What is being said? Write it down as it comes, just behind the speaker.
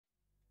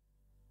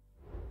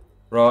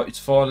Right, it's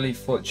finally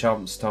foot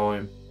champs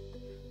time.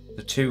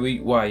 The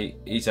 2-week wait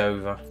is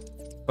over.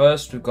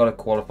 First, we've got to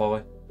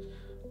qualify.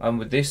 And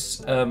with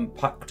this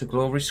Pack to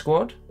Glory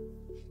squad,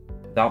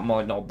 that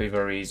might not be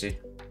very easy.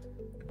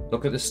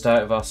 Look at the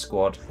state of our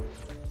squad.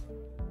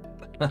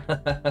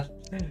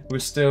 We're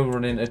still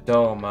running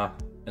Adama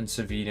and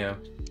Savino.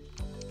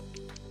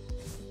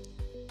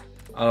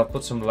 And I'll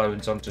put some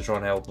loans on to try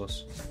and help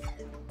us.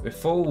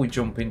 Before we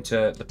jump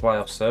into the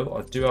playoffs though,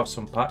 I do have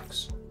some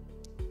packs.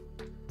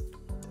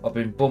 I've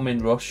been bumming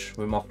Rush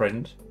with my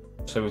friend.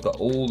 So we've got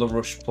all the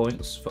Rush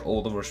points for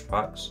all the Rush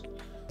packs.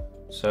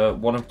 So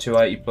 1 of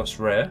 280 plus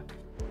rare.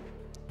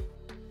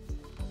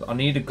 But I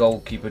need a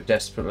goalkeeper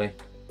desperately.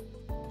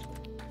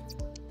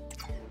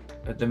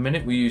 At the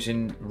minute we're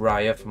using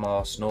Raya from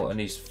Arsenal and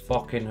he's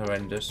fucking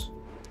horrendous.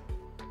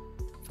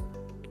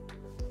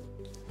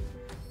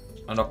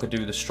 And I could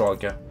do the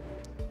striker.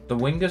 The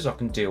wingers I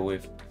can deal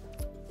with.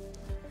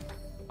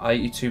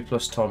 82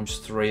 plus times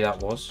 3 that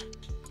was.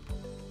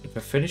 If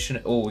we're finishing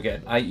it all, we're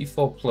getting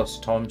 84 plus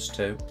times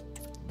 2.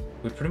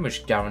 We're pretty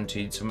much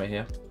guaranteed something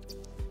here.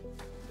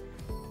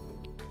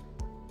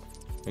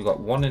 We've got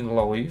 1 in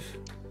live.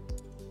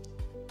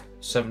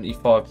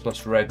 75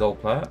 plus rare gold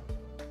player.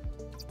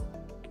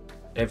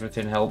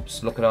 Everything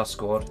helps. Look at our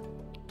squad.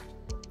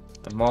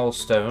 A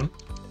milestone.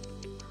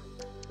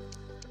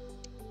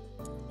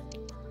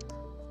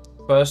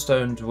 First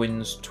owned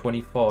wins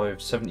 25.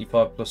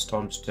 75 plus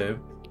times 2.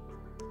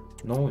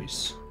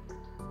 Nice.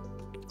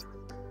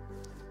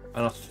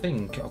 And I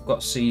think I've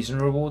got season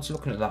rewards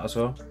looking at that as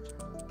well.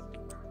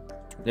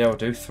 Yeah, I'll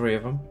do 3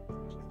 of them.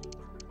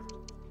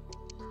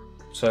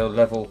 So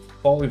level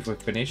 5 we've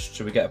finished.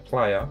 Should we get a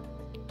player?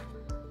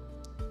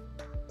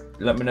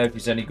 Let me know if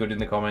he's any good in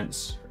the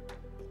comments.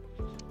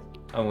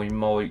 And we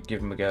might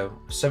give him a go.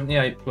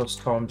 78 plus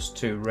times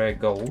 2 rare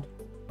gold.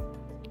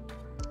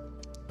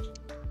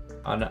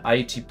 And an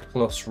 80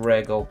 plus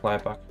rare gold player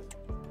back.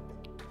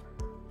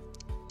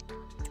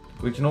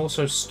 We can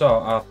also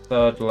start our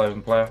 3rd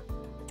loan player.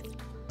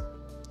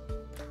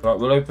 Right,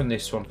 we'll open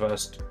this one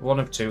first. 1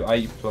 of 2,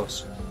 80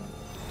 plus.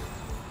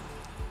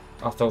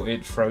 I thought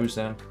it froze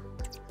then.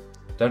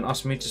 Don't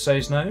ask me to say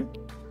his name.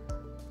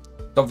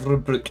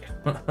 Dovrebrick.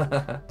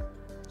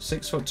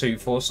 6'2",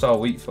 4-star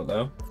weak foot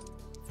though.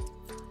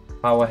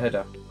 Power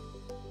header.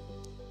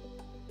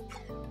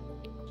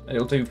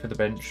 It'll do for the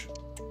bench.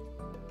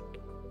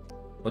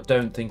 I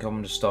don't think I'm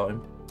going to start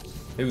him.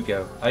 Here we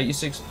go.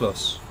 86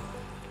 plus.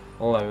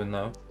 Loan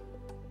though.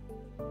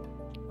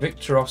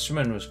 Victor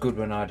Osimhen was good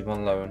when I had him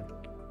on loan.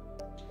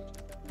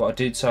 But I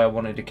did say I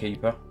wanted a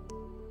keeper.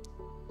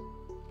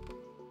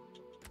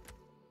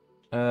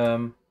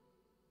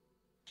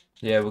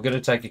 Yeah, we're going to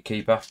take a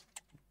keeper.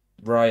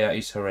 Raya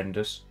is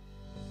horrendous.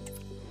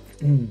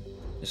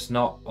 It's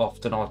not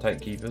often I take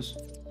keepers.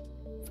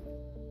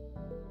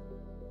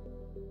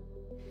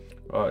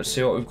 Right, let's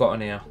see what we've got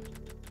in here.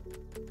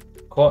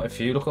 Quite a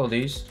few, look at all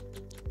these.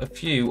 A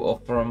few are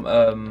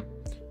from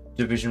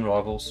division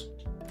rivals.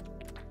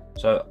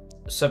 So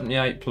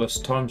 78 plus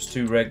times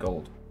 2 red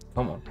gold.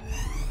 Come on.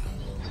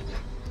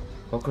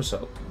 Hook us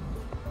up.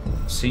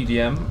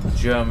 CDM,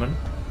 German.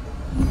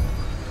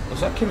 Was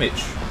that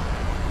Kimmich?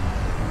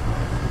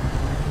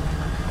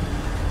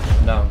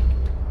 No.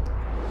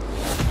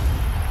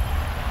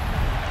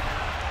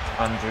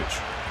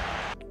 Andrich.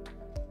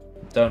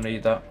 Don't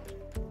need that.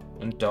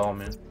 And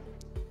Darmin.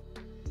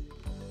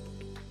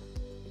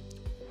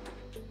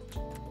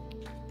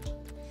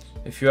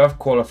 If you have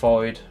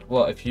qualified,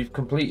 well, if you've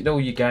completed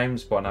all your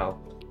games by now,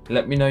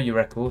 let me know your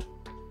record.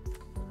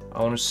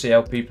 I want to see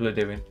how people are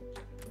doing.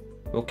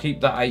 We'll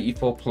keep that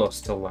 84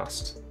 plus till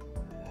last.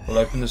 We'll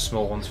open the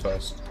small ones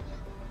first.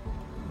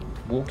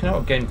 Walking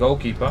out again,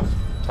 goalkeeper.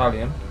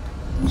 Italian.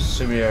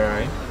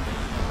 Siriere.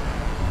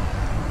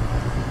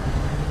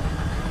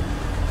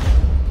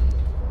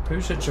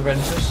 Who's at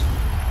Juventus?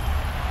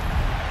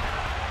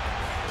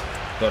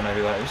 Don't know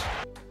who that is.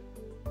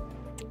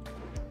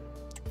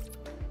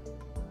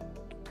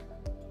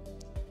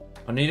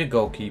 I need a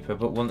goalkeeper,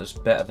 but one that's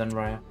better than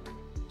Raya.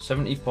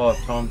 75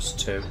 times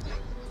 2.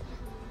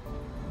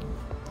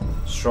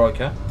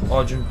 Striker.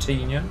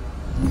 Argentinian.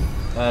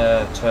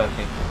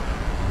 Turkey.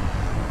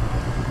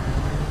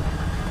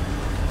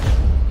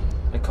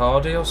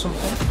 Icardi or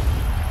something?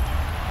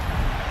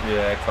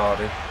 Yeah,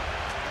 Icardi.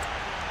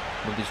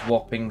 With his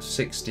whopping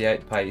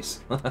 68 pace.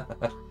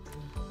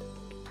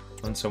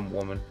 And some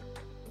woman.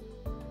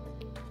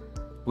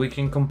 We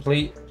can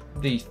complete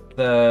the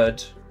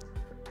 3rd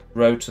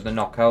road to the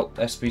knockout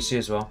SBC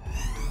as well.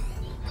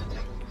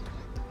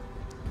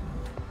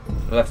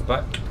 Left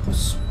back,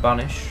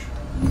 Spanish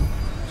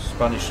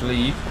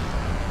league.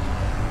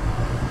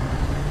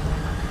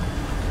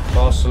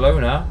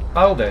 Barcelona,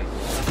 Balde.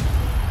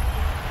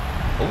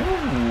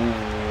 Ooh,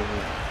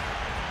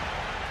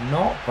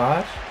 not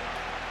bad.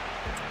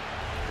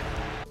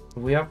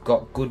 We have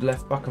got good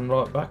left back and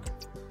right back,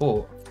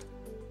 but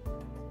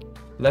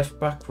left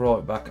back,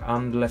 right back,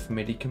 and left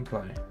mid he can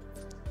play.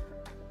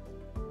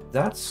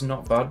 That's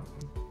not bad.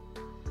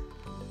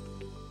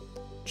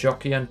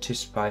 Jockey,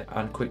 Anticipate,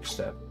 and Quick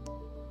Step.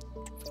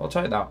 I'll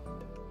take that.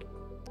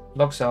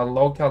 Like I said, I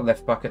like our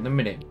left back at the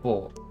minute,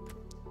 but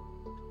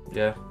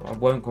yeah, I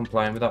won't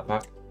complain with that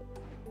pack.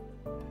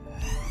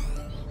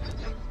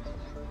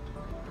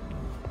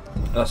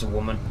 That's a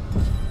woman.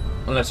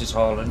 Unless it's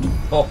Haaland.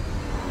 Oh,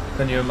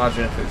 can you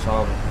imagine if it's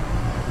Haaland?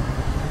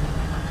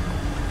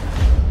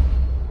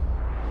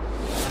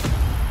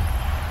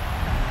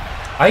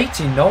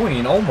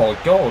 $89, oh my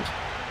god.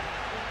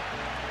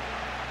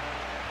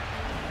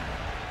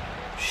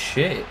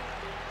 Shit.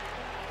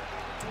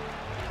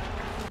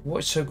 What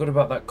is so good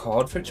about that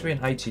card for it to be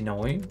an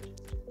 89?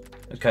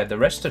 Okay, the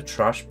rest are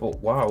trash, but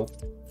wow.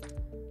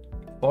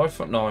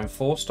 5'9",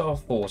 4-star,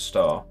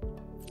 4-star.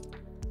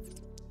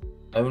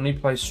 Only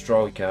plays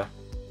striker.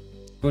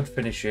 Good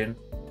finishing.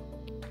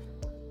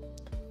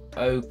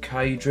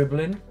 Okay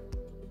dribbling.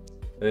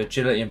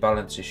 Agility and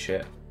balance is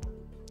shit.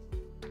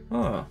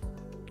 Oh.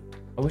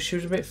 I wish she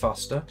was a bit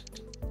faster.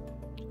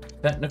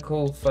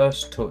 Technical,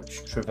 first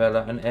touch,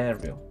 Trivella and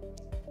aerial.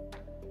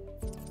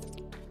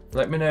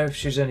 Let me know if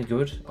she's any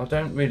good. I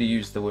don't really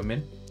use the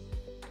women.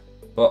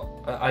 But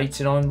at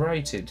 89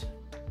 rated.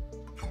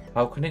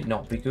 How can it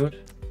not be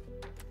good?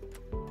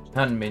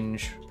 And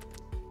Minge.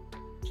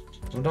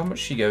 I wonder how much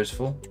she goes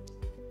for.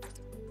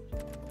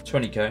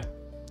 20k.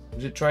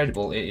 Is it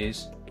tradable? It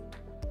is.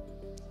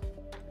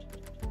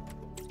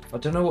 I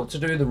don't know what to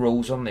do with the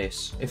rules on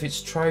this. If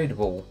it's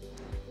tradable,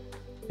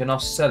 can I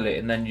sell it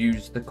and then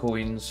use the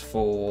coins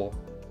for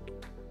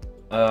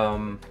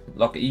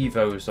like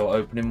evos or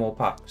opening more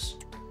packs?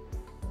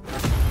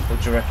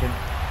 What do you reckon?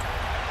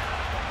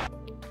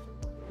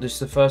 This is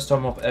the first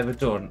time I've ever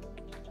done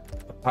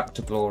a pack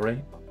to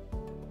glory.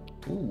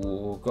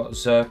 Ooh, got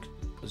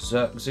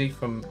Xerxes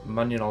from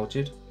Man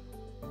United.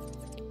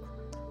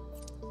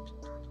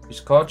 His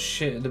card's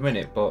shit at the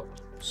minute, but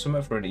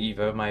something for an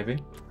evo maybe.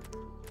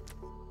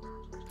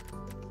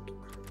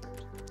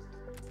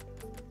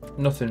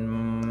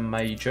 Nothing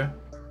major.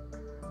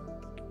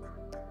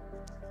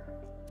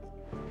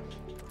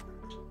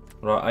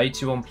 Right,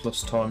 81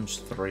 plus times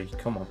 3.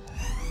 Come on.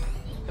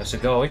 That's a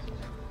guy.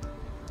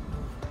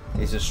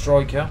 He's a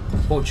striker.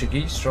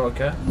 Portuguese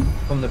striker.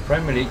 From the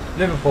Premier League.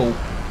 Liverpool.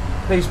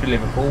 Please be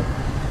Liverpool.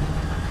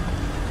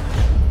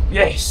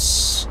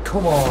 Yes!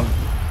 Come on.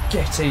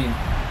 Get in.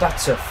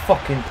 That's a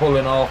fucking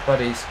pulling off,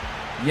 that is.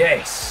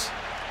 Yes!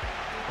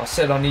 I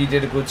said I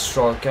needed a good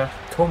striker.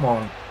 Come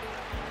on.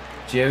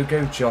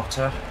 Diogo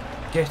Jota,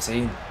 get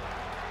in.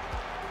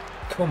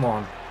 Come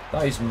on,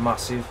 that is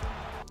massive.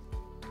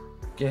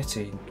 Get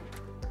in.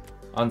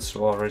 And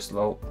Suarez,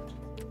 lol.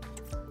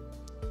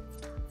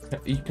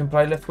 You can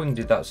play left wing,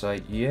 did that say?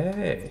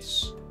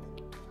 Yes.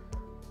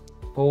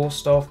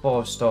 4-star,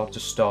 5-star to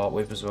start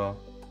with as well.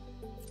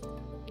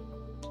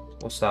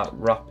 What's that?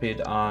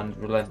 Rapid and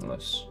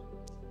relentless.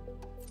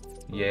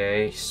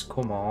 Yes,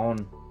 come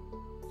on.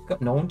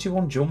 Got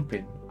 91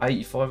 jumping,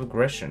 85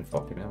 aggression,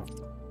 fucking hell.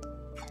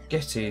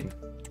 Get in.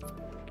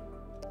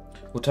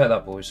 We'll take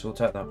that, boys. We'll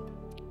take that.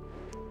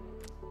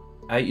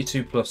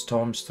 82 plus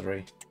times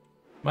 3.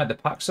 Mate, the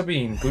packs are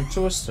being good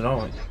to us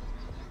tonight.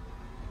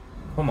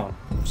 Come on.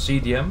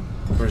 CDM.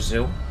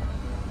 Brazil.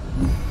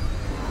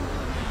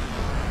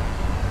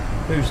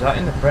 Who's that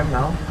in the Prem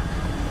now?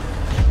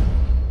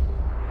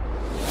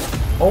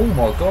 Oh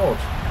my god.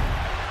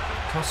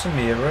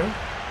 Casemiro.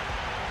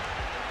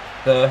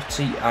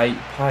 38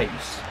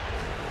 pace.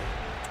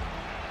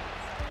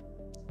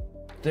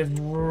 They've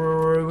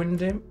ruined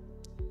him.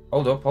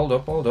 Hold up, hold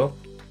up, hold up.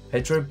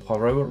 Pedro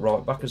Porro at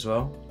right back as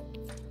well.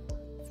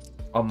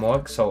 I'm more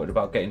excited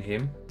about getting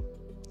him.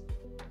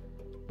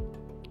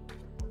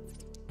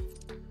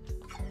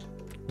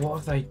 What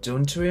have they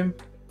done to him?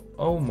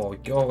 Oh my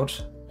god.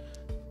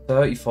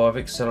 35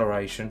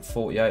 acceleration,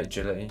 48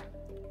 agility.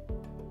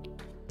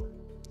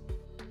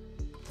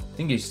 I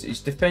think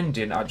his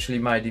defending actually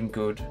made him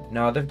good.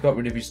 Now they've got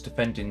rid of his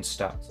defending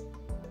stats.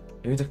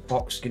 Who the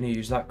fuck's going to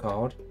use that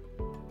card?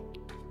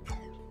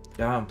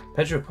 Damn,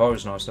 Pedro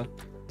Porro's nicer.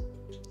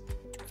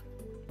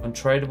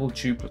 Untradeable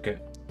duplicate.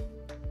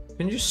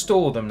 Can you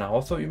store them now?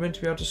 I thought you were meant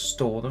to be able to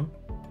store them.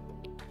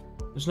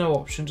 There's no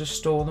option to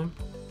store them.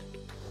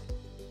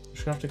 I'm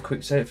just going to have to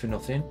quick save for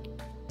nothing.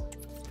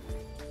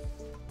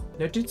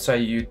 They did say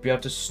you'd be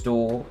able to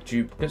store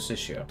duplicates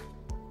this year.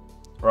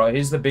 Right,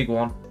 here's the big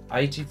one.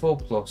 84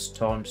 plus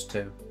times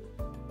 2.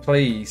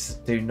 Please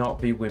do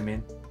not be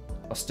women.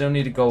 I still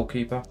need a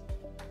goalkeeper.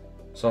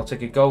 So I'll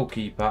take a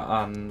goalkeeper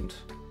and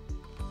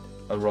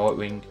a right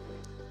wing.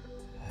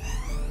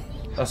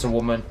 That's a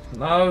woman.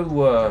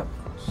 No.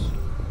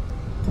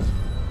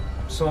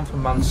 Someone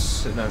from Man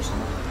City. No,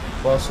 someone.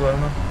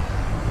 Barcelona.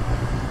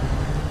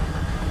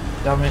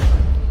 Damn it.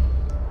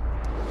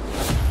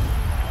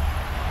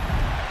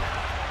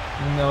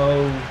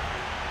 No.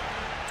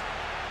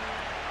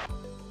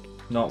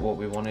 Not what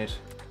we wanted.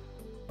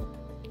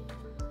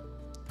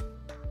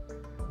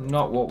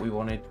 Not what we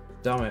wanted.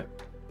 Damn it.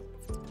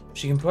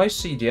 She can play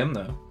CDM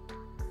though.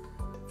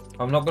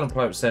 I'm not going to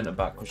play with centre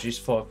back because she's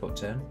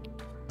 5'10".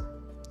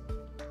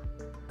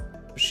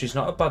 But she's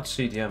not a bad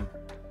CDM.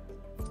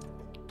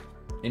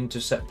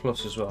 Intercept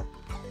plus as well.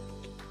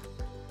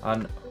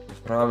 and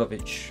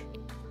Vralovic.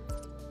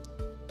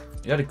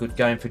 He had a good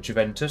game for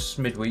Juventus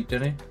midweek,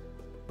 didn't he?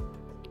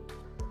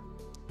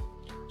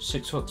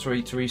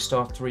 6'3",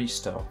 3-star,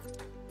 3-star.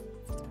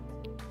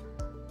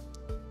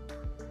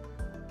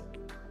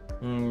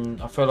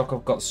 I feel like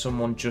I've got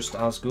someone just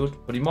as good,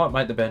 but he might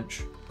make the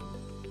bench.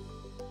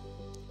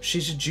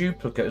 She's a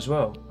duplicate as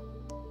well.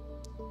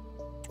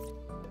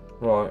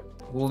 Right,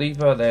 we'll leave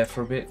her there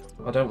for a bit.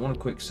 I don't want a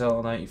quick sell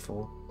on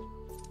 84.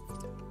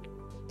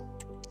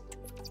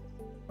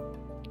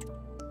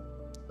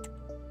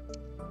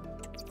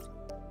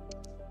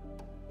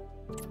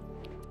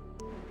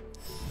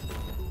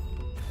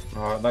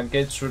 Alright, that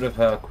gets rid of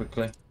her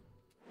quickly. And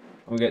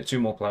we get 2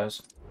 more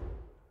players.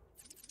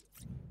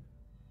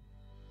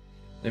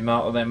 The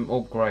amount of them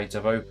upgrades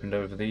I've opened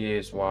over the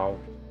years, wow.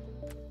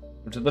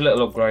 We'll do the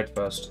little upgrade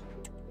first.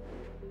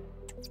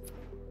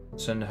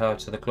 Send her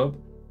to the club.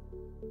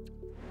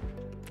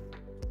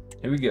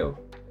 Here we go.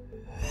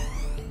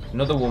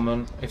 Another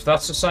woman. If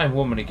that's the same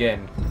woman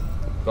again,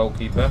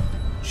 goalkeeper,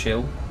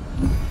 chill.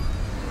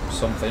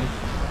 Something.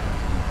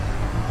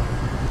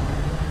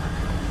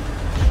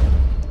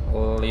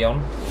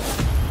 Leon.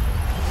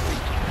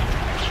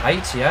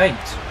 88.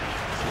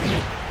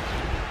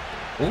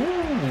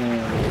 Ooh.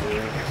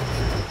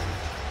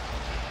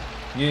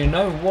 You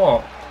know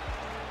what?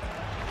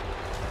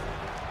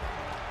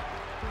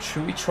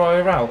 Should we try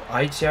her out?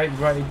 88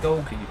 rated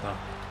goalkeeper.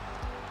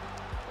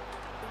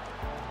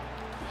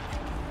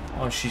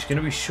 Oh, she's going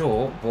to be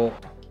short, but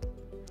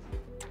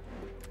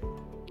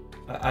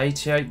at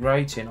 88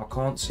 rating, I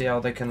can't see how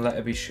they can let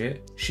her be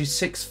shit. She's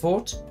 6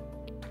 foot.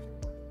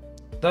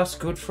 That's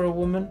good for a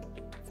woman.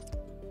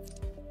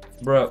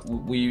 Bro,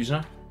 we're using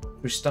her.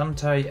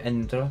 Cristante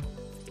Endra.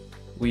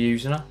 We're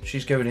using her.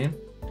 She's going in.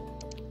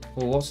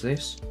 Well, what's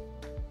this?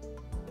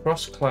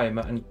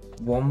 Cross-claimer and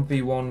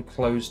 1v1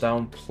 close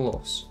down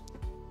plus.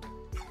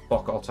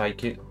 Fuck, I'll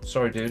take it.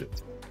 Sorry, dude.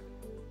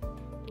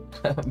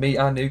 Meet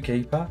our new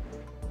keeper.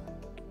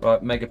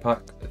 Right, mega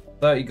pack.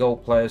 30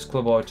 gold players,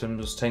 club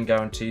items, 10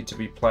 guaranteed to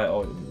be player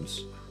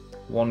items.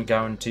 1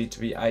 guaranteed to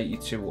be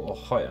 82 or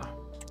higher.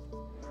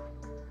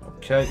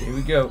 Okay, here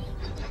we go.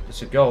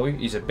 It's a goal.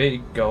 He's a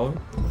big goal.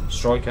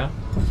 Striker.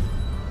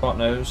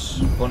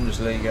 Partners.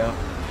 Bundesliga.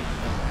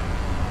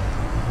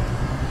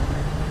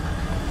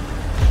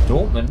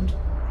 Dortmund.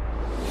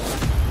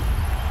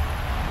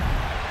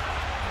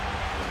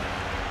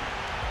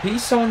 He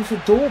signed for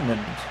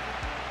Dortmund.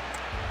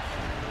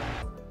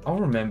 I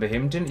remember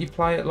him. Didn't he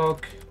play at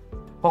like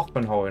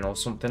Hoffenheim or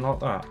something like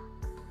that?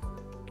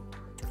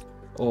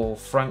 Or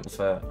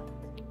Frankfurt?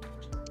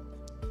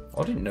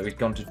 I didn't know he'd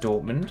gone to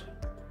Dortmund.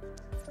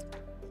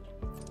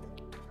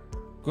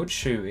 Good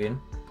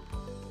shooting.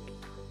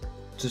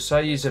 To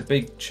say he's a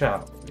big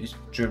chap, his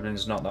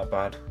dribbling's not that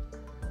bad.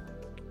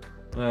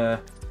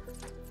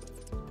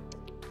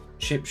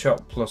 Chip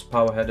shot plus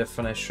power header,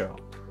 finesse shot.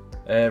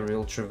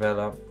 Aerial,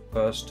 Trivella,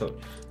 first touch.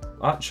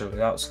 Actually,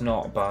 that's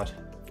not bad.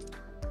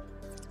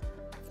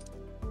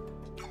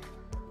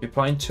 You're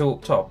playing 2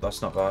 up top,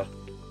 that's not bad.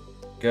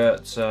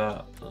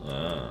 Goetze,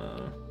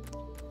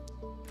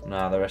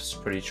 nah, the rest is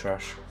pretty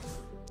trash.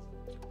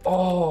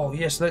 Oh,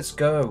 yes, let's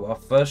go. Our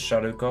first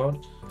shadow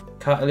card.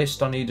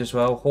 Catalyst I need as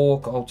well.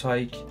 Hawk I'll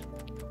take.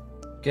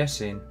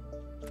 Guessing.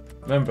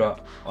 Remember,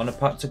 on a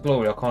Path to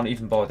Glory, I can't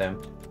even buy them.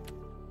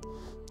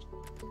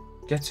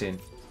 Get in.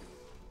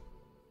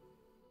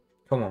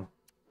 Come on.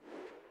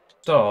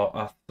 Start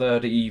our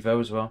 3rd Evo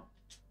as well.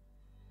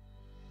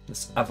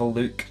 Let's have a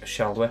look,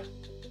 shall we?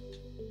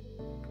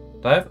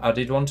 They've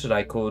added one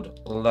today called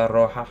La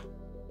Roja.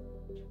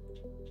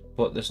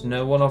 But there's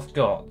no one I've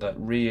got that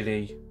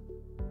really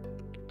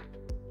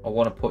I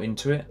want to put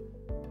into it.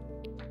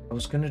 I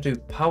was going to do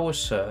Power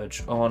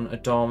Surge on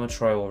Adama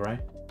Traore.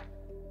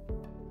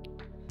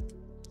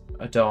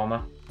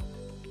 Adama.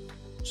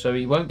 So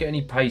he won't get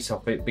any pace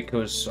off it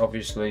because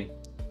obviously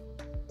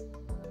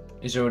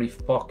he's already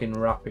fucking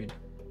rapid.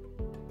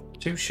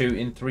 2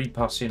 shooting, 3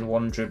 passing,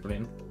 1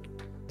 dribbling.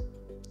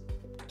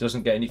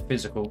 Doesn't get any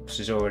physical because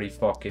he's already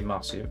fucking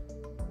massive.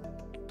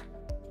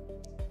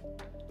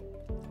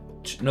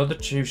 Another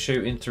 2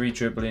 shooting, 3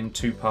 dribbling,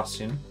 2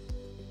 passing.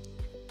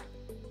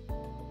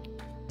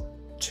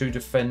 2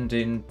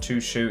 defending, 2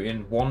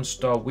 shooting,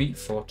 1-star weak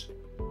foot.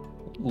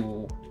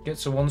 Ooh,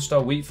 gets a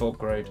 1-star weak foot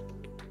upgrade.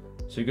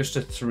 So he goes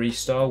to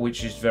 3-star,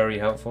 which is very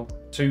helpful.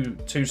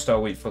 2-star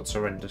weak foot's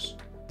horrendous.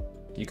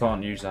 You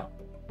can't use that.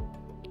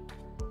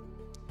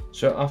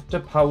 So after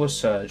Power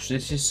Surge,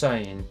 this is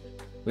saying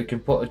we can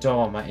put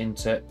Adama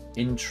into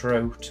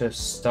intro to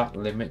stat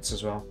limits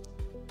as well.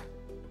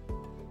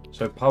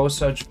 So Power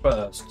Surge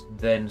first,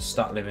 then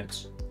stat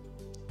limits.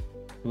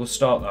 We'll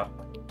start that.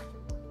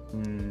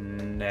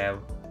 No.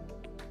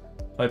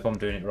 Hope I'm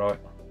doing it right.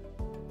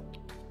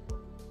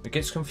 It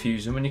gets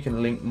confusing when you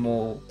can link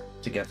more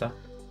together.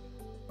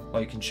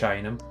 Like you can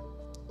chain them.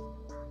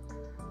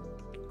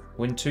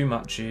 Win 2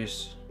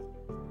 matches.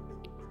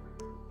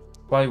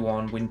 Play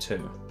 1, win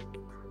 2.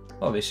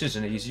 Oh, this is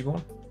an easy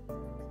one.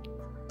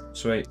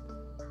 Sweet.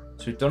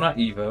 So we've done our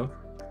Evo.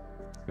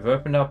 We've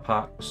opened our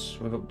packs.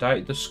 We've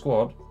updated the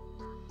squad.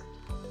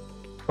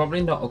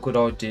 Probably not a good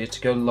idea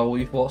to go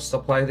live whilst I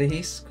play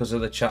these because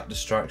of the chat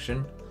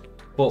distraction.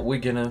 But we're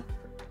gonna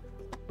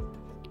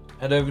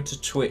head over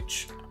to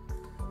Twitch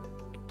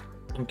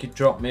and could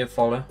drop me a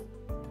follow.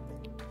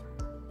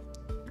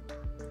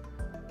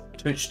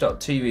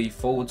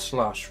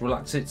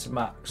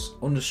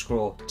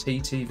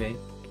 Twitch.tv/relaxitsmax_TTV.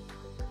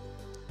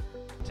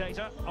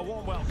 A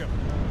warm welcome.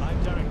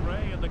 I'm Derek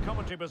Ray in the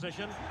commentary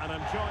position, and I'm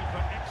joined for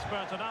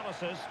expert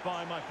analysis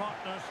by my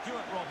partner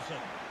Stuart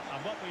Robson.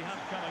 And what we have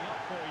coming up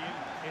for you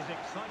is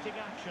exciting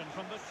action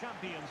from the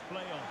Champions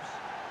playoffs.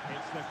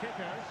 It's the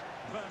kickers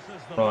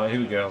versus the... Right,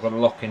 here we go. I've got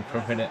a lock in for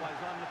a minute.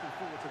 I'm looking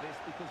forward to this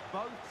because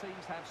both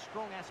teams have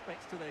strong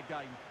aspects to their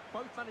game.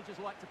 Both managers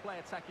like to play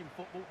attacking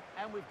football,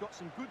 and we've got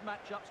some good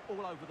matchups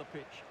all over the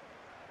pitch.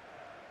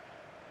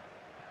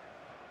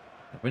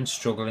 I've been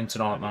struggling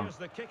tonight, man. Here's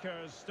the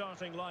kickers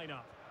starting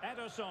lineup.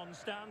 Ederson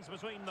stands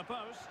between the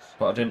posts.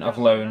 But I didn't have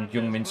Lowe and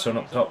Young-Min Son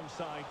up top.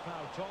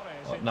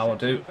 But now I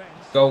do.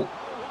 Go.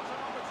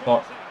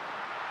 But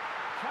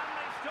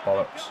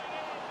bollocks.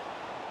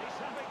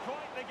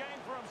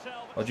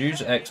 I'd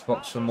use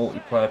Xbox for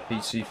multiplayer,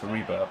 PC for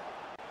Rebirth.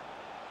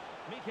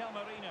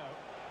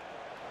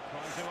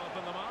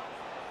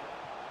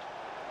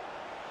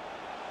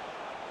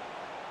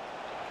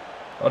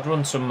 I'd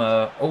run some,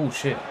 oh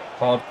shit,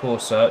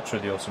 hardcore search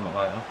with you or something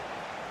like that.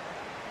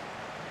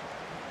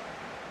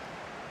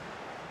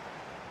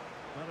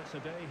 Well, it's a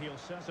day he'll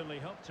certainly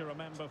hope to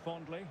remember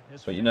fondly.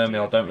 But you know me,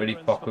 I don't really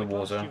fuck with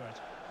Warzone.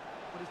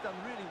 But he's done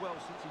really well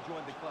since he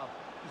joined the club.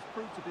 He's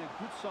proved to be a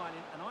good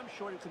signing, and I'm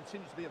sure he'll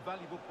continue to be a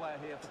valuable player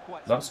here for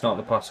quite some time. That's not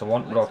the pass I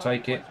want, but I'll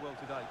take it.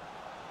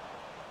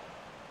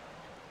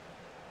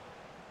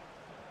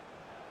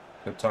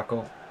 Good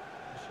tackle.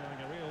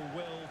 Showing a real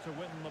will to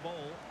win the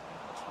ball.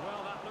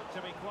 Well, that looked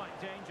to be quite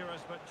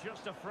dangerous, but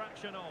just a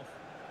fraction off.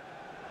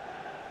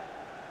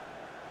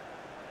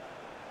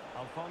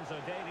 Alphonso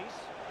Davies.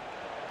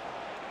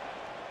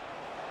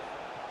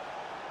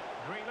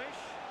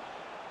 Grealish.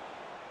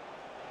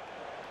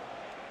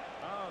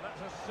 Oh,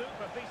 that's a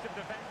super piece of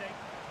defending.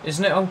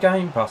 Isn't it on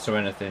Game Pass or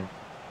anything?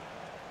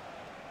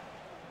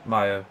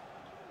 Mayo.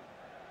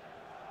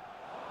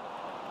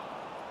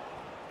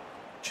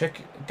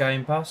 Check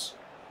Game Pass.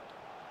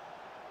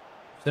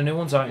 If the new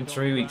one's out in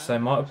 3 weeks, they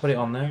might have put it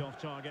on there. Off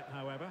target,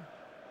 however.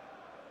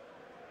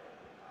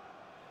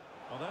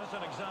 Well, there's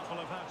an example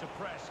of how to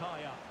press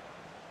high up.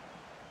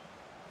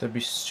 They'd be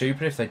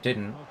stupid if they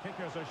didn't. Well,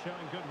 kickers are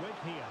showing good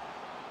width here.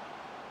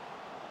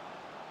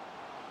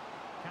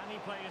 Can he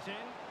play it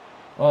in?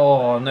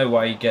 Oh, no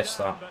way he guessed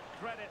that. But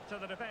credit to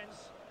the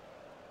defense.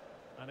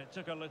 And it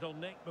took a little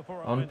nick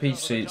before On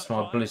PC, it's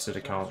my Blizzard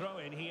account.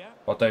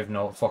 I don't even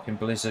know what fucking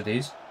Blizzard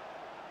is.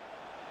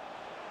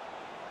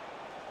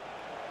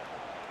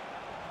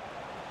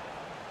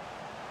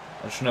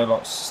 I just know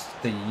like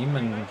Steam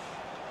and...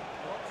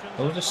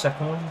 What was the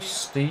second one?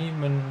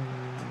 Steam and...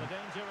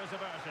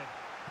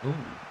 Ooh.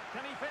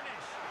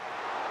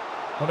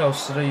 What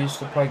else did I used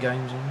to play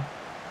games on?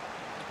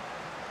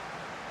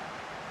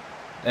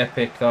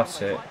 Epic,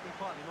 that's it.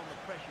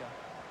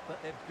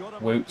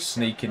 Woot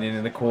sneaking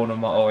in the corner of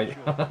my eye.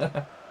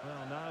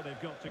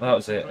 That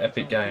was it,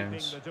 Epic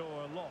Games.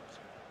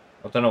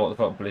 I don't know what the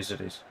fuck Blizzard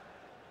is.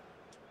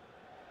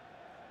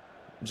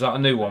 Is that a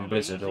new one,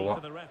 Blizzard, or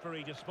what?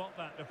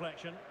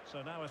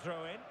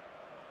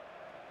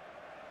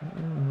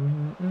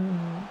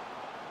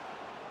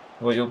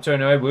 What you up to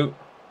anyway, Woot?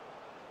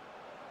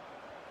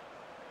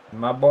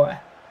 My boy.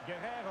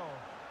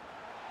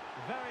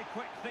 Very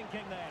quick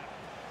thinking there.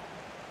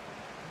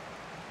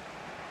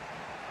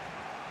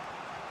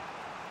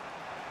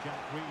 Jack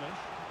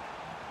Grealish.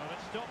 Well,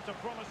 it stopped a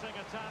promising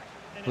attack.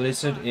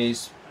 Blizzard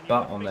is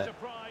back on there.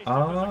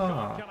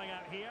 Ah.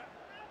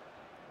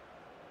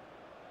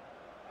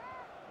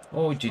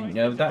 Oh, you didn't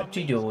know that,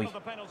 did you?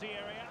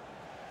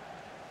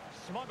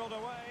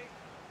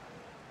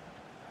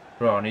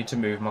 Bro, I need to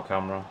move my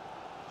camera.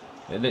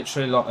 It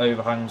literally like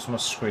overhangs my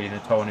screen a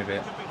tiny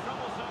bit.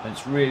 And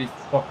it's really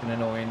fucking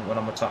annoying when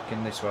I'm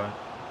attacking this way.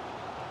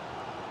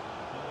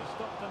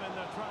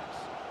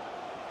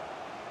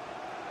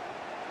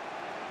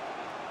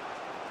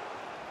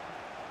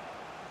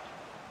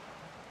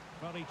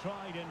 Well, he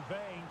tried in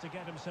vain to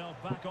get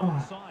himself back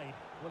onside.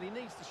 Well, he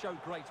needs to show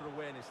greater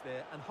awareness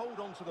there and hold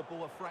on to the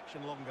ball a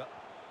fraction longer.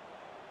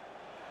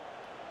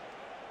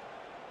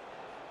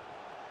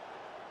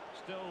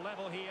 Still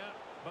level here,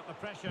 but the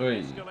pressure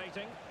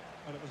escalating.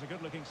 Well, it was a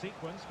good-looking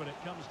sequence, but it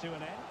comes to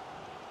an end.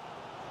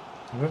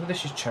 Whoever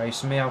this is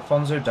chasing me,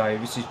 Alphonso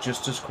Davies is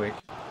just as quick,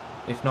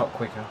 if not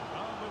quicker. Oh,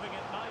 moving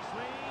it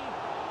nicely.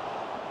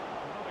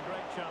 Not a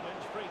great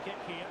challenge. Free kick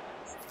here.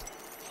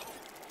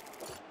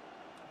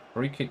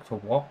 Free kick for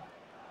what?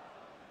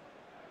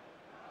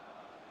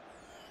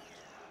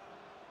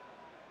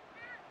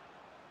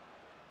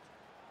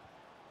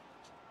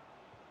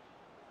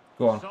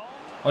 Go on.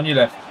 On your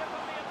left.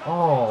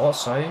 Oh, what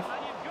save.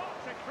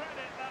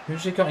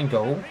 Who's he got in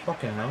goal?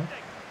 Fucking hell.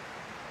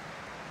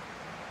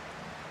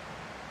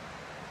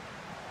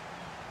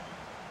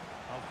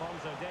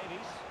 Alphonso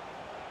Davies.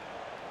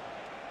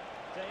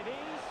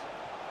 Davies.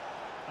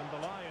 And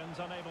the Lions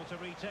unable to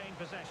retain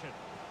possession.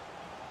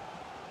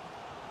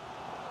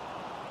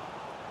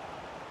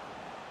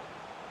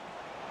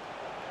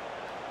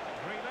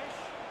 Grealish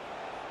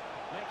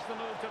makes the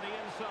move to the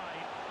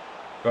inside.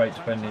 Great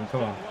defending,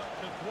 come on. Fantastic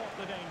work to thwart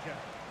the danger.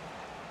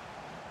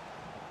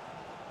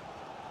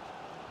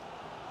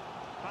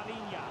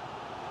 Palinha.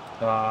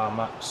 Ah,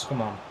 Max,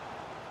 come on.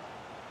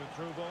 Good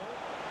through ball.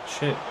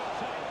 Shit. Good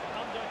take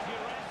under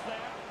duress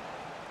there.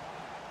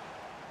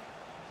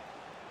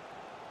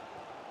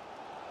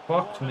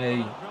 Fuck me.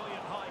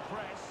 Brilliant high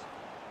press.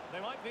 They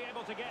might be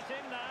able to get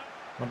in now.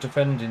 My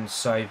defending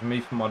saved me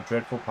from my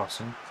dreadful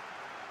passing.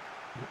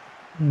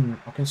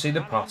 I can see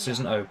the pass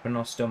isn't open,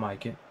 I'll still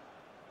make it.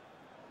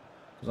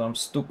 Because I'm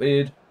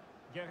stupid.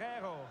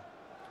 Guerrero.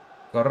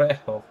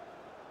 Correjo.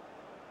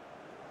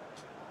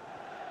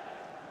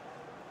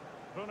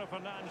 Bruno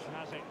Fernandes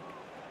has it.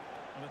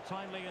 And a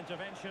timely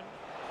intervention.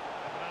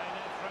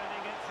 Reina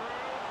threading it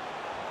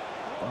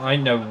through. I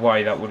know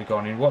why that would have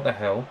gone in. What the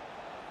hell?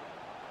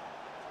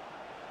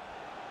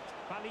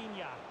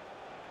 Palinha.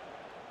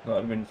 That would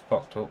have been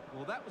fucked up.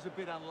 Well, that was a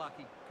bit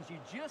unlucky, because you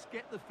just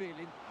get the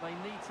feeling they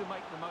need to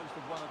make the most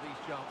of one of these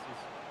chances.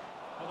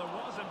 Well, there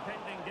was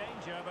impending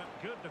danger, but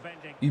good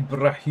defending.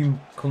 Ibrahim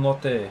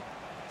Konaté.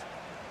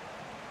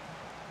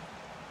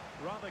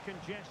 Rather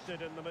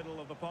congested in the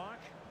middle of the park.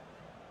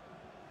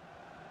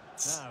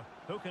 Now,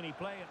 who can he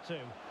play it to?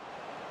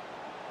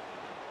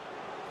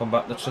 Come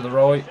back to the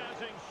right.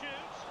 Shouting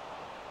shoot.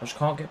 I just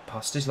can't get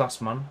past his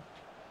last man.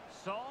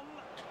 Son.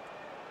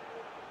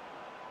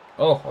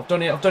 Oh, I've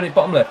done it,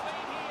 bottom left.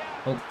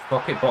 Oh,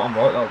 fuck it, bottom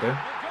right, that'll do. You've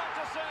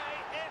got to say,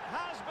 it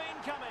has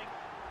been coming.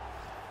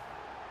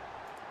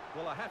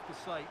 Well, I have to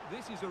say,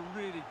 this is a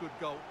really good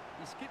goal.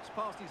 He skips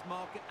past his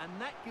marker, and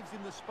that gives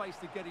him the space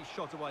to get his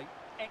shot away.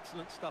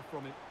 Excellent stuff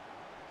from him.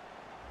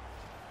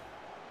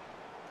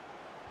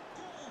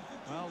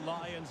 Well,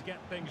 Lions get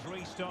things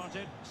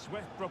restarted.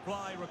 Swift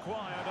reply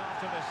required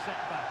after this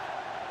setback.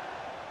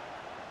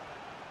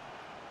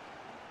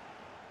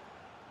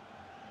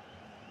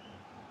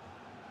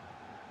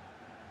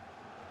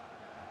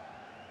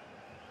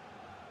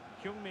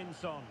 Heung-min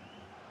Son.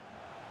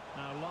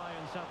 Now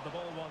Lions have the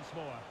ball once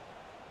more.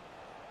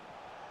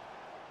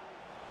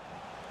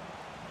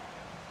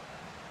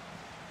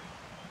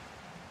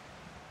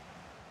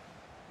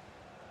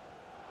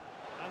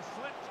 And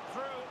slipped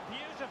through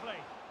beautifully.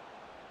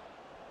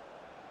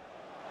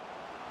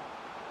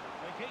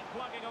 They keep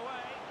plugging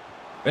away.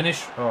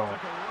 Finish. Oh,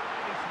 Took a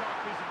really smart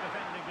piece of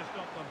defending to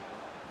stop them.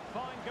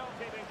 Fine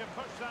goalkeeping to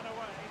push that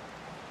away.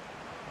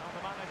 Now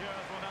the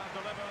managers will now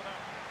deliver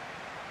them.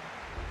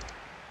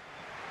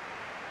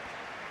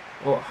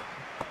 oh.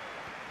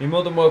 You're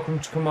more than welcome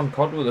to come on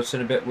COD with us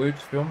in a bit, Wood,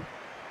 if you want.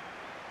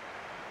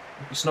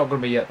 It's not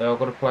going to be yet, though. I've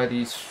got to play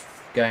these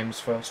games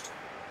first.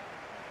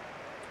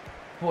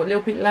 What, a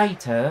little bit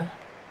later?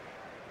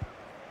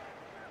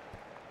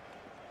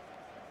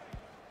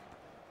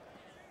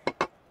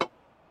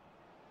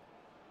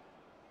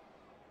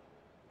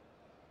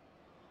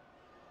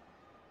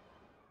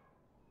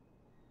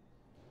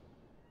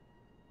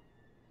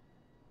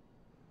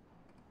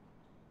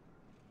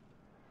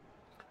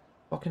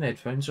 Fucking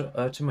headphones are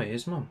hurting my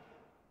ears, man.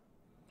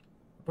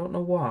 I don't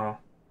know why.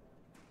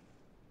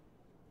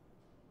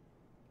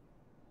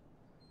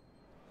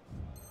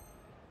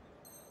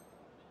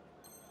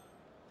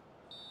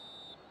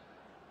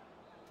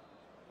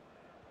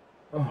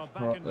 Oh, Well,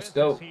 back right, in let's business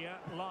go. here.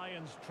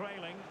 Lions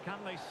trailing. Can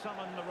they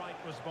summon the right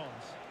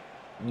response?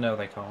 No,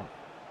 they can't.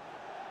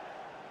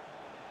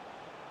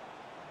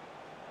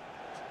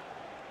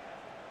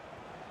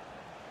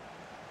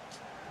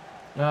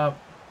 No,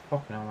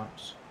 fucking hell,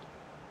 Max.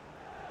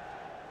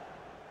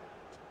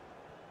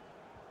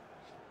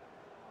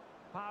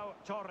 Pau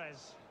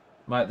Torres.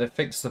 Mate, they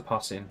fixed the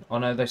passing. I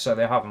know they say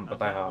they haven't, but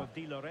they And now have. with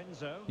Di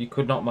Lorenzo. You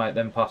could not make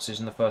them passes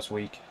in the first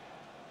week.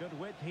 Good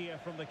width here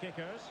from the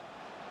kickers.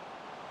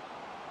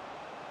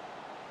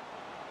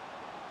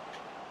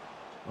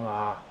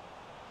 Ah.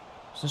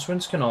 Since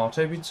when's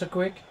Canate been so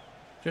quick?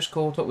 Just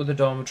caught up with the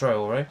Dharma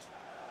Trail, right?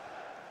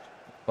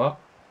 What?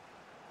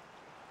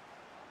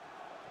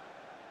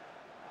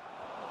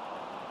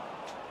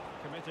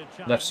 Committed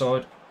challenge. Left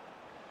side.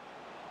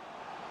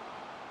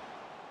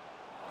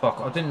 Fuck,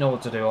 I didn't know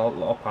what to do.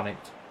 I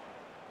panicked.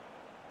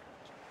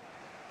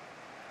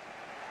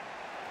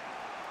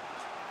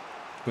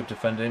 Good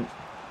defending.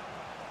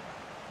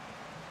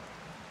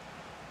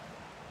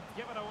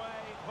 Given away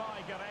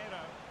by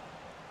Guerrero.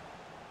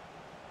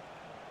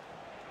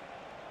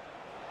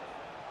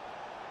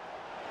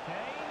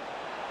 Kane.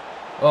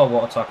 Oh,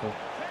 what a tackle.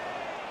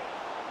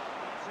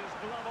 Puts his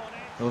glove on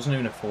it. It wasn't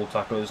even a full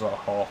tackle, it was like a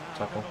half Now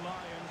tackle. can the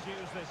Lions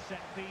use this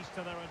set piece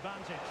to their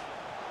advantage?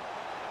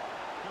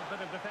 Good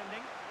bit of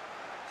defending.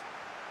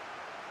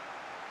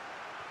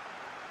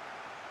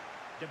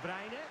 De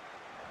Bruyne.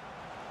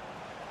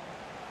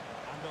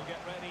 And they'll get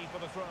ready for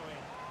the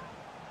throw-in.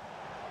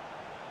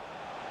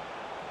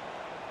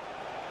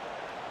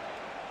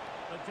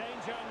 The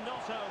danger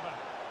not over.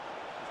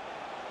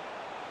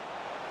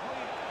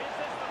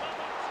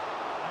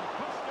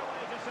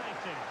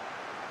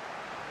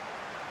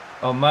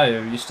 Oh,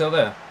 Mayo, you still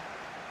there?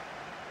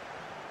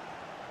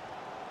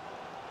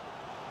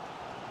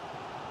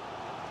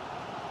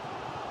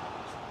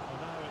 Well,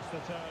 now it's the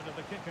turn of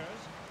the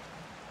kickers.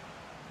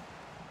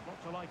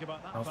 What to like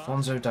about that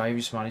Alphonso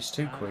Davies, man, he's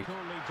too pass? quick. And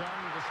coolly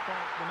done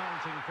despite the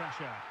mounting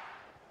pressure.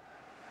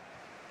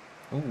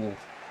 Ooh.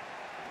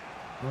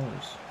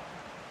 Nice.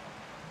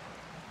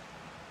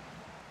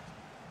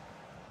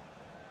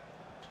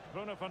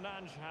 Bruno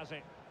Fernandes has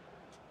it.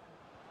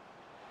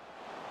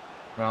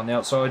 Around the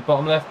outside,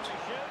 bottom left.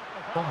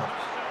 Fuck.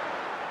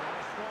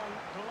 Strong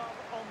glove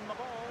on the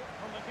ball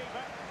from the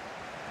keeper.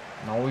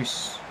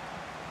 Nice.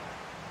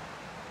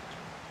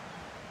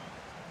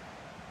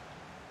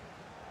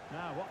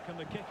 Now, what can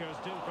the kickers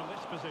do from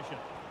this position?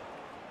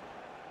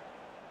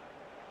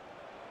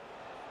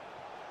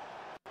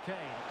 Kane.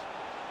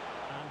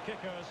 And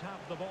kickers have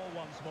the ball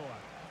once more.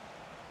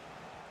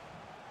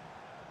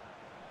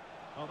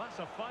 Oh, that's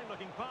a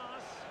fine-looking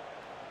pass.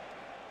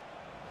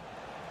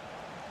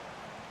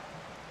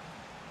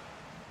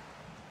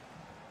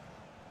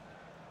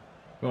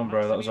 Come on,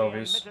 bro, that was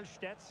obvious.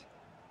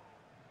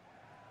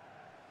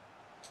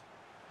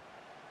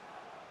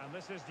 And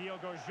this is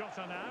Diogo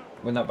Jota now.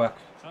 Win that back.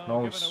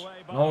 Oh, Nice. given away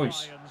by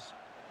Nice. the Lions.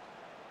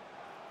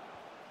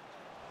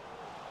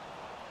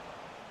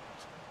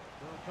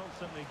 Well,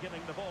 constantly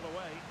giving the ball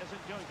away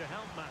isn't going to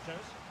help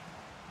matters.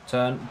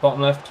 Turn,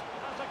 bottom left.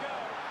 Has a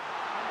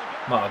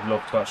go. Might have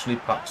loved to actually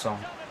pack some.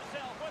 Done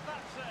himself with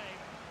that save.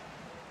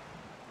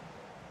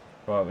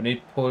 Right, we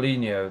need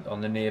Paulinho on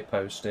the near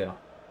post here.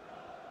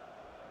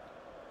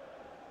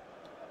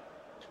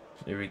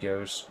 Here he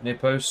goes. Near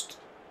post.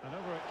 And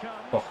over it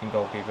comes. Fucking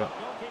goalkeeper.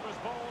 Goalkeeper's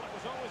ball. It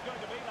was always going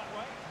to be that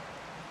way.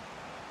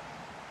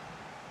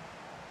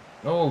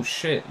 Oh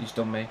shit, he's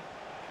done me.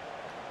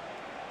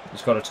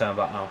 He's got to turn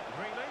back now.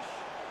 Grealish.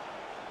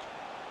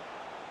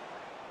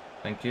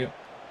 Thank you.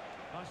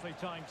 Nicely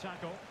timed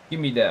tackle. Give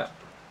me that.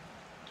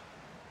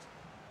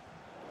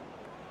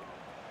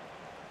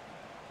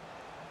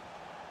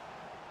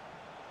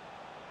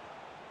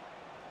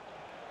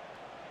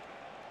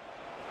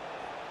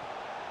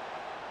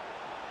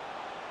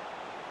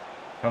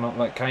 Cannot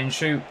let Kane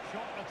shoot.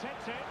 Shot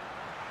attempted.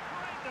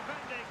 Great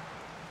defending.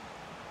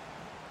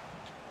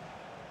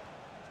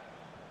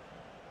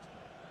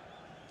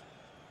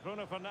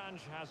 Bruno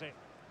Fernandes has it.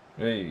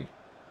 Hey.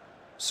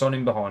 Son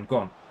in behind. Go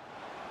on.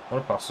 What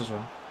a pass as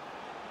well.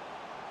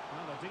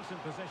 Well, a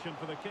decent position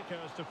for the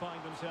kickers to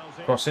find themselves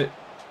in. Cross it.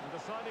 And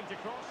deciding to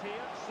cross here,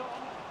 Son.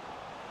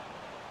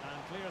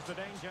 And clears the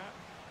danger.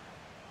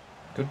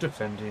 Good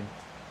defending.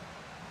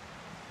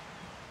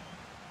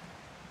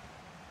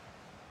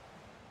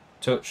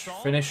 Touch.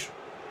 Finish. Well,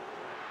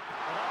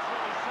 that's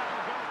really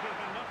sound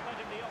goalkeeping, not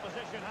letting the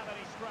opposition have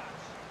any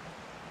scraps.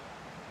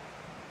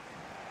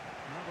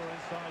 Now we're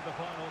inside the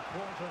final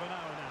quarter of an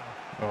hour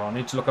now. Oh, I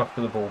need to look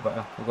after the ball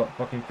better. We've got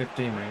fucking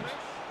 15 minutes.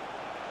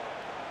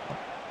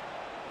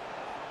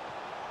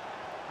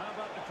 How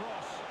about the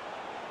cross?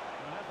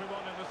 And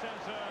everyone in the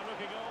centre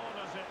looking on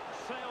as it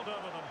sailed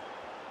over them.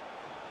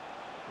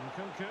 And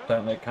Kunku.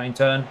 Don't let Kane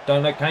turn.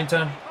 Don't let Kane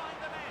turn. Find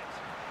the net.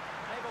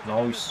 Able to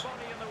get his Nice.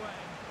 body in the way.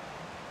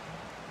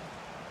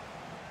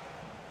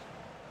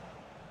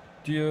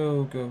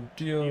 Diogo,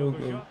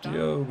 Diogo,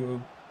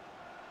 Diogo.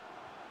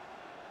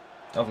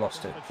 I've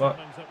lost it. The Fuck.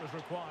 challenge that was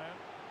required.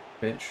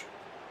 Bitch.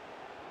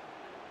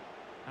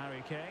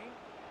 Harry Kane.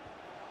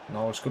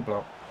 No, it's good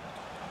block.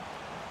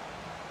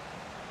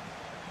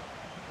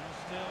 And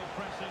still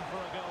pressing for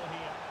a goal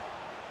here.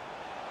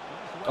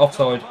 Nice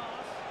Offside. pass.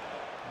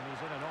 And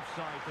he's in an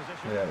offside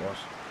position. Yeah, it was.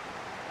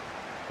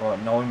 Right,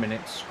 9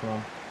 minutes. Come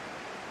on.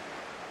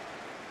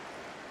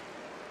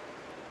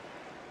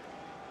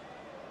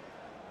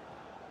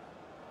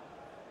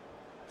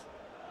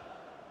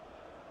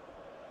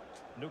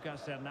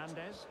 Lucas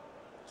Hernandez.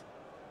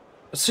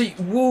 See,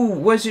 whoa,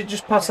 where's it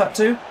just pass that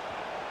to?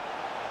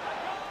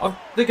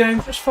 The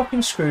game just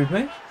fucking screwed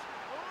me. Level again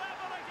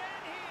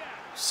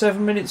here.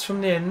 7 minutes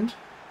from the end.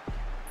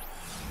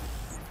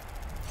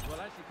 Well,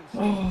 as you can see,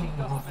 he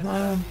doesn't mess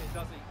man. about here,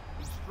 does he?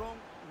 He's strong,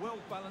 well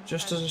balanced.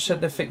 Just and as I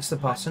said, they fixed the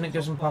pass and it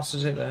goes and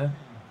passes it there.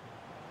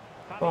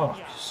 Padilla.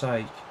 Fuck's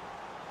sake.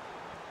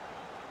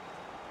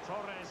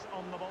 Torres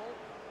on the ball.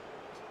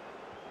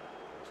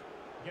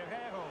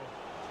 Guerrero.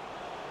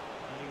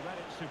 And he read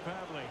it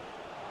superbly.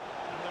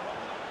 And they're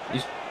on.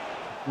 He's...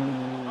 Oh,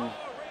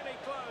 really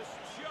close.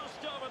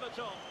 Just over the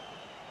top.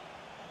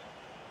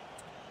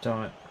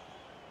 Damn it.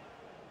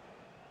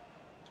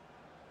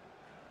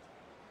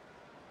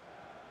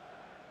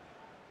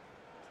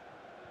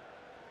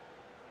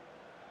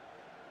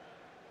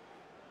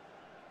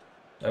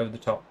 Over the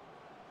top.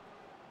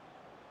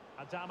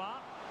 Adama.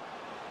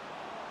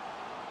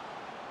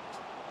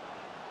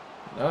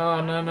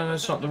 Oh, no, no,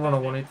 it's not the run I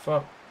wanted.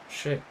 Fuck.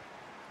 Shit.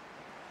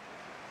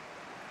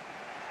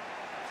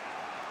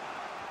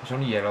 It's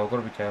only yellow, I've got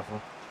to be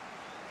careful.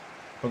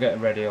 We'll get it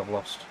ready, I've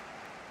lost.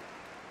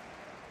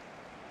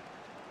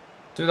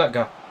 Do that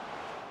guy.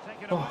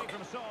 Taken away Fuck.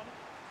 from Son.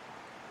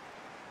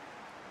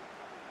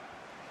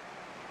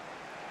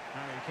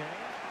 Harry Kane.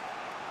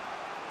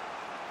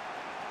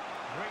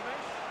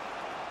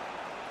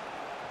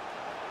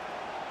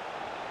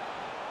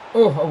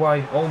 Oh,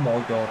 away. Oh my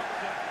god.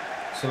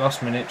 It's the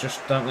last minute.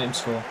 Just don't let him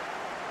score.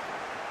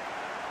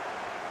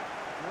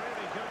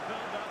 Really good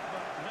build-up,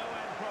 but no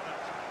end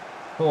product.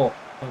 Oh,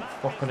 don't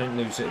fuck, I didn't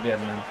lose it at the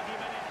end then. 90 minutes.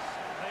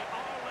 They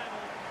are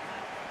level.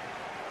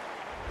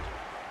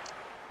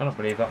 I cannot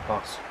believe that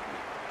pass.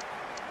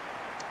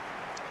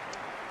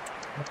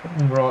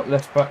 Right,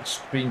 left back's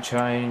been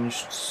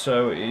changed.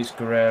 So it is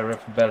Guerrero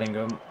for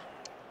Bellingham.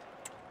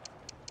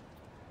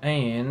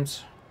 And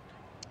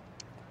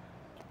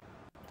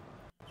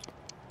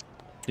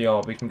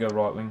we can go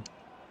right wing.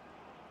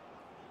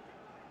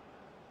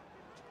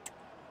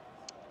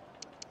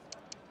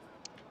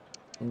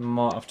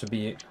 Might have to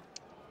be it.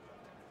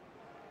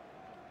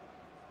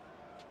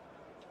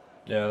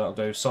 Yeah, that'll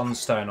do. Son's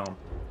staying on.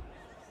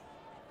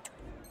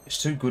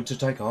 It's too good to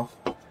take off.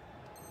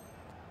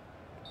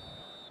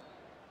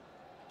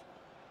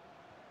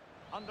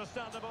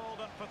 Understandable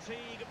that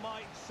fatigue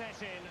might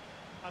set in.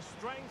 A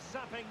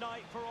strength-sapping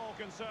night for all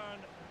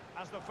concerned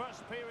as the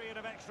first period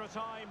of extra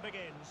time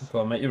begins. Go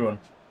on, make you run.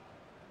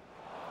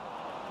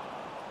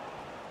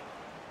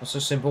 That's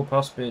a simple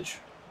pass, bitch.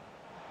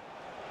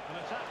 An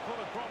attack full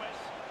of promise.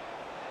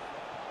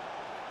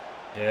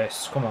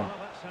 Yes, come on. Well,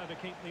 that's how to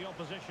keep the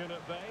opposition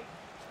at bay.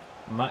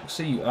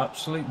 Maxi, you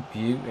absolute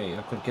beauty.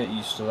 I could get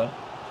used to that.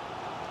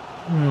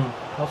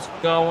 What's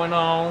going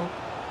on?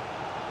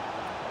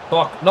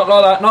 Fuck, not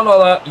like that, not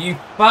like that. You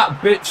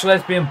fat bitch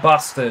lesbian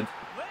bastard. This is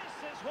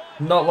why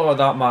Not like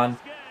that, man.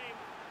 this game.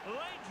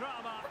 Late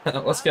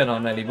drama. What's going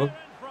on, Nelly They're bug? in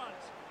front.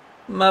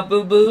 My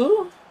boo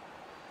boo.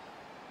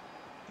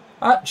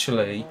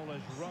 Actually, Ball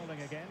is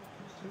rolling again.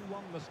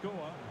 2-1 the score.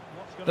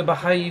 What's gonna the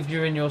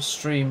behaviour in your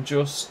stream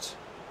just.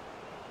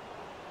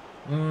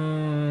 Nkunku.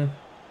 Are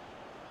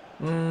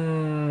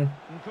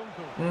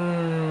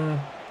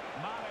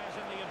Mahrez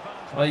in the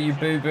advance. you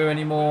boo boo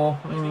anymore?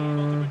 Was he able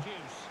to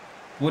produce?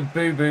 Would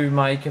boo boo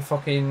make a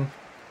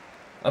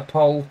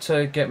poll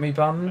to get me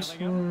banned?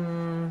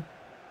 Bellingham.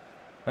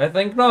 I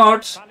think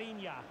not.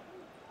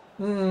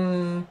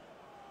 Palhinha.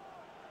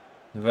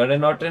 Very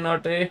naughty,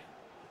 naughty.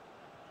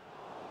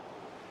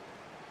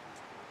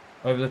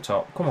 Over the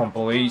top. Come on,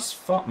 boys.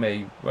 Fuck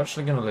me. We're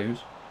actually going to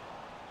lose.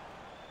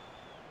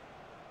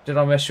 Did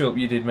I mess you up?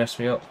 You did mess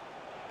me up. De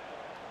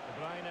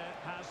Bruyne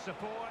has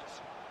support.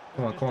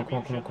 Come on, come on, come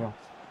on, come on, come on.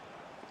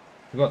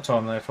 We've got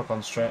time there. Fuck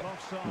on straight.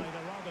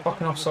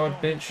 Fucking offside,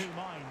 bitch.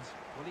 Well,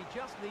 he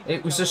just needs It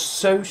to was go a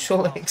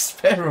social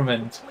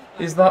experiment.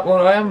 Is that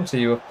what I am to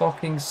you? A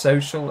fucking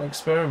social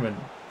experiment?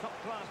 Top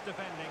class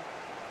defending.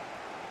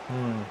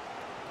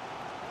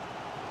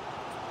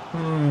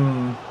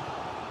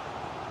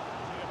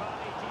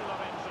 Giovanni Di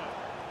Lorenzo.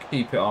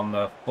 Keep it on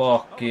the Over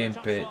fucking the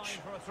touchline pitch.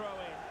 for a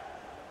throw-in.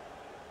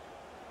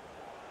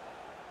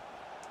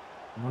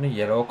 I'm on a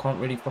yellow. I can't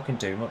really fucking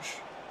do much.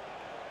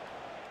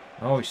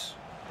 Nice.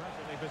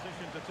 Presently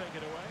positioned to take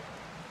it away.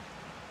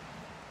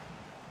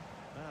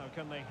 Now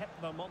can they hit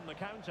them on the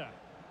counter?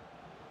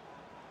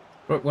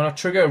 Right, when I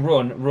trigger a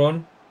run,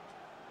 run.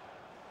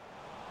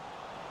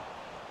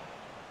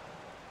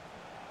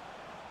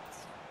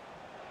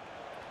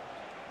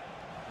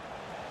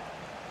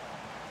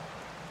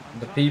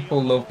 The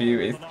people love you,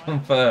 it's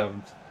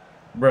confirmed.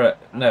 Bruh,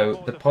 no,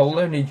 the poll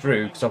only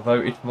drew because I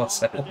voted for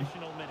myself.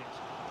 Additional minute.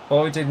 If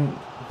I didn't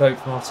vote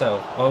for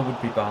myself, I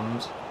would be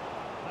banned.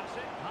 That's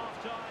it.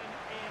 Half-time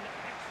in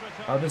extra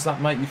time. How does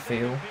that make you feel?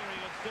 Period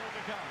still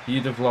to come.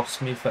 You'd have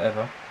lost me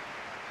forever.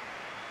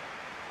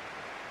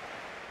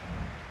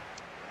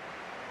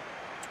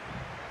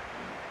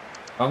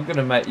 I'm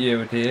gonna make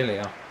you a deal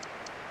here.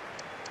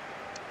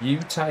 You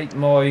take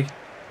my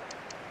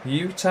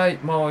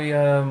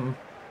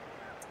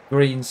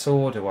green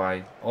sword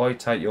away. I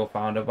take your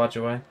founder badge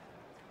away.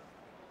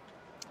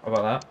 How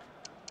about that?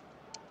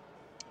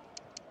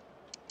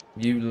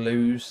 You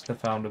lose the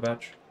founder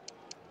badge.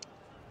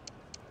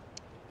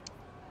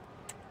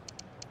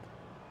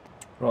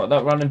 Right,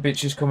 that random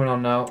bitch is coming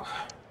on now.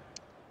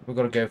 We've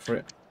got to go for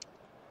it.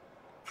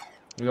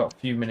 We've got a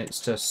few minutes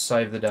to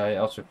save the day,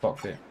 else we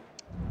fucked it.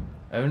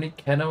 Only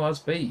Keno has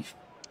beef.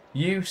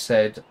 You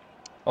said,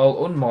 I'll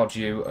unmod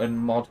you and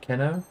mod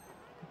Keno.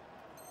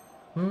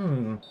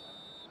 And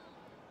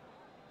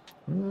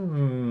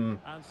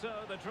so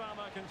the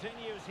drama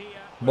continues here.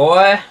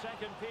 Boy,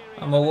 Second period.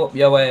 I'm gonna whoop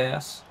your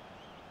ass.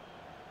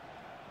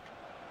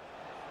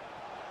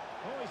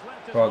 Oh, he's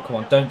left his Right, come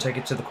on, line don't up. take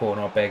it to the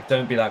corner, I beg.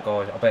 Don't be that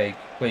guy, I beg.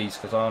 Please,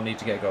 because I'll need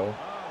to get a goal.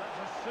 Oh,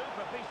 that's a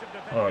super piece of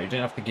defending. Alright, you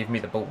didn't have to give me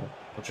the ball.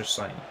 I'm just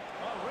saying.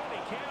 Oh,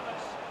 really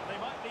careless. They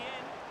might be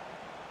in.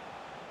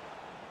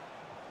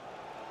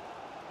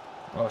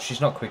 Oh,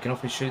 she's not quick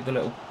enough, is she? The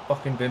little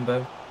fucking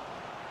bimbo.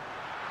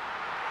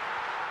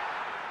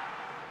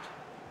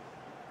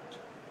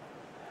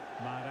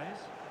 Mahrez.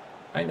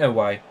 Ain't no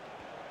way.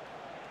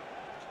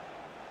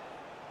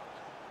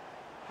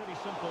 Pretty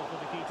simple for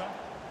the keeper.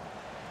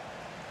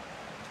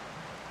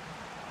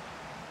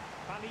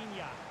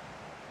 Palhinha.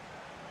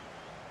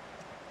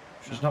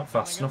 She's not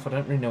fast enough. I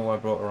don't really know why I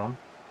brought her on.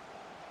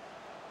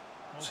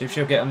 See if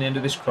she'll get on the end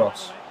of this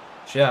cross.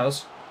 She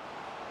has.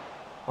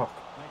 Fuck.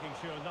 Making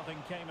sure nothing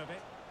came of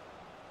it.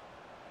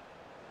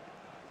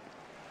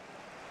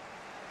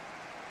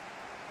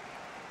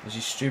 Is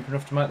he stupid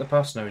enough to make the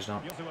pass? No, he's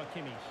not. It's with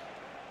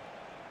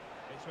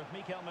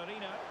Mikel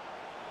Merino.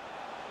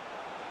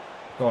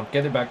 Go on,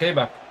 get it back, get it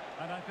back.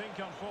 And I think,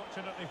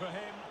 unfortunately for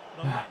him,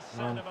 the less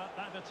said about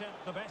that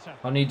attempt, the better.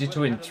 I needed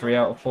to win 3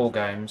 out of 4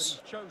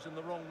 games.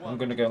 I'm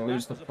going to go and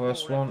lose the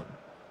first one.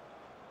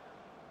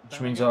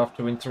 Which means I have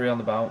to win 3 on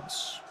the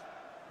bounce.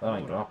 That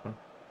ain't going to happen.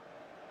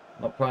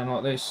 Not playing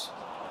like this. Well,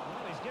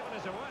 he's given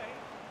us away.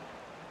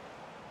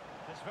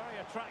 It's very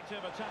attractive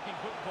attacking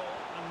football,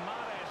 and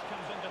Mahrez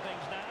comes into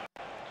things now.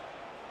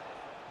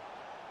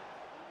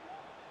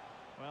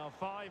 Well,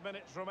 5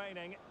 minutes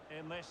remaining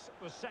in this,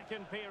 the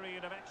second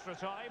period of extra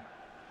time.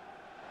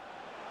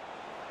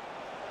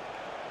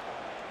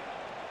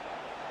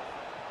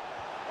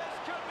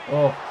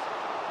 Oh.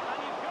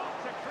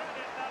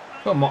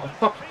 Come on,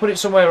 fuck, put it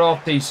somewhere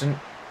half decent.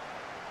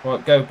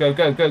 Right, go, go,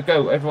 go, go,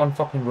 go. Everyone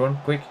fucking run,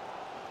 quick.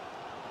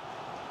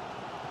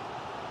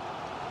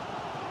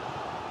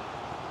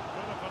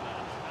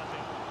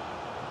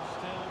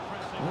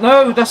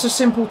 No, that's a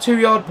simple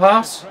 2-yard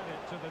pass.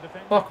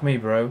 Fuck me,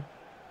 bro.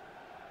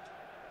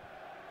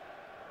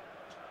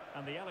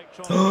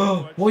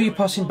 Why are you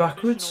passing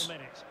backwards?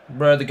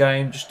 Bro, the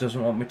game just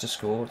doesn't want me to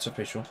score. It's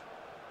official.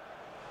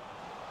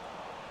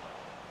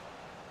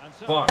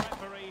 Fuck.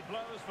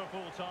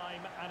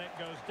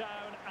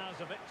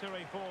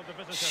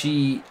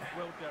 She.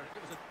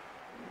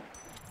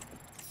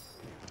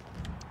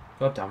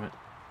 God damn it.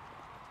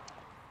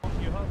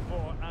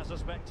 As a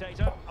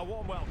spectator, a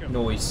warm welcome.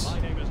 Noise.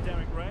 My name is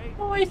Derek Ray.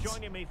 Noise.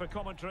 Joining me for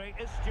commentary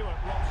is Stuart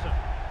Robson.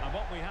 And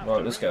what we have right,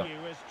 to let's go.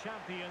 is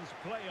Champions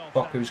playoff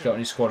Fuck who's got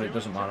any squad, it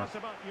doesn't matter.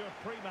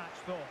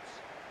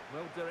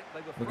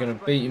 We're going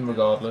to beat him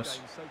regardless.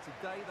 So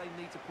today they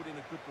need to put in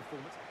a good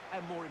performance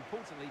and, more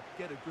importantly,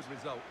 get a good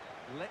result.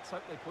 Let's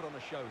hope they put on a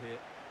show here.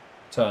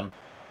 Turn.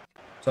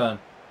 Turn.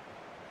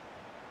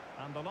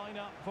 And the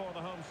lineup for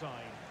the home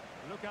side.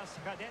 Lukas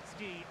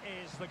Radecki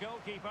is the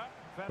goalkeeper.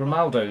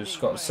 Ronaldo's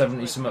got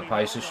 70-something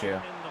pace this year.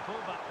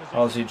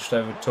 Ozzy just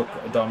overtook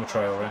Adama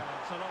Traore.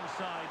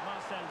 Alongside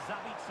Marcel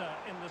Sabitzer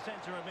in the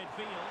centre of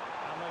midfield.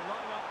 And they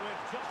line up with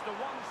just the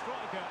one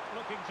striker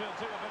looking to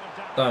do a bit of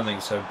damage. Don't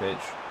think so,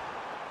 bitch.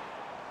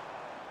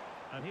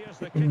 And here's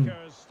the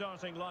kicker's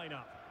starting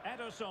lineup.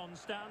 Ederson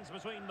stands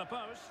between the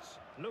posts.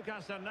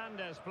 Lucas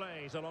Hernandez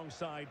plays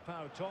alongside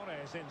Pau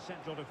Torres in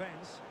central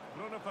defence.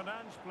 Bruno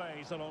Fernandes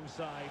plays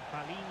alongside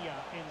Palinha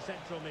in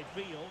central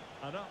midfield.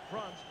 And up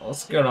front,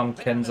 what's going on,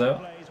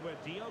 Kenzo?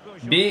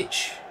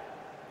 Bitch!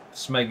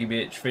 Smeggy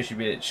bitch, fishy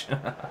bitch.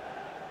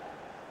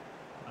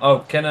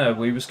 Oh, Kenno,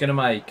 we was going to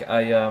make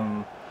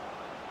a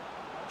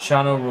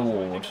channel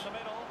reward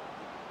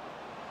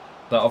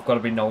that I've got to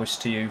be nice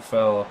to you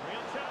for.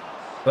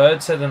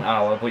 Bird said an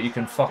hour, but you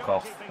can fuck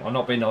off. I'll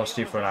not be nice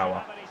to you for an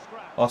hour.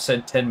 I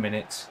said 10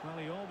 minutes.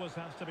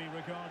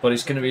 But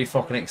it's going to be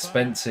fucking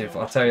expensive,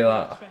 I'll tell you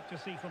that.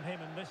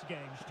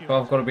 If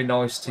I've got to be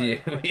nice to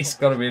you, it's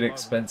got to be an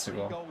expensive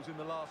one.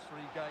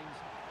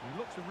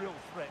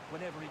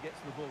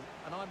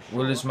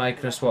 Will is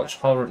making us watch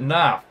horror.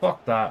 Nah,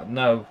 fuck that.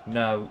 No,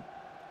 no.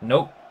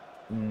 Nope.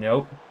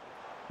 Nope.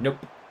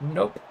 Nope.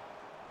 Nope.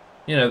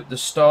 You know, the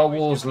Star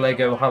Wars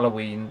Lego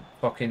Halloween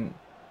fucking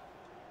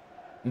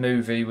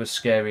movie was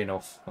scary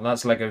enough, and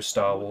that's Lego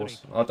Star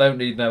Wars. I don't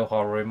need no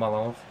horror in my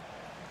life.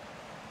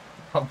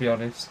 I'll be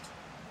honest.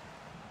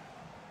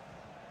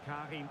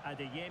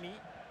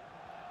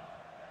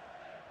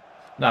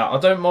 Now, I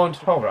don't mind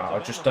horror, I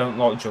just don't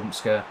like jump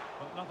scare.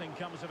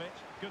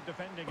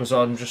 Because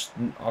I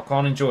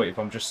can't enjoy it if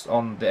I'm just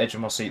on the edge of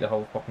my seat the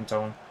whole fucking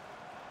time.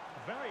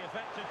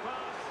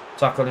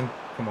 Tackle him,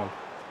 come on.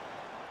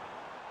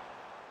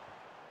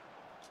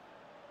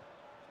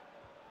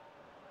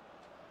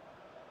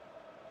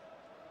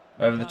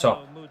 Over the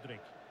top.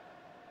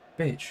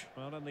 Bitch.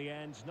 Well, in the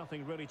end,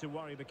 nothing really to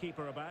worry the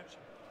keeper about.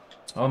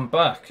 I'm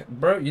back.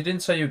 Bro, you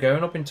didn't say you were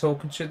going. I've been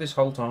talking to you this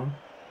whole time.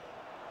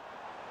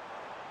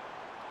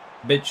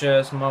 Bitch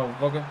ass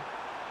motherfucker.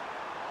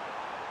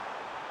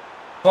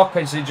 Fuck,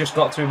 has he just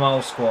got through my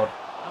whole squad?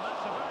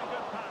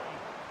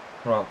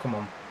 Right, come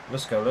on.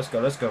 Let's go, let's go,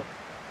 let's go.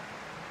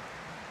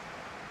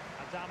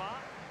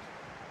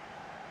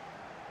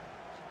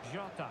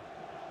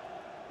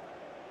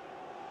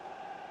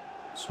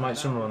 Let's make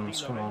some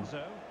runs, come on.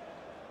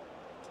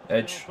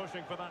 Edge.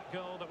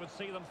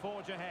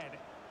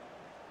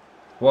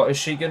 What, is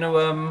she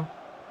gonna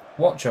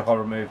watch a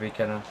horror movie,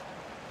 Kenan?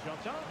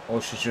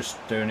 Or she's just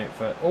doing it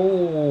for...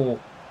 Oh!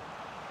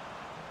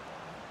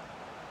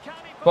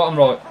 Bottom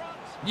right.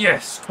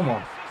 Yes, come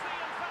on.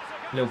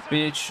 Little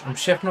bitch. I'm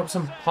chefing up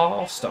some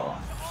pasta.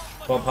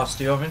 What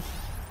pasta you having?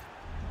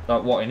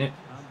 Like what in it?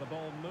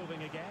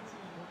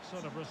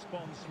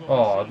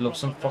 Oh, I'd love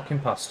some fucking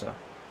pasta.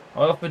 I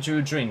offered you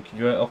a drink,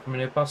 you ain't offering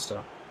me a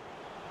pasta.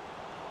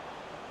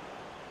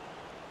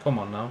 Come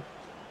on now.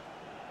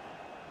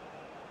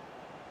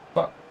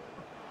 Fuck.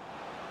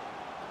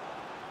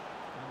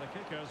 And the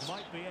kickers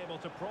might be able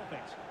to profit.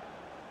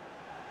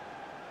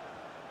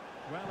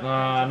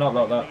 Nah, not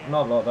like that.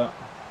 Not like that.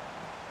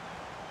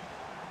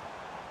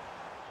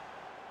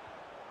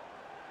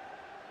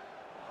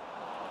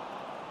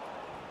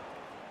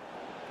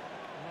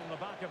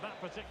 back of that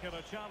particular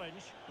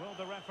challenge, will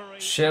the referee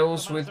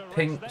Shells with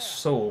pink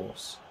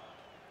sauce.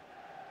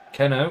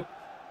 Keno.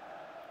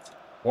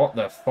 What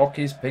the fuck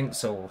is pink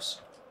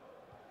sauce?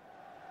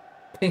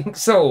 Pink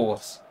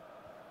sauce?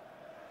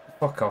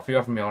 Fuck off, you're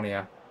having me on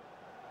here.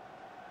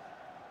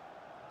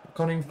 I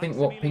can't even think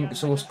what pink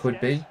sauce could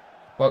be.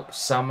 Like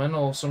salmon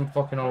or some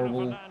fucking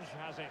horrible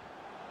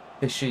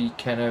fishy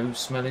Keno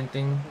smelling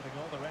thing. Putting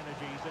all their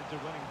energies into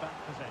winning back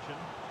possession.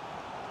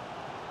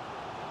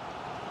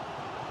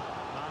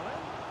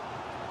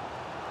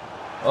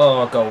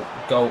 Oh, goal,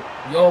 goal.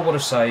 Oh, what a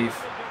save.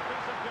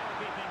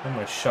 I'm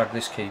going to shag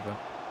this keeper.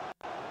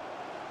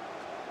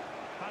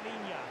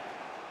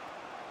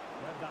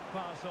 Read that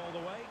pass all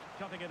the way,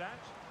 cutting it out.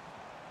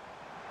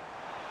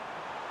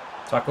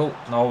 Tackle,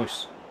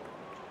 nice.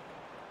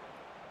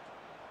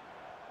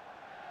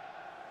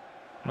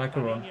 Make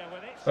a run.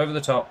 Over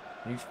the top.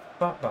 You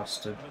fat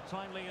bastard. A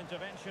timely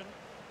intervention.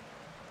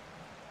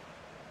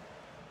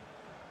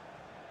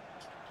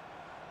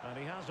 And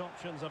he has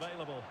options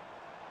available.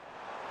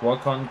 Why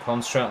can't you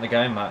concentrate on the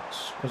game,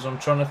 Max? Because I'm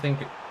trying to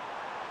think. Now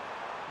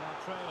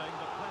trailing,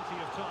 but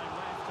plenty of time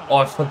left.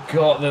 I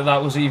forgot that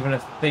that was even a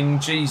thing.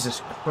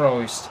 Jesus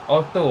Christ.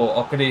 I thought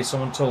I could hear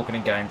someone talking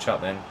in game chat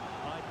then.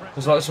 It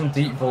was like some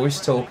deep voice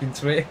talking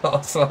to me. I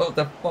was like, what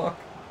the fuck?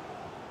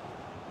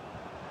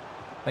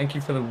 Thank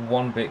you for the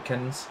 1 bit,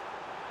 Kens.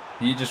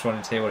 You just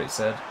wanted to hear what it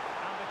said.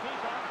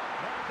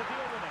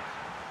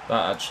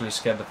 That actually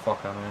scared the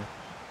fuck out of me.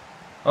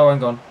 Oh,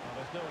 hang on.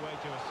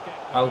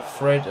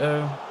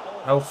 Alfredo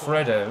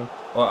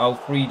or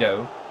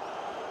Alfredo.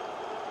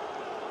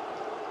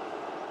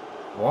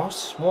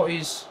 What? What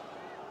is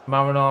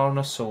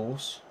marinara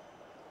sauce?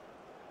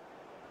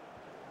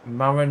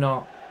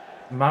 Marinara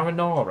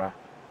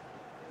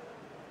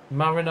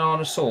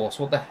sauce?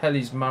 What the hell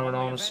is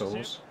marinara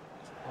sauce?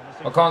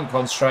 I can't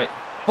concentrate.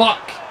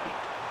 Fuck!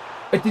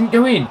 It didn't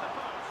go in.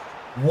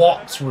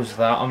 What was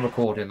that? I'm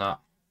recording that.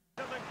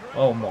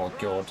 Oh my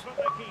god.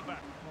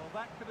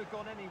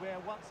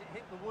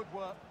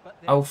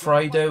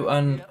 Alfredo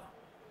and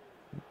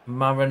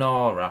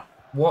marinara.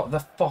 What the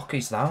fuck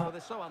is that?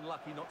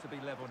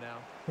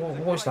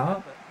 What is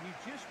that?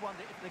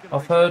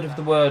 I've heard of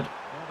the word.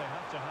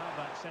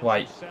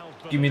 Wait,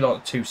 give me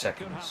like 2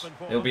 seconds.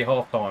 It'll be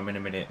half time in a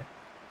minute.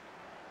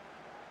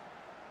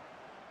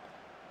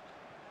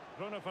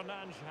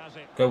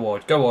 Go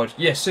wide, go wide.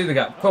 Yes, see the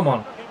gap. Come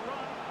on.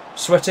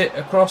 Sweat it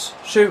across.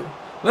 Shoot.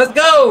 Let's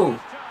go!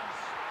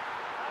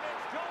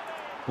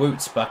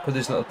 Woot's back with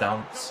his little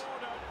dance.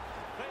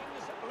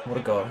 What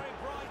a guy.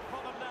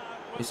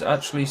 It's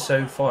actually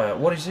so fire.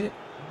 What is it?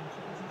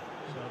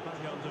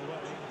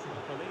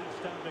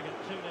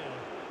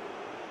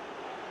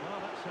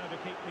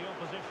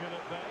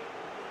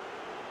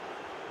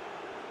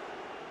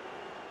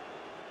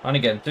 And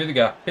again, through the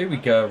gap. Here we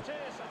go.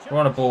 We're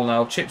on a ball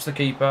now. Chips the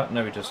keeper.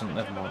 No, he doesn't.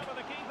 Never mind.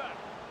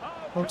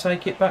 I'll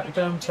take it back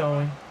down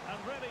time.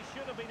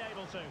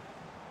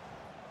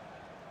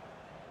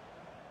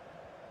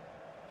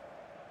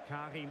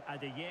 Karim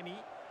Adeyemi.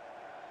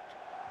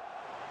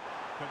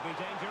 Could be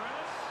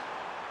dangerous.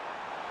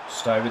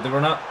 Stay with the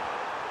run up.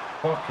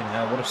 Fucking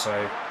hell, what a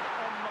save.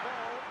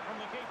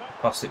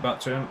 Pass it back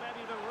to him.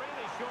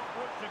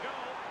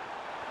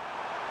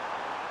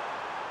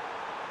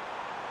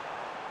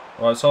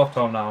 Right, it's half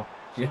time now.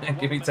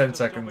 Give me 10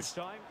 seconds.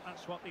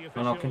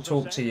 And I can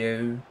talk to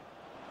you.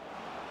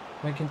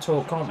 We can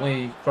talk, can't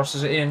we?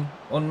 Crosses it in.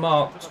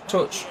 Unmarked.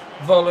 Touch.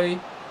 Volley.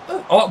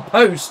 Oh,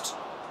 post!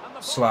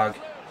 Slag.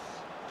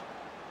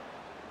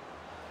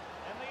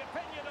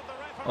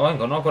 Oh,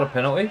 hang on, I've got a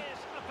penalty.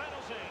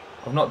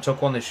 I've not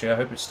took one this year. I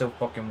hope it still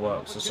fucking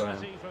works the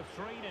same.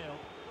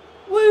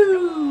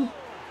 Woo!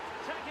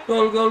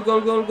 Goal, goal,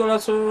 goal, goal, goal,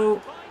 that's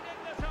all.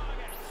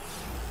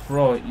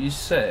 Right, you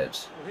said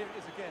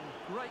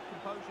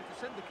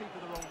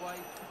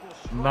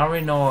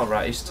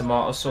marinara is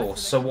tomato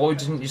sauce. So why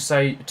didn't you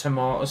say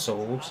tomato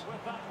sauce?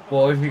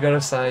 Why have you got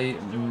to say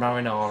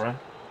marinara?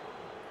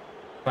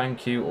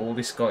 Thank you, all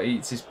this guy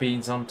eats is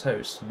beans on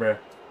toast. Bruh.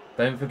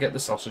 Don't forget the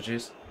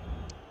sausages.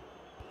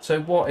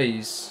 So what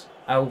is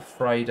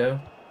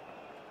Alfredo?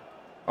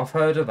 I've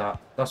heard of that.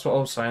 That's what I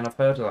was saying. I've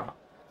heard of that.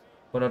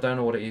 But I don't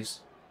know what it is.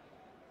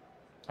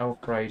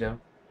 Alfredo.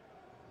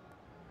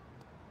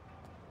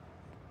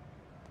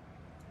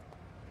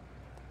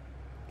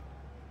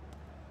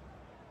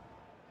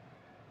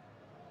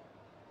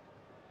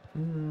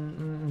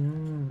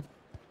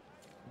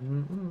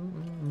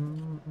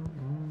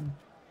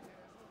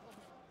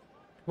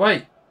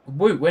 Wait.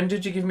 Woo, when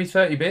did you give me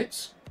 30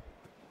 bits?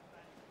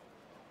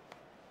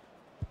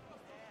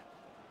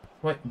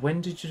 Wait, when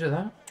did you do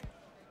that?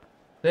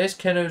 There's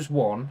Keno's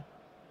 1.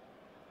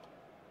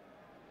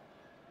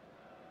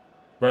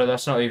 Bro,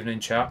 that's not even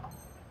in chat.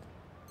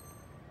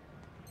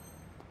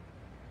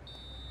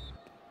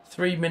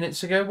 3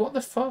 minutes ago? What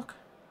the fuck?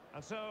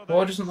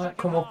 Why doesn't that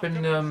come up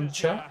in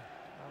chat?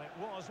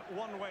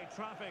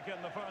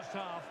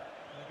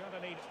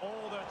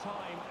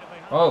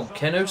 Oh,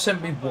 Keno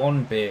sent me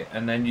 1 bit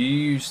and then you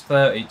used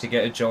 30 to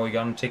get a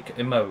gigantic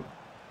emote.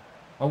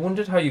 I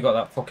wondered how you got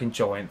that fucking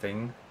giant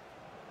thing.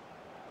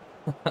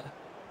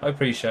 I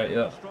appreciate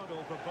that.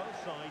 Struggle for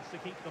both sides to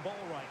keep the ball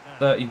right now.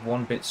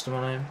 31 bits to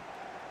my name.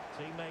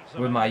 Teammates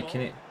We're available.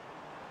 making it.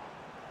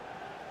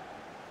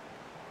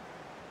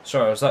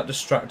 Sorry, I was that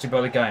distracted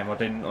by the game. I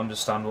didn't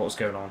understand what was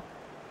going on.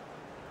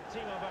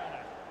 Timo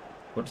Werner.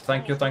 But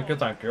thank you, thank you,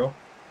 thank you.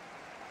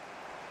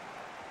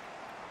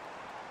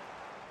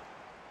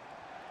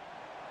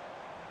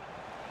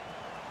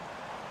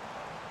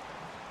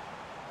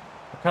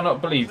 I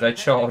cannot believe they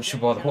charge you,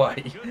 by the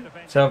way,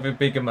 to have a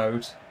bigger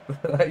mode.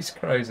 That is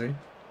crazy.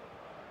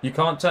 You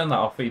can't turn that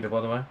off either,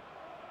 by the way.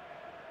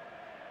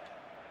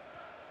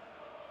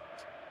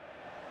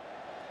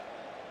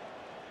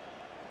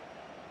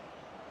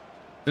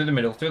 Through the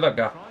middle, through that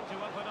gap. Trying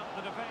to open up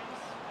the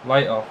defence.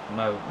 Light off.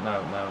 No,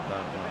 no, no, no,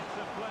 no.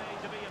 Defensive play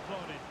to be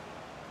applauded.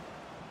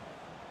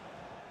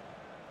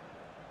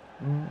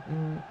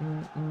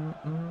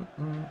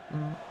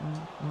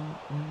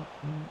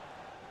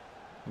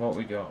 What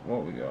we got?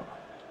 What we got?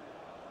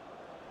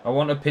 I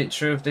want a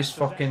picture of this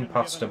fucking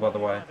pasta, by the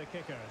way. The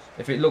kickers.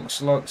 If it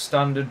looks like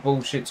standard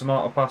bullshit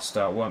tomato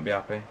pasta, I won't be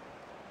happy.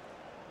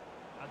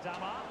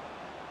 Adama.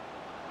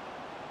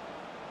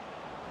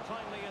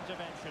 Timely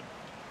intervention.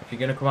 If you're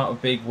going to come out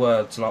with big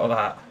words like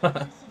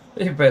that,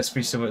 it best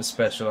be something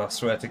special, I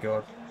swear to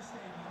God.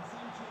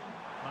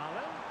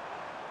 Marlon.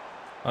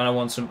 And I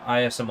want some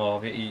ASMR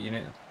of you eating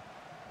it.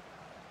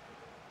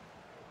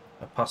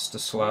 A pasta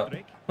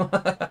slurp.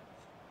 Modric.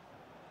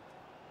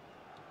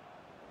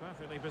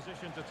 Perfectly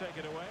positioned to take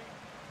it away.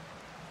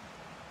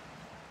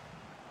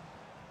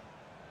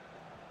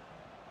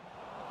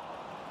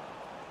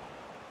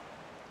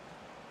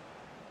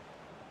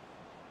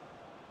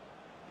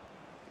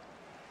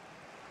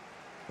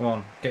 Come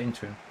on, get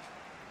into him.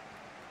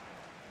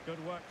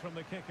 Good work from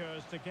the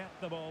kickers to get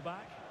the ball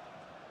back.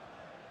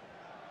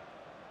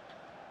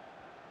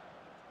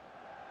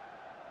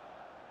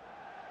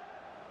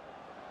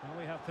 Well,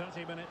 we have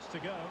 30 minutes to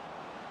go.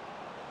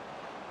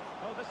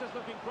 Oh, this is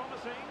looking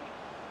promising.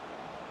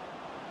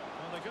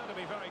 Well, they're going to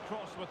be very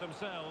cross with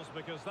themselves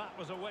because that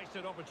was a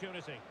wasted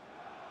opportunity.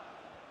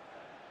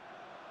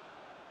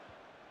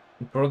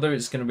 Brother,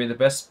 it's going to be the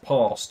best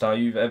pasta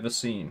you've ever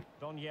seen.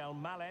 Daniel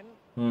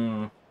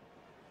Malen.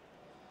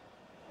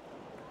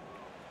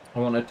 I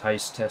want a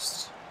taste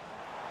test.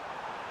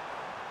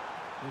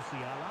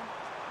 Musiala.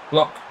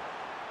 Block.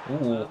 Ooh.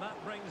 And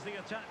that brings the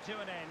attack to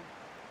an end.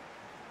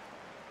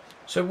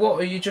 So what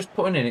are you just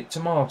putting in it?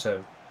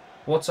 Tomato.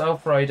 What's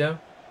Alfredo?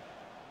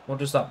 What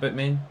does that bit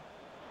mean?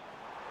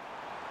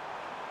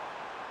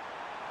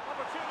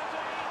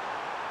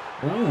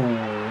 Opportunity.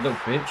 Ooh, little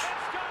bitch. It's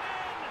gone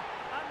in.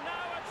 And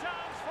now a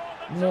chance for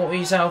them to What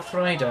is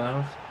Alfredo?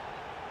 Well,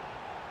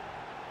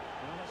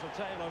 it's a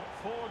tale of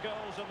 4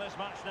 goals in this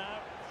match now.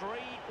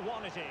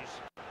 3-1 it is.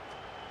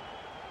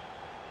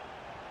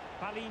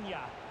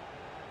 Palinha.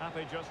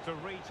 Happy just to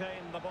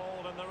retain the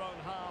ball in their own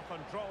half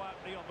and draw out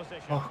the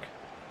opposition. Fuck.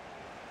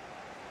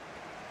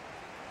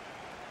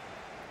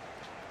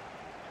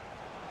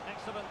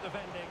 Excellent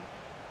defending.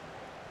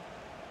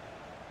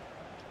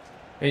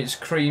 It's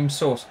cream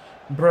sauce.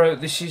 Bro,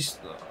 this is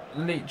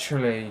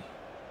literally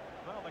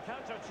Well, the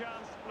counter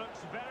chance looks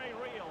very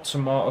real.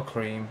 tomato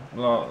cream.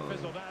 Like,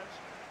 Fizzled out.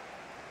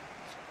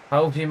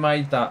 how have you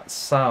made that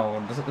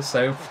sound? It's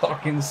so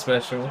fucking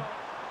special. Well,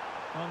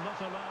 not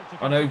allowed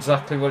to I know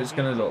exactly what it's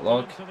going to look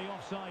like. into the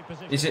offside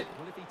position. Is it?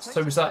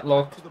 So is that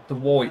like the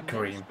white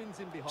cream?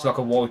 It's like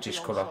a whitish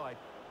colour.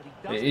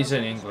 It is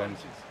in England.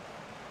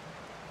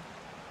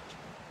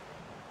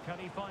 Can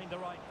he find the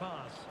right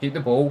pass? Keep the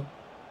ball.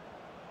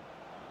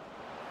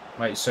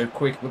 Mate, it's so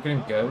quick. Look at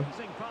him go.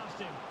 Racing past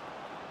him.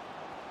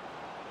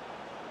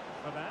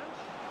 Fernand.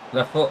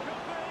 Left foot. Could be.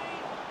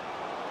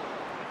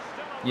 It's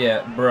still a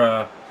Yeah, line.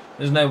 bruh.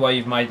 There's no way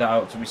you've made that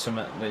out to be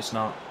something that it's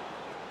not.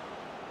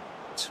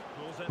 Pulls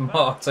it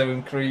back. Tomato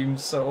and cream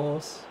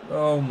sauce.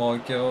 Oh my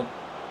god.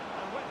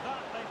 And with that,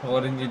 they Why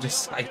didn't you forfeit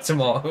just the say opportunity.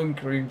 tomato and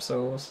cream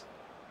sauce?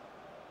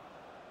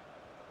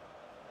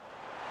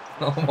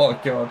 Oh my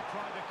god. Trying to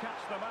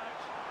catch them out.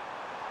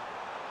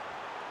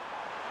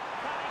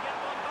 Can he get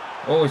one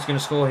back? Oh, he's going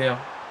to score here.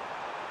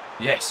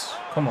 Yes.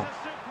 Come on. It's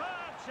a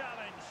superb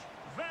challenge.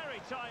 Very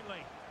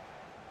timely.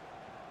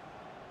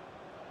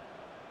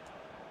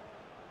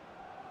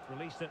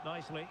 Released it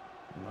nicely.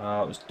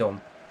 Ah, it was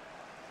dumb.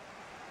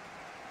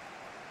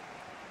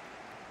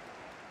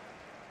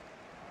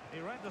 He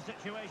read the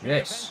situation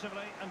Yes.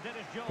 defensively and did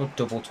his job. Good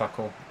double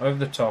tackle. Over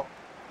the top.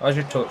 As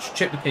you touch.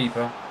 Chip the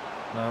keeper.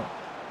 No.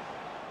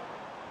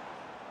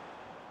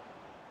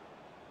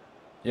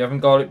 You haven't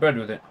garlic bread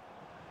with it?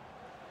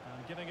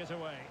 And giving it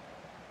away.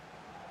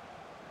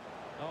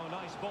 Oh,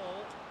 nice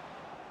ball.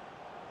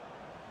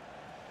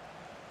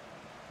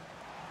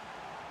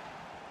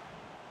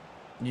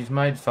 You've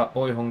made Fat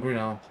Boy hungry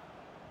now.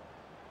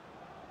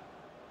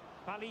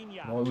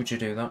 Palinha. Why would you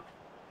do that?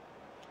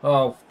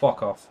 Oh,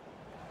 fuck off.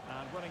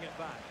 And winning it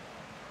back.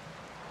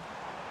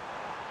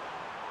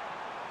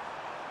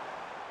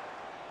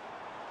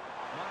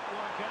 Might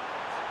work out.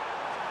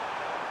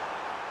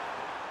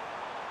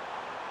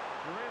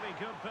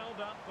 good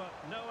build-up, but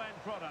no end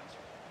product.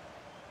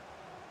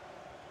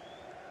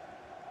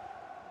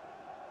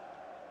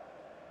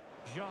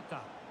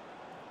 Jota.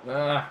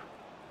 Ah.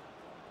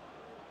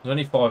 There's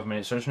only 5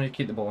 minutes, so I just need to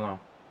keep the ball now.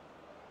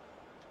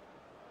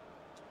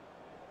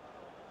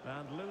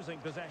 And losing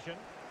possession.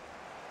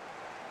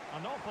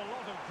 An awful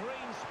lot of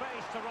green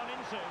space to run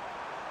into.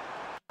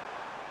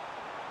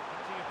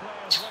 Plenty of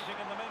players waiting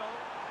in the middle.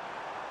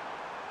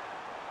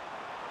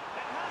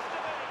 It has to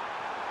be.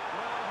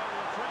 Well, they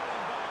were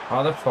trailing by.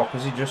 How the fuck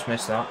has he just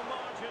missed that? No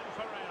margin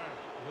for error.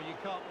 Well, you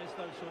can't miss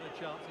those sort of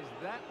chances.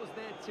 That was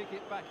their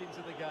ticket back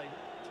into the game.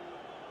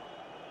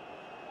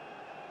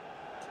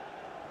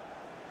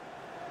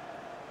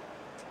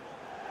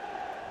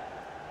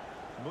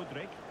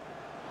 Mudryk.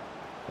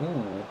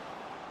 Ooh.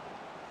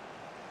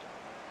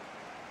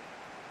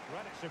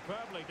 Read it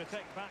superbly to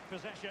take back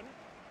possession.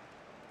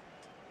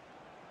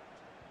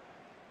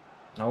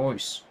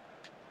 Nice.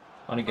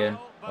 On again.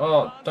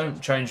 Oh, don't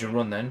change your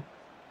run then.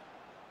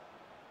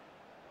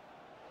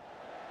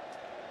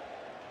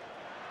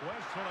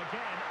 Wasteful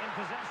again in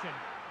possession.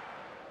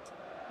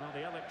 Well,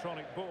 the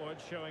electronic board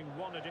showing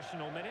 1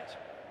 additional minute.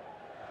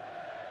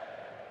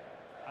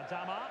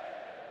 Adama.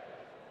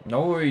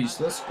 Nice,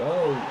 let's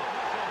go.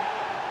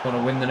 Want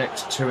to win the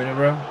next 2 in a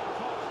row?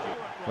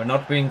 We're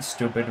not being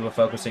stupid, we're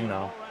focusing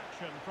now.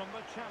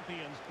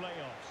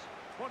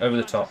 Over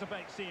the top.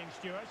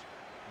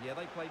 Yeah,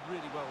 they played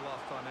really well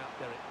last time out,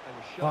 Derek. They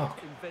were sharp,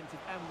 inventive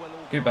and well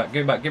organised. Give back,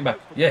 give back, give back.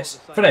 Yes,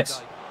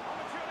 finesse.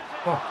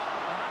 Oh.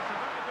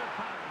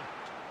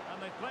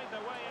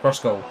 Cross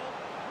goal.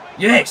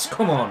 Yes,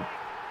 come on.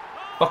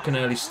 Fucking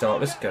early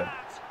start, let's go.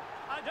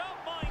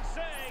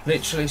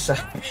 Literally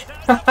saves.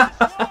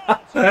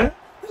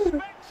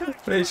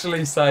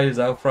 Literally saves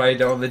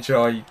Alfredo on the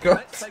try.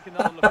 God.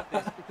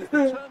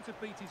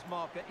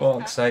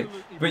 Fuck's sake.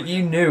 But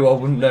you knew I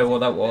wouldn't know what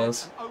that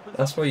was.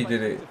 That's why you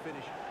did it.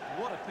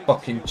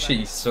 Fucking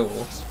cheese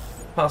sauce.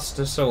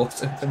 Pasta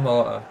sauce and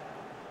tomato.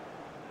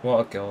 What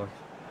a guy.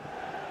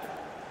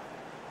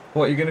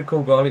 What are you going to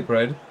call garlic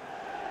bread?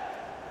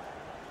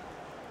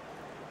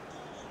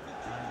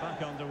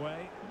 Back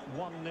underway.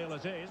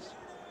 1-0 it is.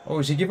 Oh,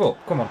 does he give up?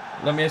 Come on.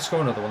 Let me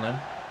score another one then.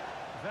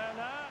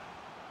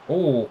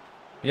 Oh,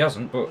 he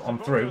hasn't, but I'm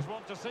through.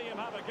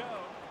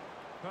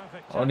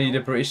 I need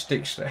a British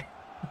dictionary.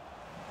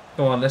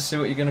 Come on, let's see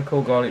what you're going to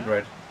call garlic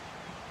bread.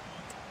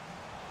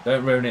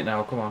 Don't ruin it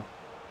now, come on.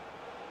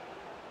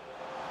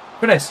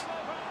 Finesse!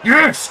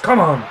 Yes! Come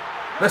on!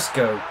 Let's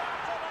go.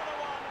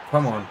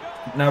 Come on.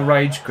 Now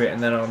rage quit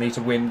and then I'll need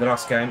to win the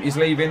last game. He's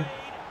leaving.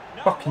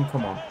 Fucking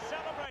come on.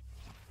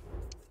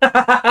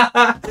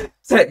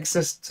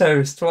 Texas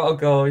toast, what a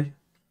guy.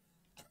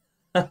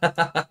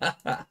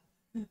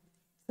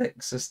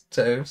 Texas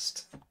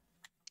toast.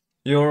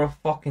 You're a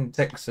fucking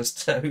Texas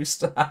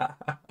toast.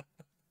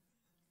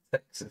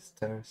 Texas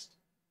toast.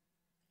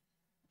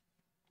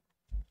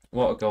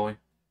 What a guy.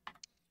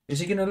 Is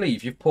he going to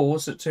leave? You've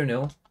paused at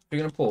 2-0. If you're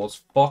going to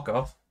pause, fuck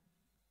off.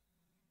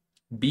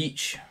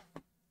 Beach.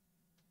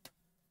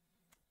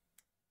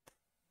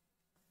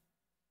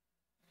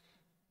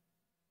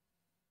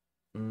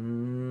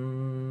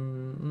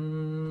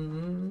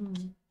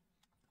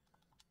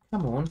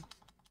 Come on.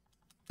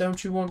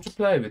 Don't you want to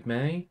play with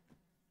me?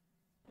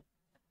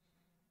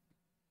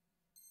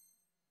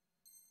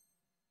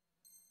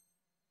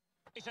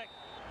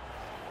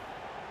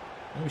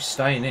 Oh, he's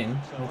staying in.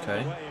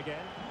 Okay.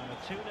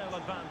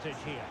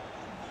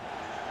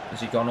 Has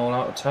he gone all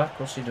out attack?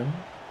 What's he done?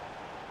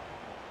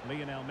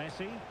 Lionel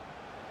Messi.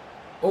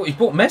 Oh, he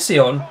put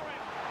Messi on.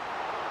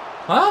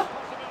 Huh?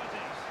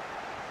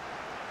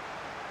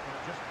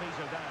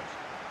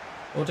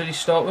 Or did he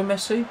start with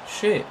Messi?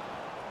 Shit.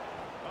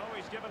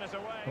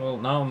 Well,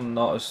 now I'm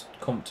not as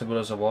comfortable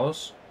as I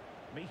was.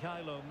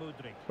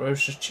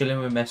 Bro's just chilling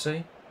with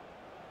Messi.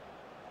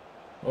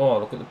 Oh,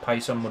 look at the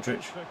pace on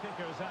Mudryk.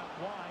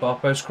 Far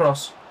post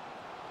cross.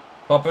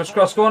 Far post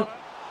cross, go on.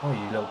 Oh,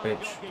 you little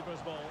bitch.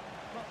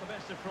 Not the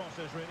best of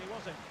crosses, really,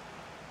 was it?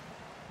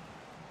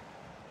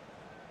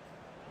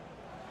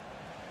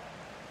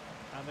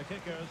 And the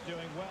kicker's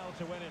doing well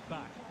to win it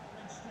back.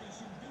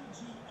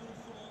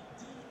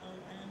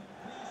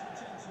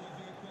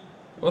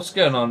 What's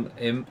going on,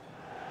 Imp?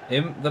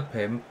 Imp the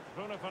Pimp.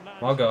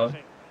 My God.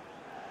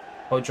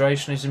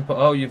 Hydration is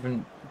important. Oh, you've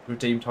been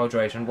redeemed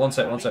hydration. One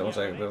sec.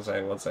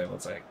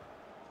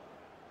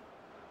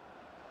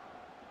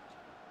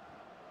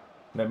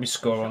 Let me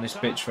score on this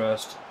bitch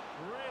first.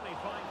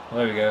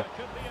 There we go.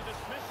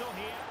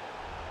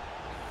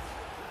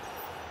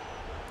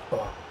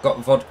 Oh, got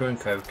vodka and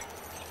Coke.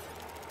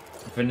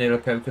 Vanilla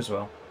Coke as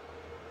well.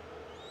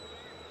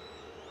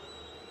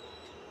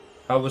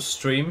 How was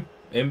stream,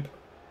 Imp?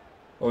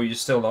 Or are you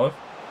still live?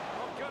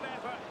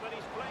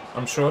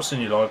 I'm sure I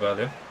seen you live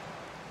earlier.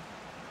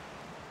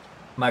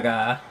 My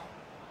guy.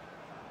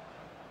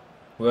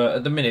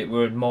 At the minute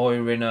we're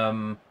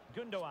admiring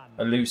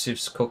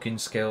Elusive's cooking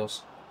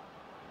skills.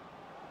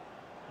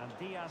 And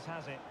Diaz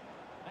has it.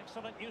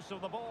 excellent use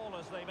of the ball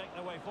as they make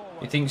their way forward.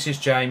 He thinks he's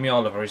Jamie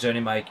Oliver. He's only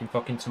making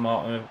fucking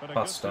tomato But a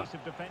pasta. good piece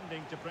of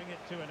defending to bring it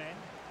to an end.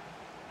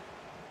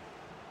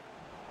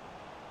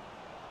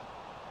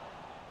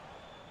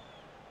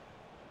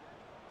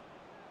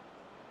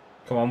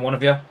 Come on, one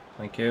of you.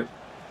 Thank you.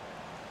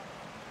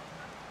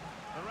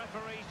 The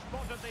referee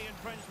spotted the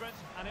infringement,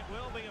 and it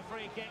will be a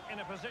free kick in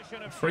a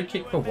position of Free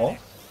kick for what?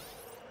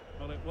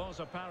 Well, it was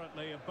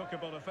apparently a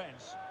bookable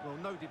offence. Well,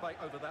 no debate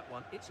over that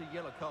one. It's a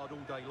yellow card all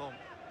day long.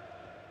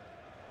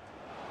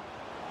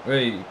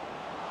 Hey.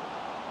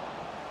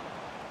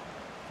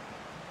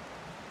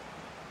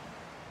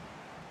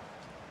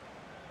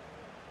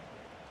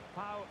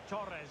 Pau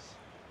Torres.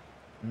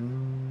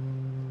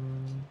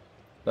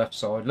 Left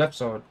side, left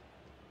side.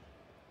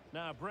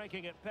 Now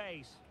breaking at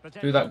pace.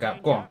 Do that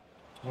gap. Go on.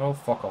 Oh,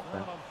 fuck off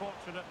then. Well,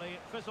 unfortunately, it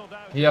fizzled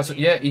out. He has.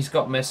 Yeah, he's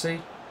got Messi.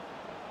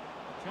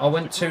 I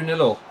went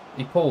 2-0 up.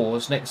 He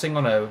paused. Next thing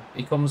I know,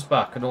 he comes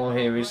back, and all I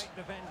hear is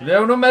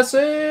Lionel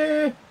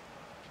Messi.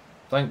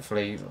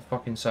 Thankfully, I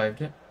fucking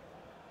saved it.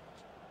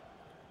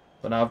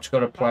 But now I've just got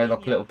to play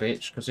like a little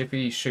bitch, because if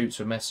he shoots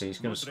with Messi, he's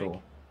going to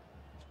score.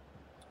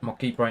 My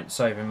keeper ain't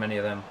saving many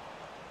of them.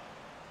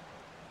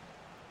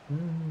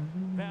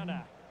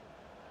 Werner.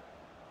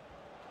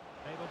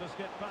 Able to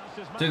skip past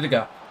his man. Do the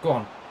gap. Go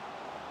on.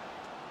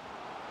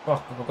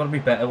 Fuck, I've got to be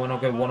better when I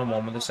go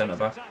one-on-one with the centre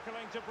back.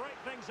 Tackling to break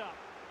things up.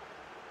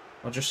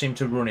 I just seem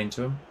to run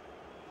into him.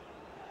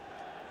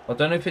 I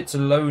don't know if it's a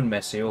loan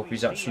Messi or if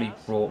he's actually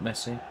brought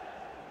Messi.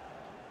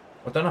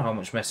 I don't know how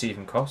much Messi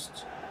even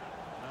costs.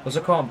 Because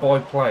I can't buy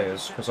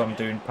players because I'm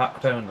doing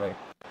packed only.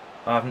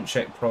 I haven't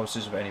checked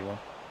prices of anyone.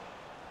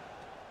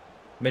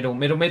 Middle,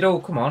 middle, middle,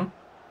 come on.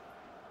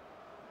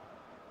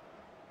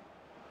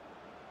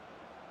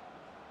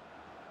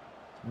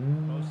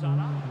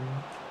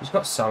 He's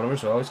got Salah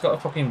as well. He's got a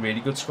fucking really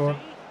good score.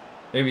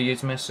 Here he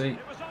is, Messi.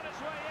 It was on its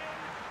way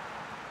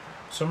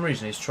in. For some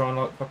reason he's trying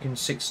like fucking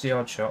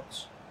 60-yard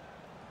shots.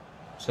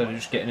 Instead of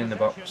just getting in the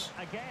box.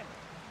 Again.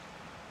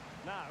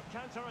 Now,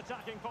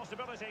 counter-attacking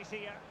possibilities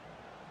here.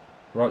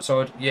 Right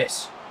side,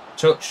 yes.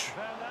 Touch.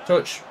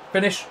 Touch.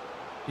 Finish.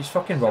 He's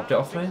fucking robbed it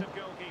off me.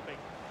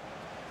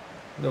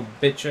 Little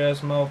bitch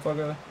ass motherfucker.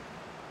 Well,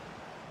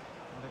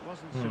 it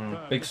wasn't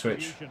superb big switch.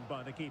 distribution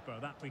by the keeper,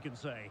 that we can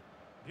say.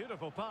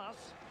 Beautiful pass.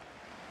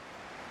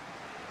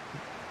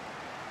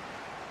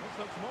 This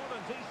looks more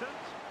than decent.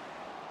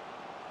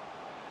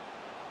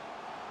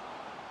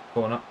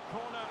 Corner.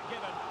 Corner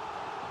given.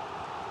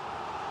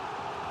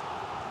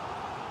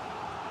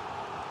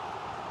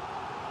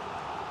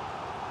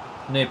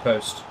 Near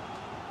post.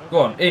 Go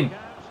on, in.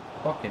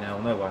 Fucking hell,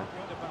 no way. Going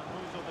to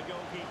bamboozle the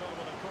goalkeeper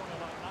with a corner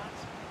like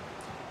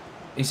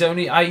that. He's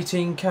only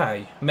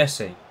 18k.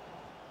 Messi.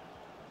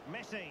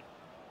 Messi.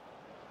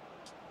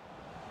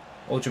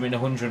 Or do you mean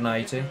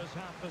 180? Figures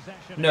have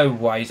possession. No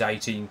way he's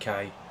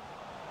 18k.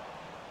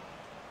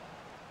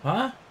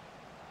 Huh?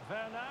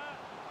 Werner.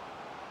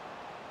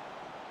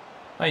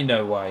 Ain't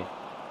no way.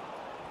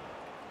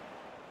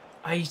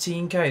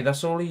 18k,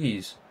 that's all he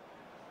is.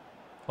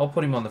 I'll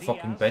put him on the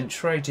fucking bench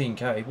for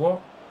 18k.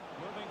 What?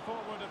 Moving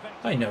forward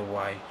effectively. Ain't no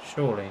way,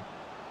 surely.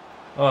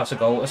 Oh, that's a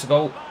goal, that's a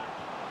goal.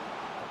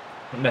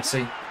 Messi.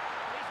 He's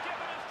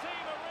given his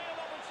team a real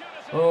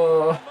opportunity.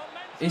 Oh, Momentum.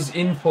 he's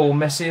in for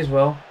Messi as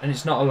well. And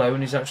it's not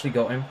alone, he's actually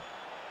got him.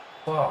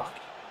 Fuck.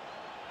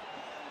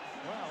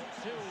 Well,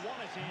 2-1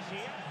 it is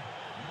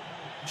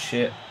here.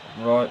 Shit.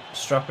 Right,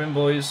 strap in,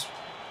 boys.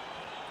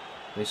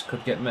 This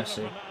could get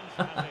messy.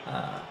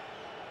 I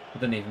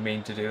didn't even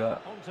mean to do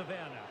that. On to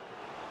Werner.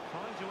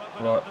 Trying to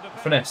open Right, up the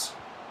defense. finesse.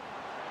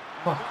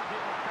 Fuck.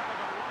 Goalkeeper covered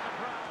a lot of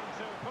ground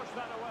to push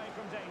that away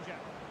from danger.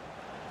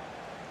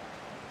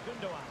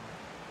 Gundogan.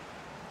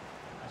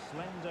 A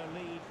slender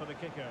lead for the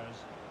kickers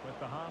with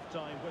the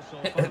half-time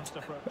whistle fast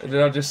approaching.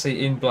 Did I just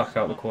see in black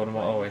out the corner?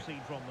 What are we? From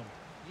them.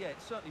 Yeah,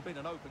 it's certainly been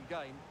an open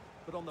game.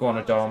 But on the Go on,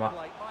 balance of Adama.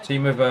 play, I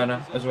Team think with Werner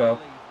he's as in well.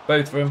 the lead.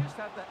 Both of them. Just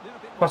have that little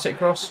bit more Pass it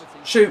across.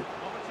 creativity. Shoot.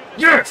 Opportunity.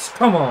 Yes!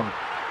 Come on!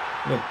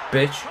 Little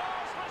bitch. Calls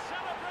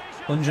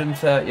for celebration.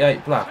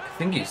 138 black. I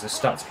think the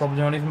stats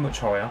probably aren't even much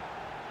higher.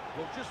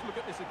 Well, just look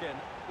at this again.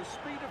 The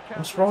speed of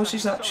I'm surprised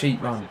he's that counter-attack is so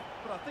cheap, man. impressive,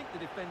 but I think the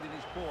defending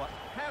is poor.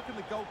 How can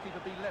the goalkeeper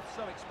be left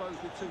so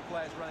exposed with two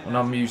players running? And at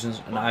I'm him? using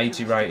an Well, 80 it's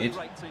still a rated.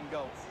 great team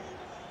goal.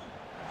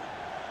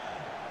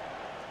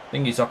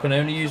 Thing is, I can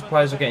only use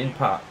players I get in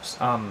packs,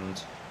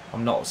 and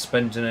I'm not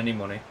spending any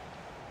money.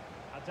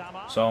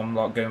 Adama. So I'm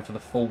like going for the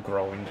full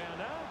grind.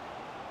 Werner.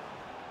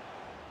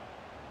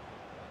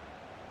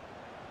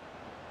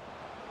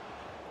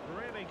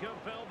 Really good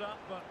build-up,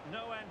 but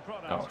no end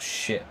product. Oh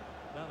shit.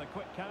 Now the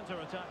quick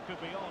counter-attack could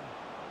be on.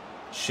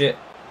 Shit.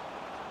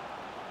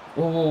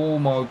 Oh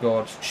my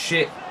god.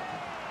 Shit.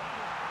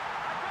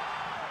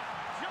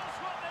 Just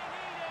what they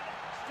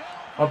needed.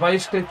 Still I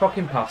basically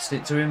fucking passed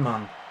it to him,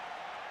 man.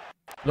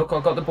 Look,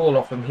 I got the ball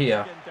off him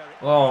here.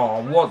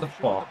 Oh, what the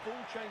fuck? The ball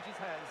changes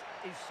hands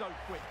is so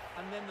quick,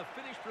 and then the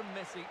finish from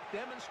Messi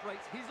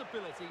demonstrates his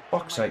ability.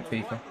 Fuck's to make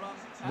sake, the FIFA. right run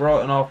at Right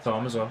the on right half time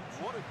time. as well.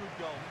 What a good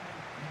goal.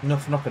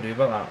 Nothing I can do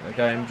about that. The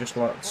game just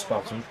like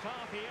spasmed. first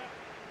half here.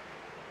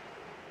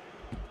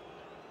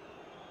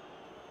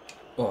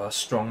 Oh, that's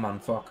strong, man.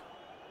 Fuck.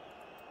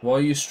 Why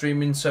are you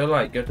streaming so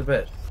late? Go to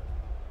bed.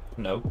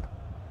 No.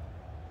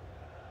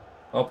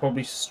 I'll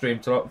probably stream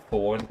till like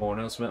 4 in the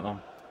morning or something,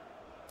 man.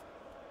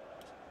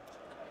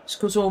 It's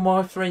because all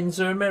my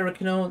friends are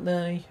American, aren't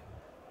they?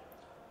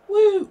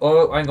 Woo!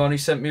 Oh, hang on. He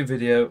sent me a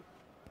video.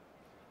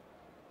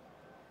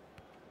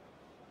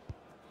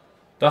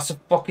 That's a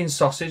fucking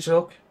sausage,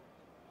 look.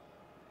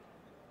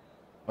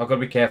 I've got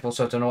to be careful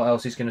so I don't know what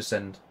else he's going to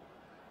send.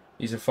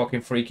 He's a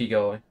fucking freaky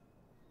guy.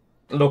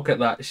 Look at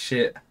that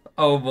shit.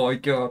 Oh my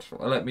god.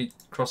 Well, let me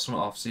cross them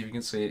off, see if you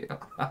can see it.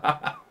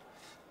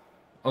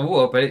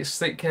 Oh, I bet it's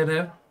thick here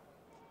now.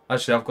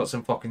 Actually, I've got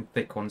some fucking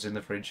thick ones in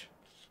the fridge.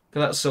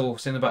 Look at that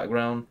sauce in the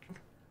background.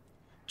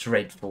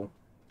 Dreadful.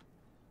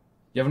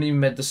 You haven't even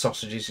made the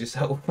sausages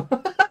yourself.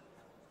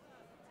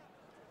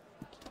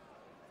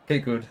 Okay,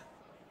 good.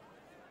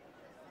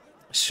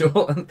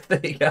 Short and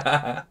thick.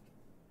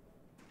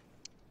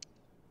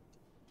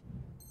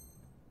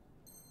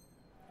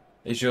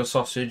 Is your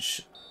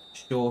sausage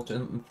short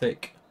and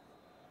thick?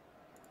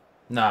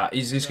 Nah,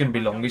 he's going to be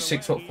long. He's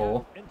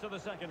 6'4".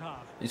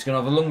 He's going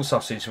to have a long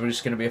sausage, but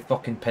it's going to be a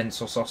fucking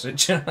pencil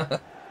sausage.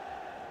 Well,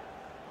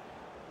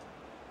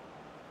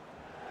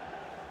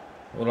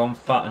 I'm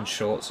fat and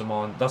short, so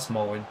mine. That's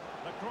mine.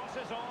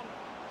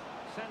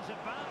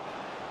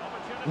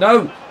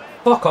 No!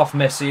 Fuck off,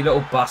 Messi, you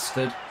little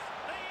bastard.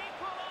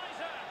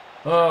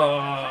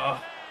 Oh.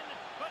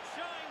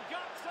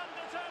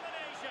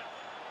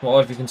 What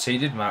have you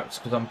conceded, Max?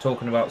 Because I'm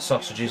talking about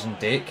sausages and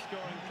dick.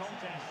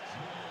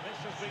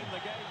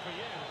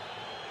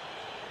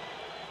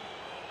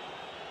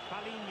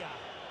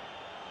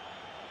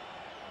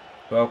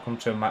 Welcome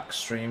to a Max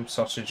stream,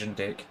 sausage and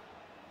dick.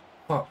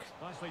 Fuck.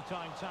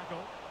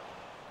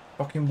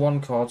 Fucking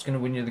one card's gonna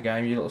win you the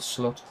game, you little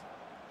slut.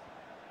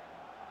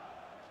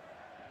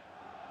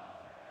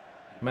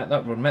 Make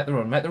that run, make the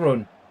run, make the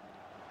run.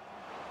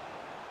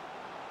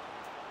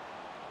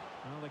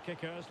 Well, the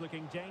kicker's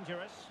looking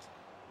dangerous.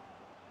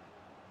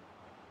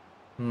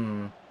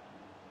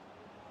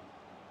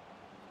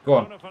 Go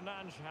on.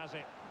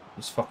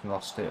 He's fucking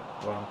lost it.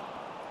 Wow.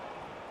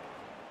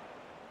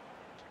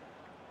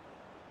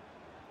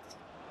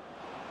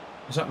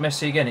 Is that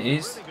Messi again? It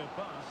is.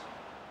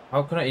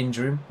 How can I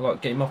injure him?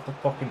 Like, get him off the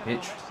fucking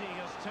pitch.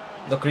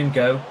 Look at him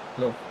go,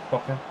 little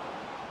fucker.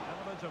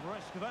 Element of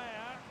risk there,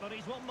 but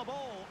he's won the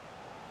ball.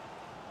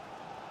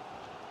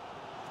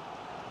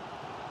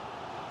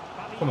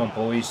 Come on,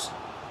 boys.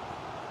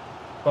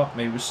 Fuck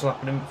me, we're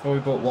slapping him before we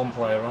brought one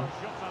player on.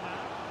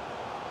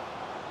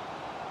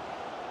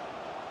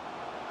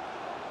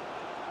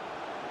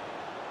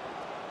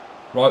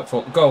 Right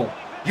foot, goal.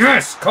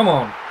 Yes, come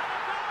on.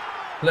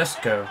 Let's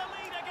go.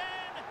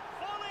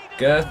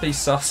 Girthy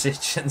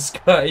sausage and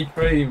Scotty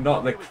cream,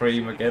 not the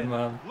cream again,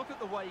 man.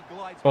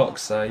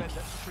 Fuck's sake.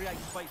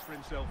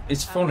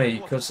 It's funny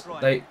because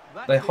they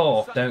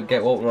half don't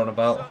get what we're on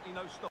about.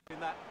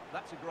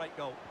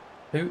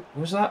 Who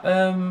was that?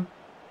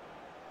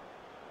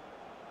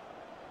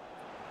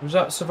 Was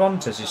that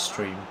Cervantes'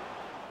 stream?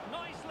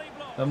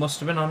 That must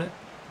have been on it.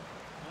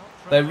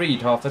 They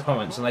read half the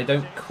comments and they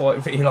don't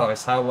quite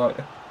realise how like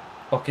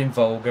fucking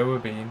vulgar we're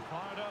being.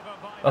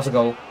 That's a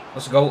goal.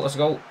 That's a goal. That's a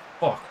goal.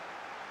 Fuck.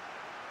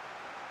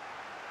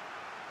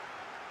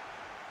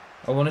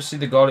 I want to see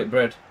the garlic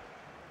bread.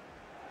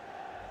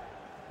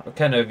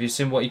 Okay, no, have you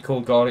seen what he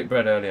called garlic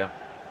bread earlier?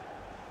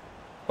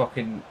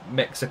 Fucking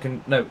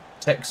Mexican, no,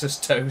 Texas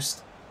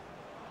toast.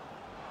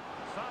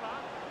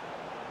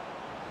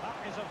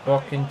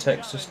 Fucking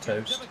Texas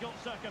toast.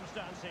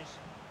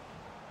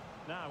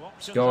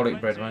 It's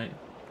garlic bread, mate.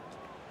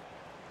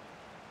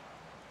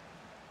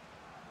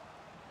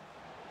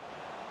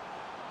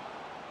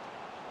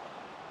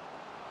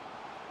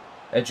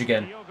 Edge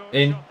again.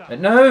 In.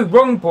 No,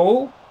 wrong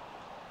ball.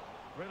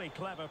 Really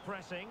clever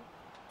pressing.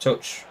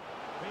 Touch.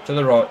 To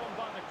the right.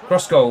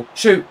 Cross goal.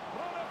 Shoot.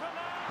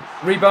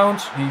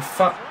 Rebound. You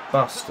fat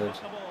bastard.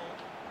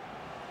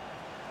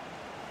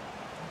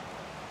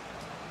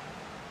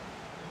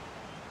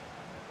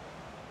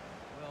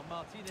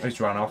 He's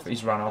run off.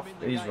 He's run off.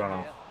 He's run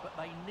off.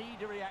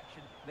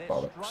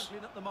 Bollocks.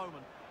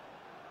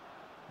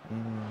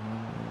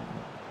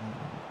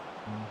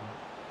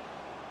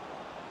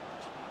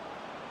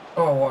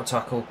 Oh, what a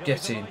tackle.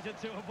 Get in.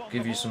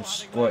 Give you some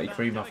squirty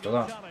cream after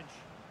that.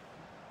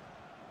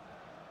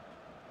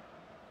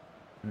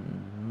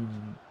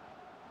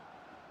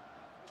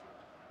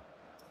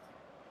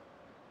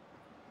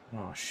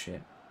 Oh,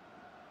 shit.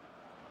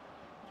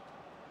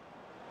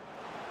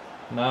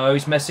 No,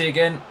 he's Messi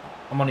again.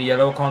 I'm on a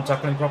yellow. I can't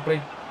tackle him properly.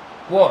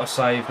 What a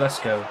save. Let's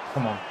go.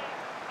 Come on.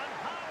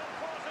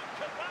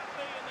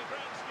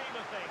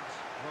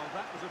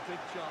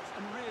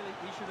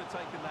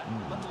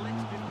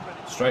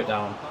 Straight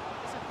down.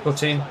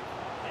 Put in.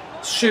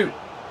 Shoot.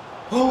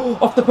 Oh,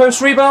 off the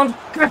post. Rebound.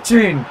 Get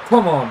in.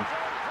 Come on.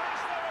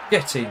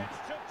 Get in.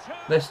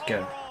 Let's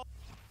go.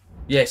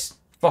 Yes.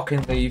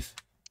 Fucking leave.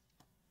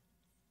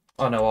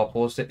 Oh no, I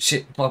paused it.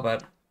 Shit. My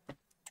bad.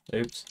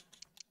 Oops.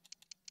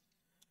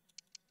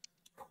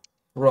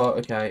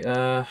 Right.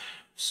 Okay.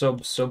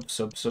 Sub.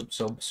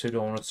 Who do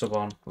I want to sub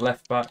on?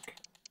 Left back.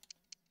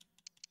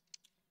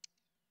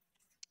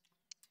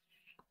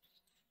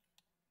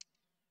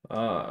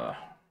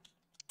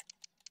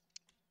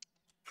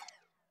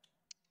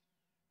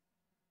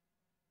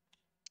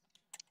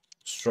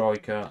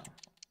 Striker.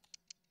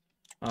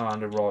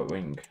 And a right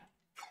wing.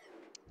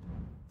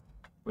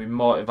 We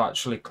might have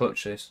actually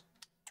clutched this.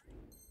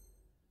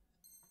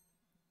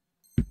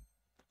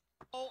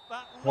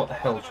 What the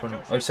hell, Tron?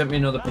 Oh, he sent me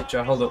another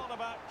picture. Hold up.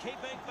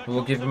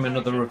 We'll give him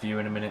another review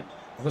in a minute.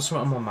 I've got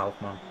something on my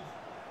mouth, man.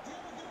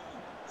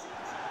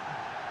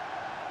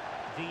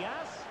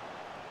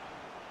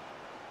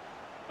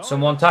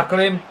 Someone tackle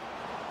him.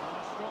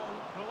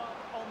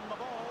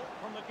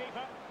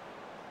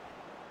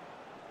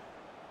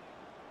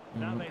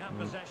 Now they have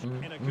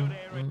possession in a good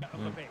area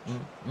of the pitch.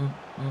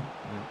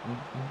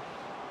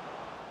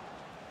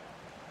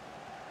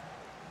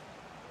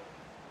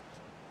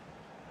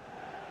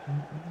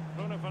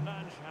 Bruno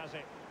Fernandes has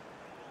it.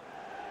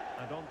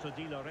 And on to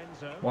Di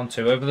Lorenzo.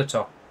 1-2 over the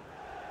top.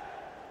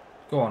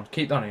 Go on,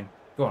 keep that in.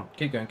 Go on,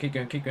 keep going.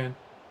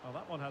 Oh,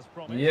 that one has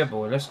promise. Yeah,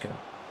 boy, let's go.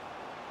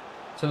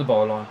 To the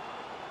byline.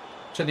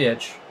 To the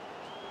edge.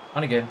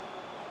 And again.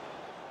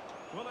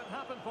 Will it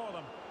happen for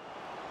them?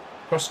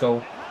 Cross goal.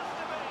 It has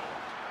to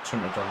be.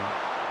 Shouldn't have done that.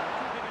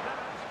 Keeping it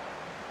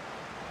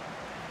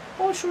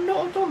out. Oh, I should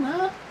not have done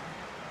that.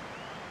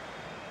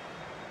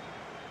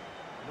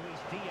 Luis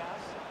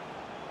Diaz.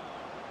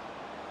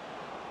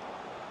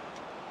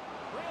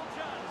 Real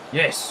chance.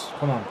 Yes,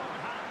 come on. Hand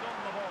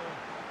on the ball.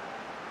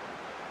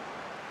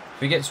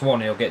 If he gets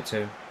one, he'll get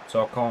two.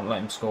 So I can't let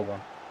him score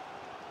one.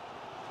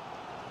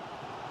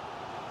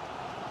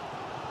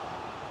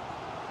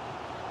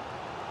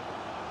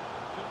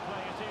 Could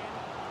play it in.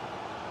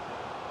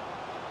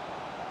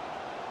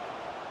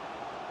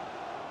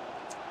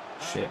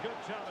 Shit. And a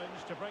good challenge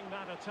to bring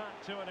that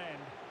attack to an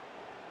end.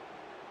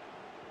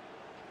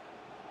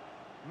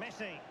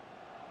 Messi.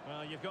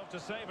 Well, you've got to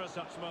savour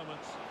such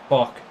moments.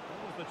 Fuck.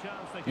 What was the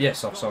chance they could Yes,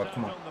 score offside, out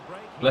come on. the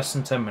break? Less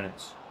than 10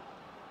 minutes.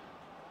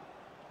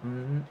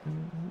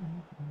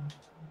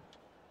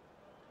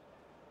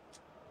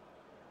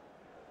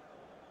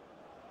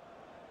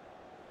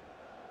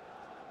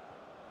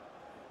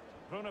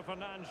 Bruno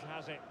Fernandes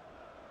has it.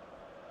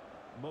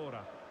 Moura.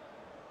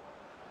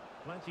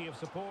 Plenty of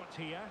support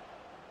here.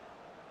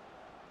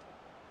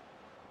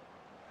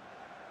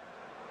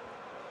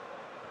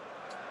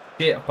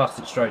 Shit, I passed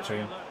it straight to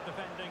him.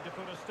 Defending to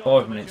put a stop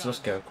 5 to the minutes, let's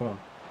chance. go, come on.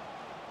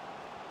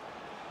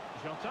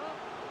 Jota.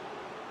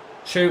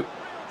 Shoot. Real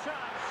chance.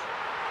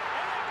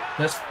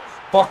 Let's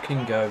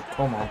fucking go,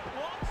 come on.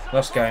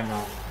 Let's go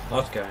now.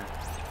 Let's go.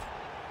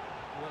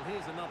 Well,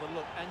 here's another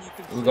look, and you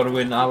can We've got to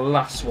win our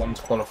last one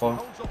to qualify.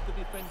 holds off the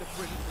defender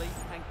brilliantly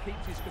and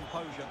keeps his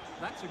composure.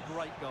 That's a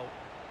great goal.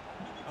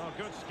 Oh,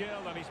 good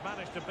skill, and he's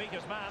managed to beat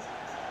his man.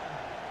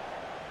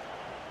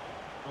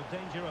 Well,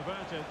 danger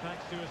averted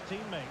thanks to his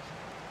teammate.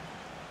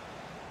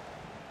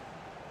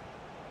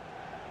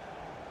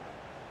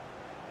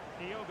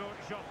 Diogo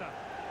Jota.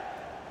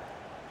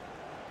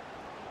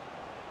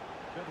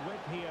 Good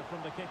width here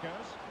from the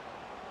kickers.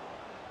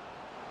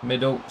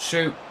 Middle,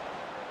 shoot.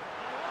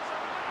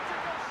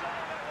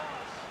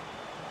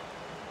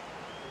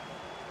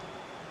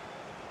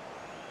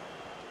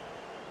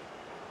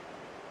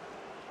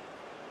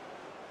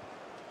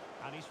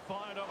 And he's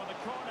fired over the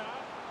corner.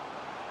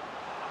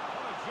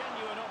 What a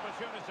genuine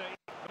opportunity,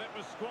 but it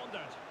was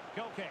squandered.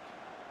 Goal kick.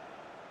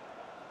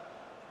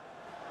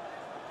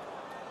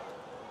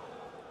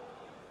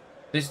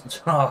 This.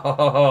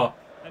 Eduardo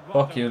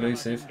Fuck you,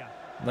 elusive.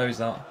 Camavinga. No, he's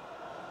not.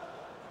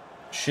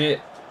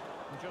 Shit.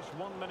 Just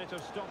 1 minute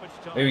of stoppage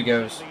time. Here he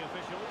goes. The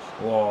officials.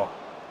 Whoa.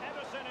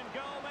 Ederson in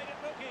goal made it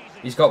look easy.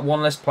 He's got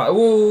one less play.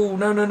 Ooh,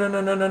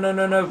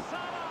 no.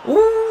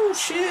 Ooh,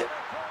 shit.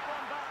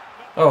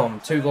 Oh, I'm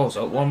 2 goals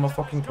up. What am I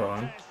fucking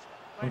crying?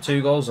 I'm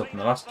 2 goals up in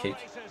the last kick.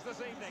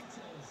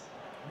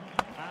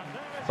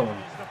 Come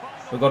on.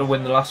 We've got to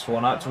win the last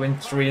one. I had to win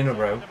 3 in a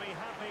row.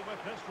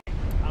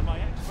 And my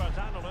expert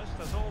analyst,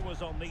 as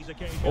always on these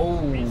occasions,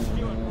 Oh. is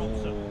Stuart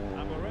Robson.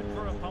 And we're in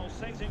for a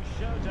pulsating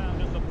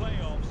showdown in the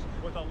playoffs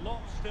with a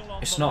lot still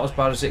on It's the not as line.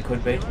 bad as it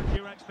could be.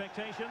 Your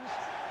expectations?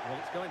 Well,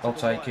 it's going to I'll the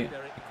take wire, it.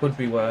 Derek. It could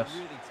be worse.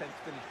 Really tense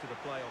finish to the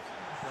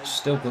playoffs. They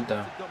Still good, though.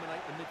 managed to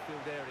dominate the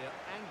midfield area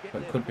and get But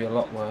it their could be a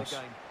forwards lot into the worse.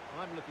 game.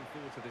 I'm looking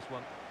forward to this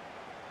one.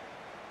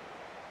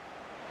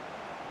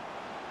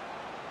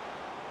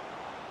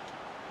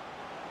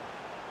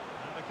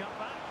 And the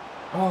comeback.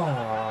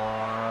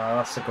 Oh,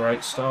 that's a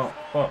great start.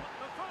 Fuck.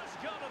 The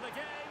first goal of the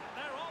game.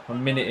 They're off. A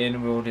minute in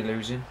and we're already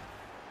losing.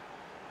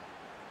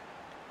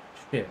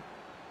 Shit.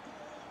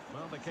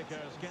 Well, the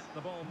kickers get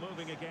the ball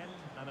moving again,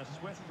 and a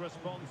swift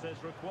response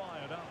is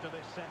required after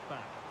this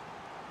setback.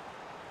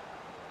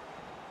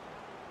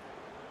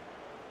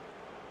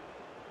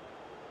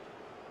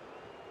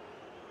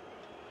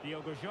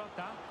 Diogo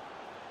Jota.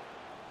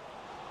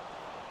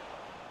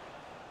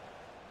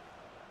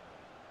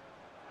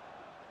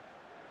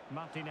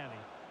 Martinelli.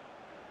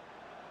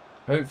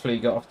 Hopefully he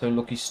got off to a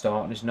lucky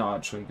start and is not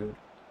actually good.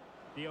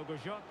 Diogo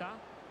Jota.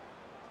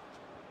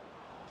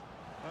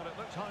 Well, it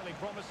looked highly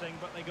promising,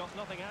 but they got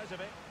nothing out of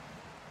it.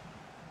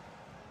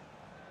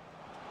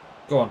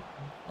 Go on.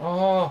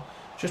 Oh,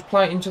 just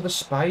play it into the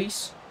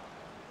space.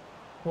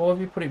 Why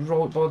have you put it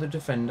right by the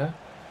defender?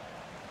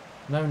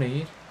 No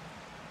need.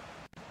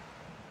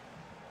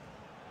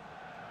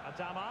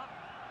 Adama.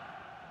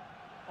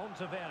 On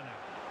to Werner.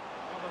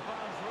 Well, the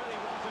fans really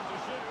want him to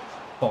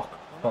shoot. Fuck.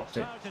 Well, Fucked it.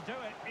 that's how to do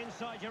it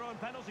inside your own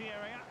penalty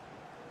area.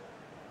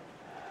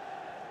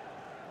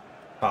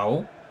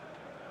 Foul.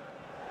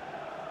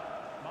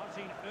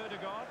 Martin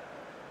Ødegaard.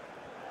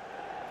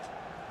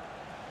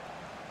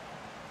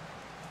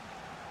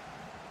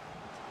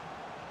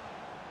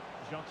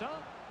 Jota.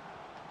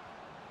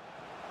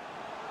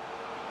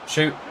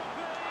 Shoot. Could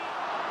be.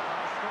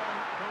 A strong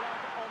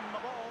blood on the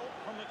ball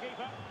from the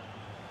keeper.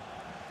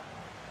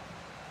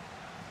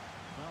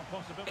 Well,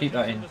 possibilities Keep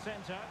that in. the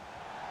centre.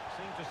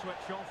 Seemed to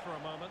switch off for a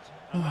moment,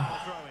 and that'll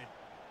throw in.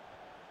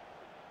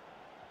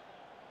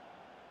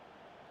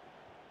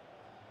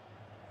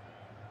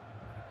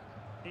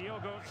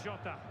 Diogo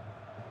Jota.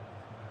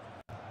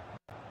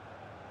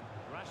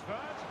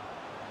 Rashford.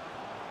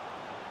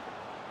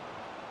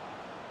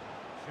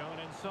 Shown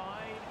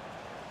inside.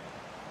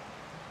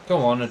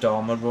 Come on,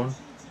 Adama, run.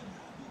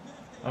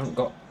 I haven't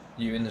got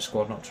you in the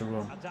squad not to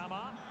run.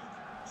 Adama.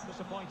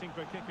 Disappointing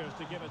for kickers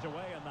to give it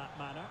away in that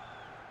manner.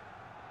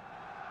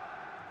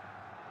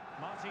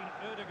 Martin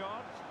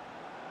Ødegaard.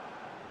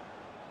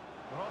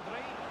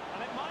 Rodri.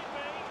 And it might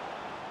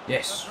be.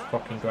 Yes,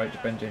 fucking great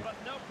defending. But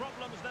no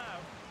problems now.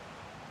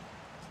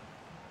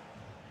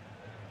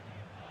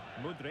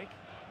 Mudryk.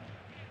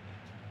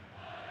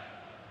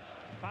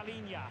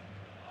 Palinha.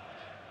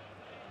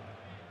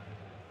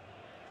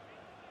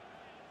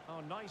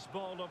 Oh, nice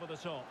ball over the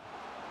top.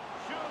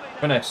 Surely now.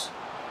 Finesse.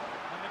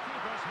 And the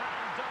keeper's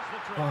hand does the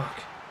trick.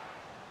 Fuck.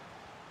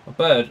 A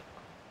bird.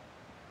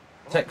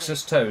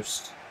 Texas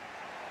toast.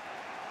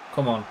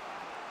 Come on.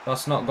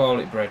 That's not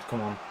garlic bread.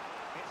 Come on.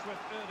 It's with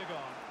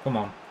Ødegaard. Come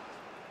on.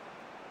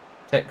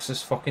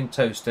 Texas fucking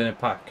toast in a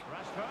pack.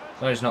 Rashford.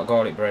 That is not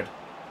garlic bread.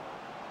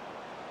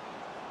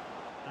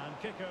 And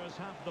kickers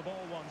have the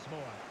ball once more.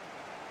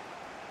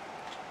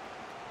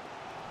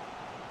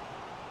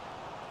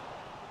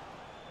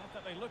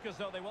 They look as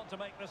though they want to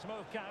make this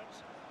move count.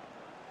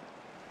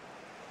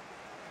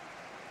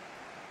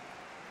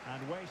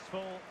 And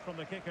wasteful from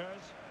the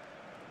kickers.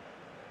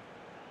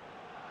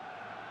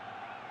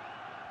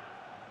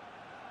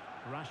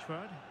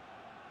 Rashford.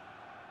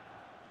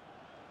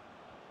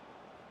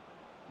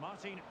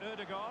 Martin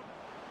Ødegaard.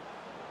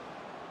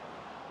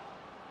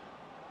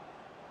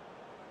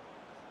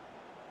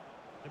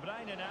 De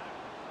Bruyne now.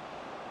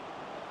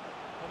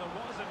 Well,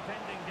 there was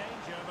impending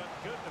danger, but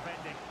good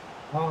defending.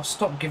 Oh,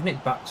 stop giving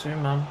it back to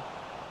him, man.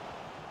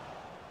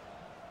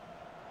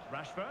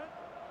 Rashford.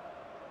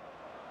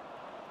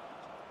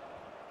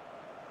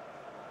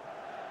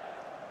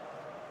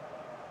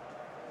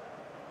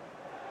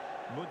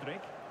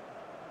 Mudryk.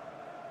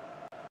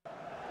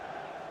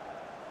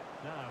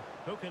 Now,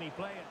 who can he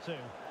play it to?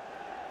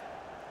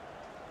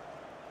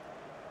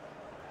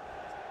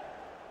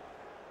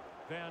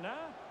 Werner.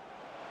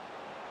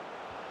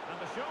 And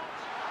the shot.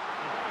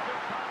 He got a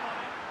good palm on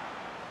it.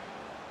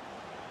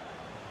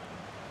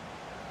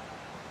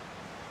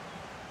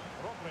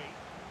 Rodri.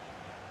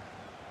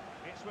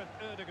 It's with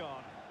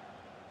Ødegaard.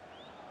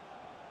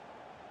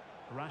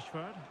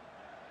 Rashford.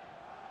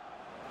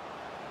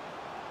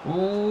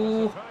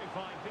 Ooh. That's a very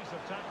fine piece of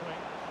tackling.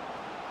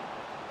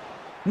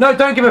 No,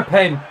 don't give a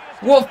pen.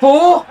 What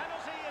for?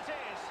 Penalty it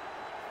is.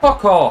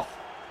 Fuck off.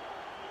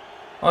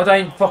 I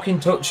don't fucking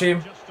touch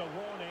him. Just a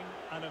warning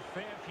and a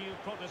fair few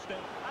protesting.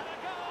 And a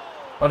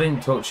goal. I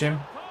didn't touch him.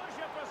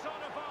 Composure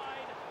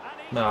personified,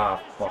 and he's Nah,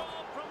 done his fuck.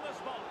 job from the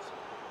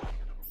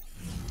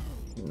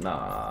spot.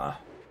 Nah.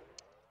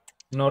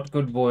 Not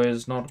good,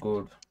 boys. Not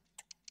good.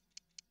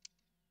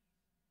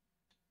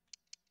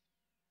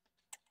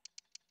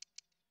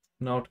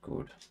 Not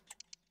good.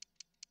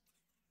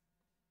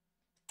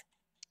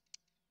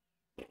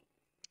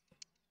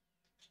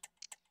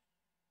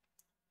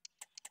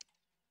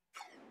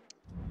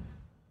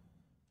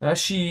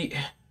 Actually,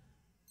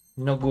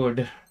 no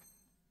good.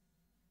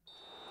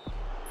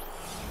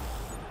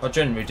 I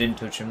generally didn't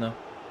touch him though.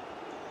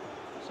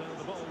 So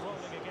the ball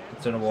rolling again.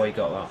 I don't know why he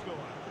got that.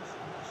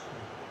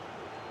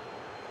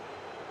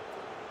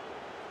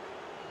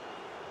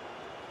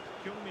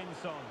 Heung-min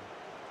Son.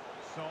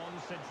 Son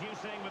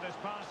seducing with his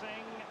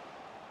passing.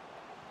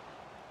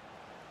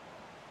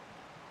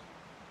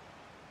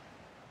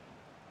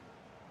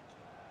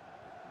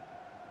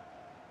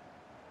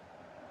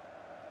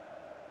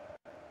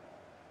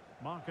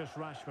 Marcus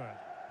Rashford.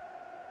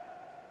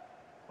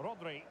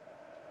 Rodri.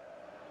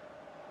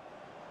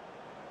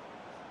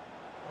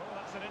 Oh,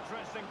 that's an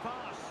interesting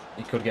pass.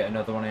 He could get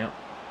another one out.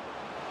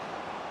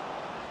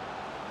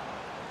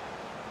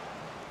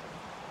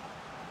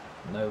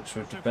 No, because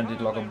we've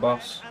defended like a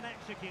boss. And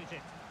execute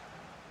it.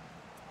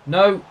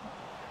 No!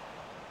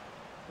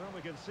 Well,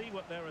 we can see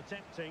what they're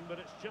attempting, but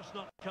it's just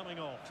not coming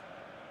off.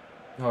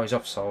 Oh, he's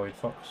offside,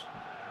 Fox.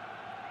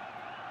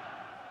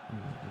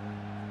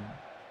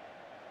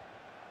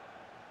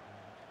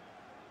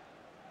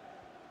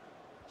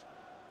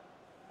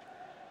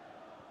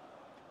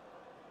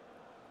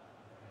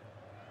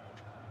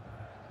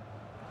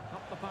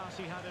 pass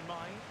he had in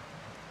mind.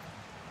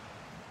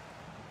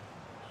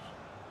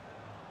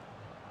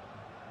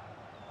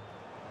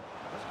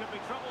 This could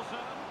be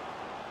troublesome.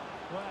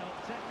 Well,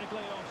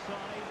 technically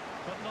offside,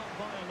 but not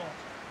by a lot.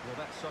 Well,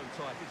 that's so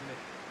tight, isn't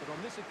it? But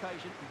on this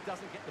occasion, he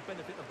doesn't get the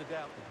benefit of the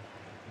doubt.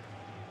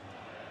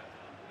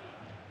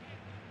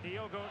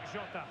 Diogo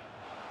Jota.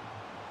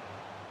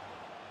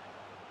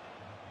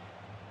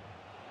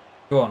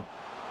 Go on.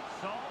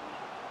 Son.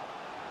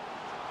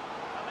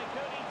 And they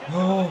could eat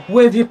Oh, into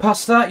where have you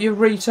passed that, you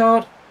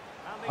retard?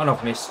 and Oh, no,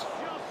 I've missed. just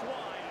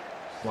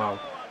wide. Wow.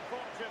 So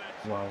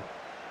unfortunate. Wow.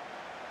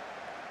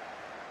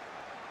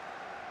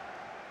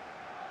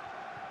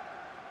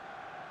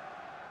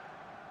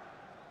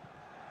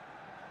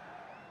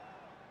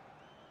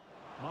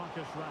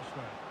 Marcus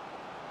Rashford.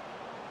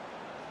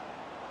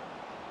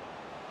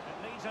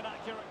 It needs an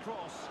accurate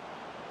cross.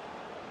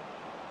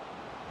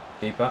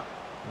 Keeper.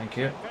 Thank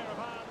you. Pair of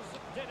hands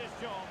did his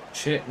job.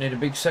 Shit, need a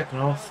big second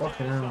half.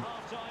 Fucking There's the hell.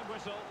 half-time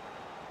whistle.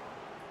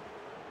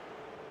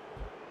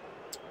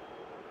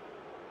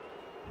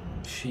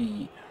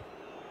 Shit.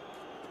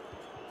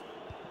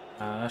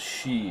 Ah,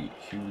 shit.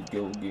 Here we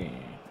go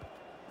again.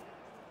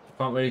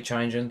 Can't really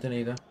change anything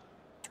either.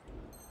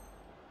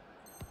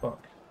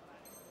 Fuck.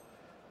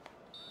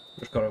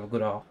 Just gotta have a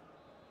good half.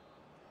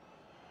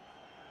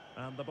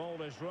 And the ball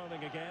is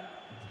rolling again.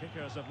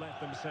 Kickers have left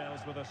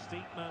themselves with a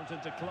steep mountain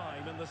to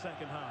climb in the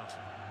second half.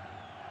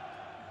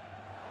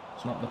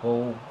 It's not the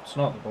ball. It's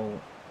not the ball.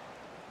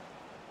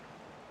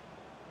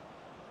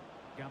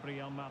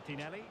 Gabriel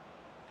Martinelli.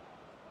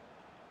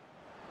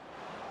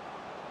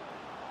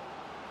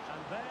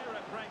 And there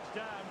it breaks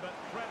down, but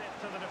credit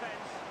to the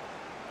defence.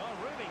 Oh,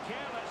 really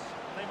careless.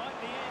 They might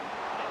be in.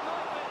 It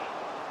might be.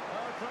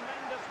 Oh,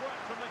 tremendous work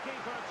from the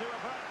keeper to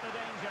avert the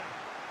danger.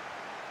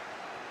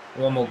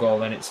 One more goal,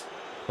 then it's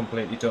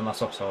completely done.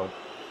 That's offside.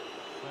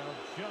 Well,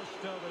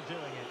 just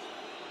overdoing it.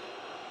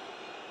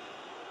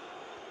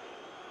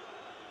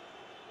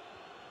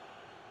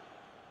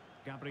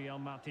 Gabriel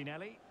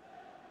Martinelli.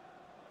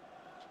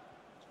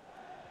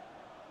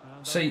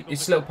 And See, unable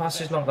it's to little get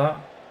passes possession. like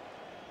that.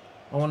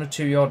 I want a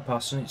 2-yard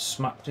pass and it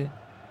smacked it.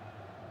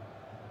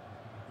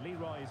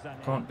 Leroy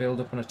Sané. Can't build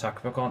up an attack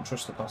if I can't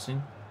trust the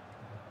passing.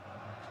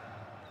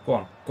 Go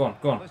on, go on,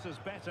 go on. This is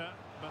better,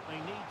 but they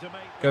need to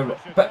make Go, the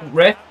pressure but count.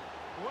 ref,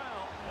 Well,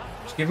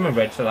 just give him a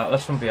red for that.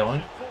 That's from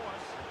behind.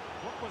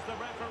 what was the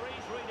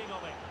referee's reading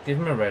of it? Give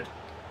him a red.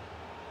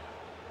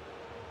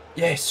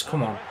 Yes,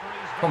 come on.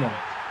 Come on.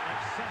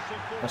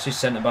 That's his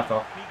centre back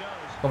off.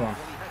 Come on. Well,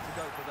 he had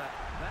to go for that.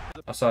 That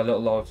was That's our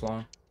little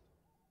lifeline.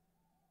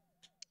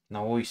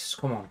 Nice,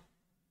 come on.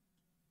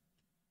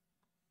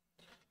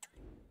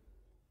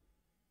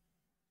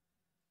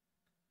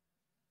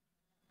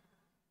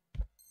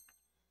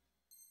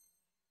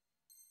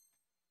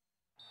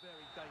 a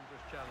very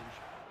dangerous challenge.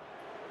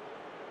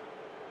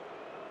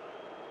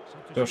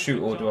 Do I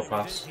shoot or do I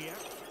pass?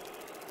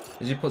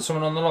 Does he put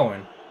someone on the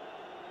line?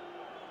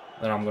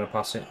 Then I'm going to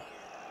pass it.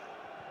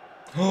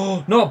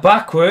 Oh, not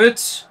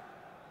backwards!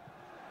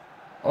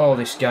 Oh,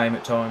 this game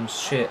at times.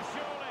 Shit.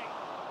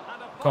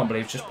 Can't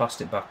believe just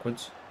passed it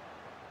backwards.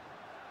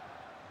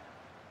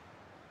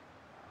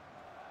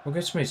 Well,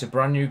 good to me. It's a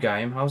brand new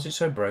game. How's it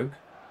so broke?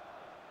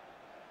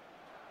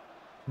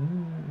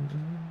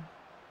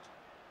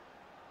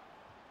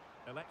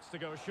 Elects to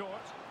go short.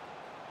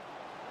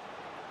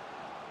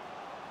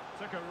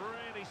 Took a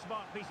really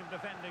smart piece of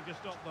defending to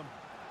stop them.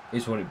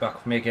 He's won it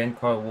back for me again,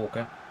 Kyle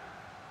Walker.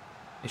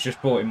 He's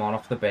just brought him on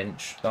off the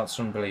bench. That's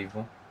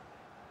unbelievable.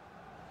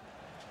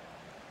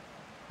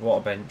 What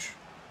a bench.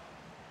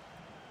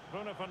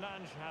 Bruno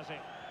Fernandes has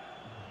it.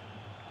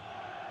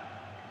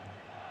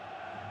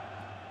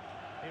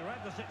 He read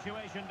the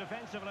situation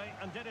defensively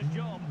and did his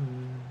job.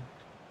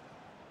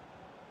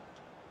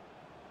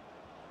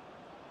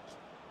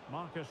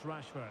 Marcus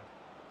Rashford.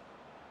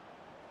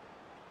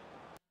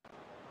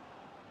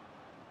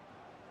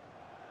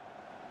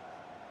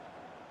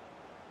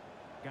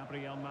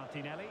 Gabriel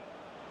Martinelli.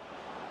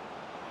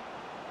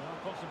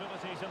 Well,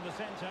 possibilities in the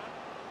centre.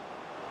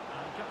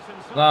 And cuts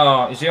inside.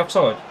 No, is he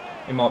offside?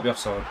 He might be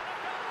offside.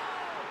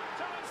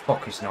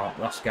 Fuck, he's not.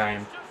 Last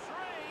game.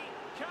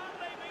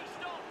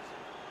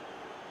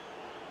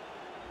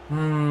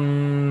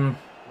 Well,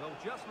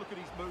 just look at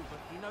his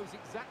movement. He knows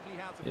exactly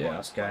how to Yeah, find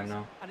that's space, game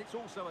now. and it's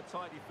also a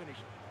tidy finish.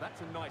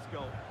 That's a nice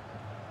goal.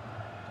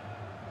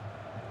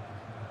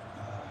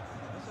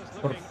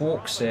 What a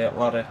forks there,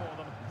 laddie.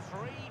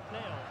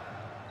 3-0.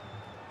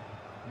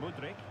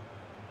 Mudryk.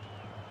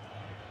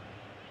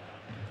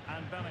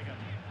 And Bellingham.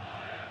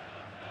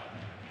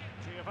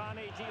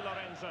 Giovanni Di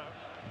Lorenzo.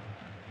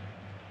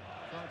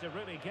 Trying to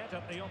really get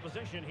at the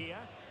opposition here.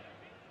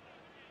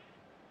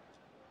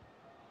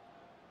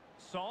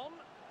 Son.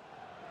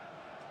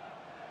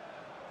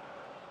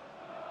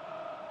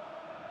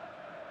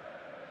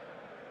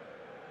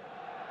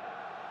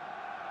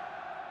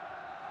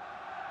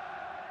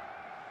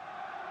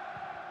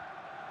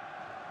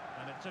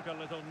 And it took a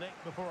little nick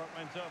before it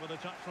went over the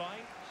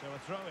touchline, so a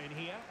throw in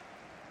here.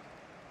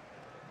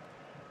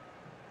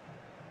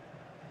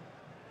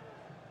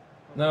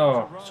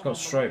 No, it's got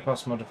straight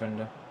past my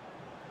defender.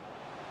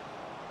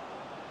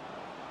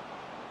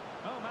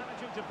 Oh,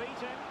 managing to beat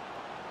him.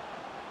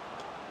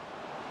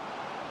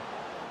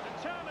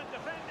 Determined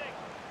defending.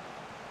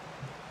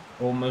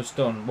 Almost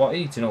done. What,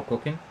 eating or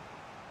cooking?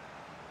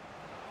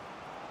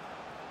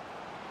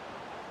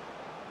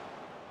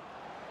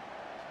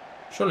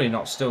 Surely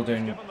not still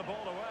doing Given the ball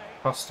away.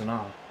 pasta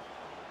now.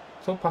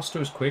 I thought pasta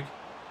was quick.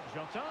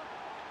 Jota.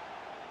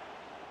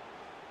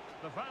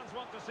 The fans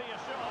want to see a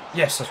shot.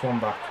 Yes, that's one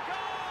back. A goal!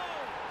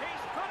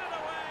 He's put it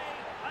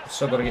away.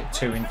 Still got to get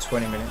 2 in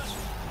 20 minutes.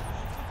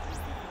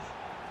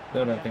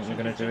 I don't think they're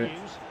going to do it.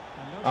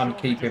 And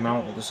keep him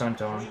out at the same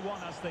time.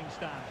 3-1 as things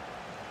stand.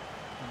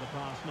 And the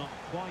pass not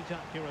quite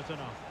accurate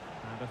enough.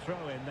 And a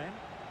throw in then.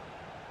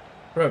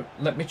 Bro,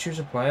 let me choose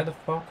a player, the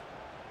fuck?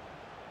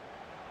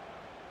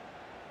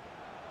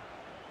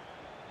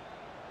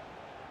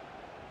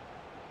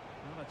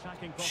 Well,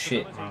 attacking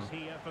Shit, possibilities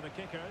man. here for the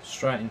kickers.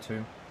 Straight into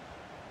him.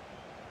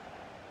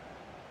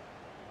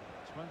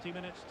 20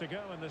 minutes to go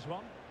in this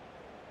one.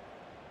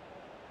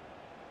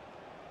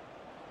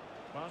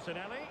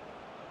 Martinelli.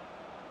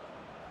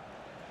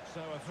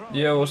 So a throw.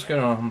 Yeah, what's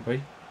going on,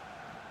 Humpy?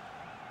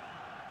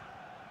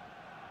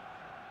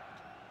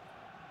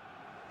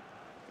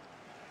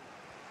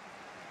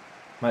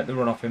 Make the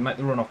run off him, make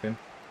the run off him.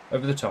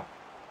 Over the top.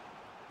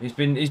 He's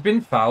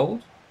been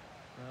fouled.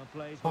 Well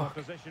played from a Fuck.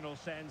 positional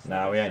sense.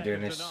 Nah, we ain't doing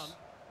Second to this. none.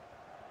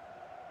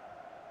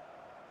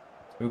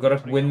 We've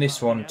got to win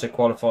this one to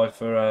qualify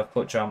for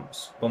foot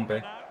champs, Bumpy.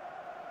 Now,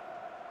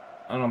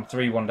 And I'm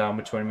 3-1 down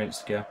with 20 minutes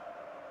to go.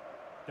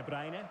 De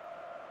Bruyne.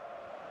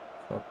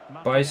 So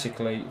Martinelli.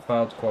 basically,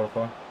 failed to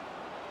qualify. And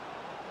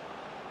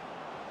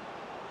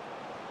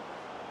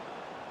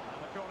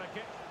a corner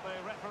kick,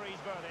 the referee's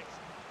verdict.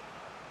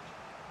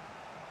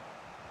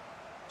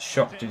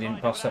 Shocked he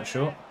didn't pass that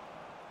short.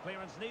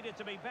 Clearance needed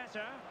to be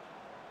better.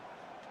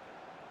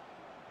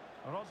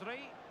 Rodri.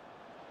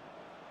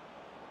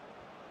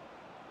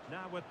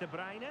 Now with De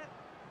Bruyne.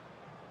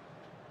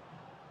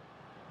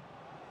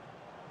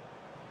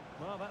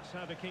 Well, that's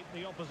how to keep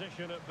the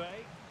opposition at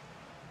bay.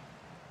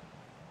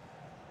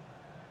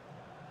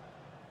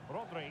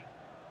 Rodri.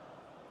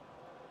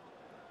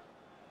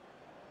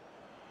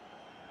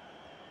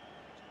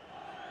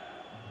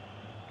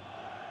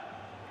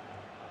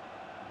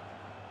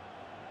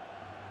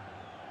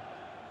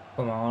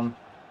 Come on.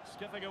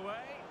 Skipping away.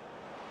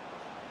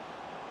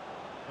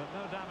 But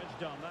no damage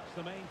done, that's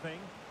the main thing.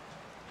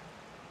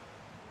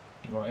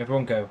 Right,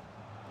 everyone go.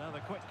 Now the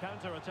quick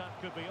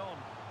counter-attack could be on.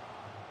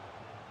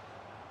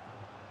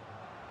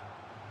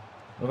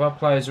 If our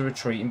players are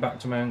retreating back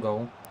to my own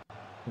goal.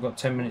 We've got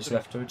 10 minutes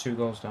left, we're 2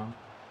 goals down.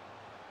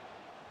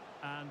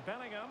 And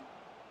Bellingham.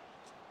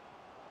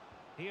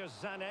 Here's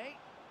Sané.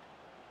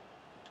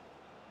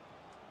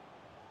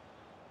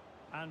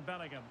 And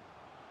Bellingham.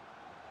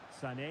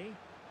 Sané.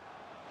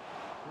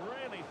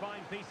 Really fine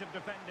piece of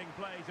defending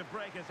play to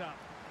break it up.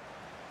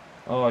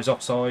 Oh, he's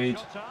offside.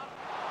 Jota.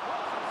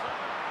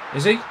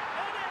 Is he? In it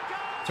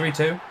goes!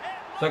 3-2. Is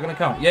that going to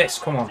count? Yes,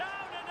 come on. Down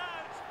and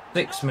out.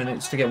 6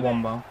 minutes to get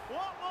 1 ball. What will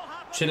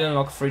happen? Chilling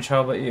like a fridge,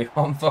 how about you?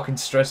 I'm fucking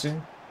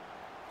stressing.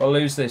 If I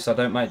lose this, I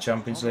don't make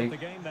Champions On with League.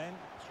 the game then.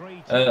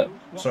 3-2.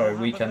 What Sorry,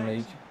 will Weekend happen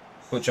League.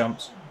 next? Foot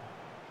champs.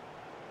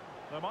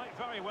 There might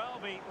very well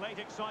be late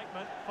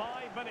excitement.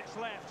 5 minutes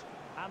left.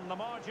 And the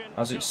margin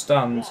As it just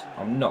stands, 1.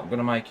 I'm not going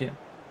to make it.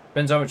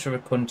 Depends how much of a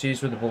cunt he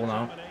is with the ball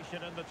now.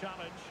 Determination in the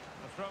challenge.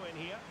 A throw in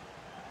here.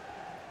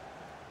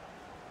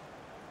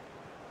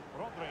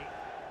 Rodri.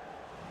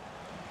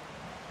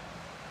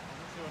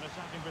 Into an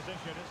attacking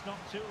position. It's not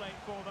too late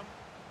for them.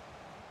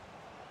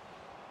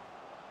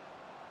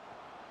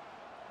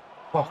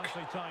 Fuck.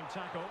 Nicely timed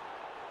tackle.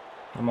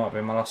 That might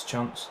be my last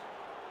chance.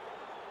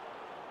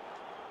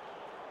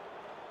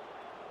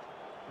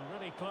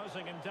 Really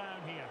closing him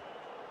down here.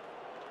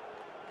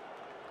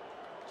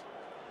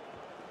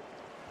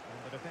 And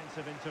the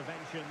defensive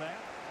intervention there.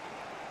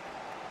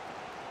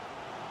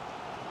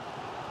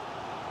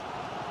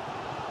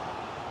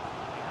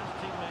 He has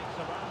teammates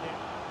around him.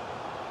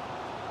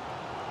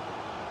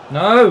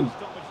 No!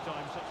 Stoppage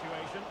time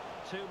situation.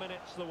 2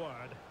 minutes the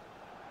word.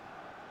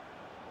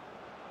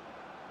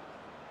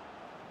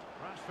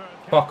 Rashford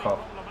can Fuck be off.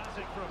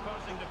 problematic for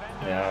opposing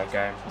defenders. Yeah,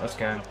 okay, let's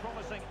go. A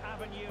promising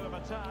avenue of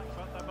attack,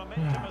 but the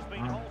momentum has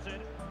been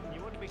halted.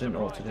 You wouldn't be Didn't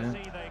know what surprised to to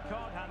do. see they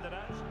can't hand it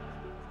out.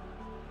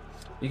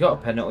 You got a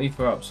penalty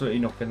for absolutely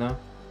nothing there.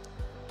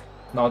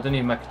 No, I didn't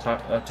even make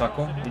a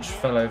tackle. He just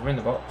fell over in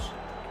the box.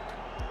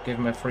 Give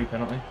him a free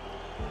penalty.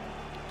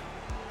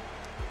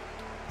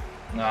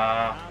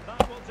 Nah. And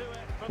that will do it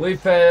for We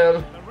this. fail.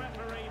 The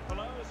referee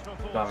blows for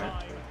full Damn it.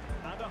 time.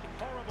 And a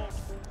horrible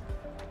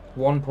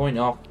 1 point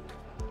off.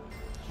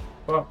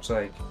 Fuck's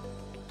sake.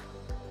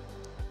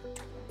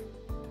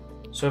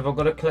 So have I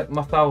got to collect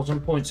my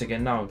 1,000 points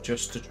again now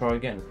just to try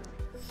again?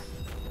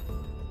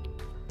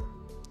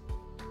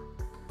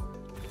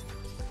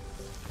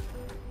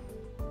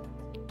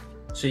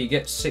 So you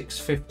get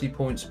 650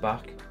 points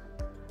back.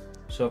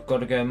 So I've got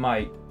to go and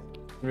make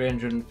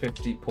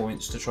 350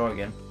 points to try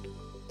again.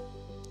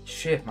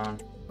 Shit, man.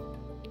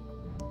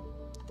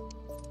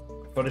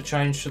 If I'd have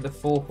changed to the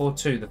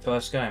 4-4-2 the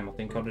first game, I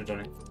think I'd have done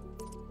it.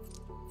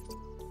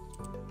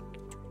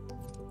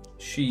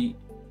 Sheet.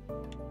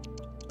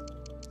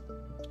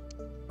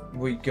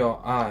 We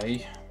got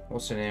a...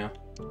 What's in here?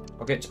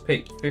 I get to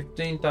pick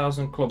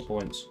 15,000 club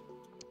points.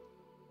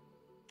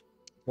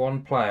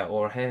 One player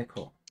or a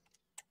haircut.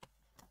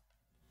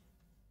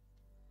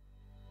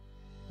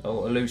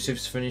 Oh,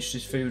 Elusive's finished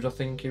his food, I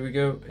think. Here we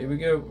go. Here we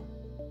go.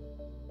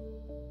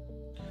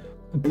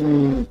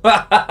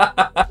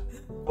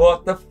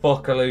 What the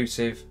fuck,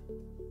 Elusive?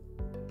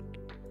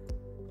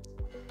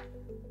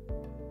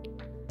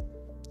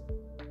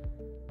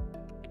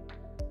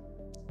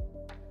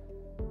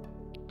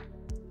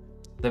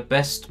 The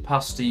best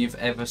pasta you've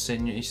ever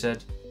seen, he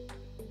said.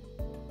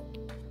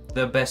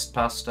 The best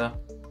pasta.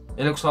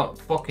 It looks like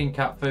fucking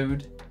cat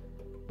food.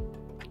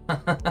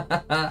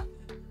 The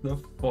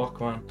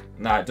fuck, man.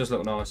 Nah, it does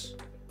look nice.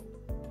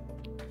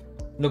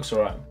 Looks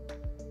alright.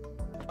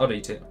 I'd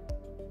eat it.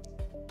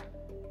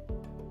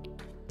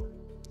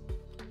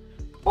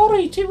 I'd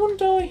eat it,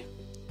 wouldn't I?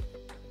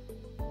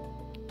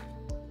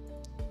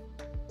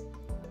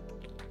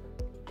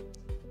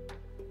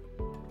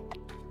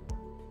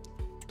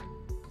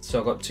 So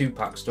I've got 2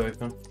 packs to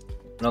open.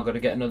 And I've got to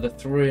get another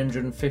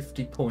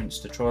 350 points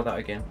to try that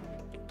again.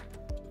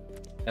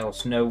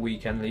 Else no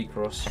weekend league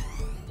for us.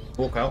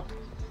 Walk out.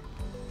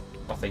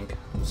 I think.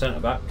 Centre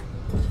back.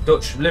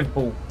 Dutch,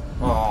 Liverpool.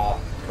 Oh,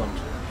 cunt.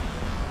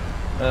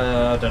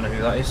 I don't know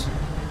who that is.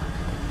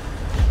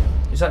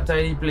 Is that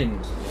Daily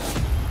Blind?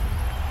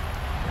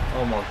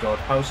 Oh my god,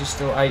 how's he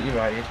still 80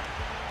 rated?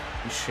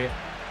 You shit.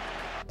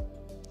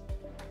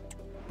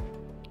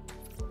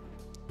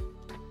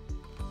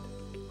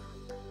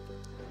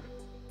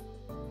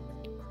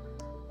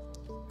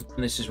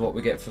 And this is what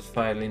we get for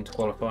failing to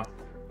qualify.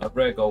 A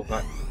rare gold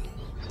pack.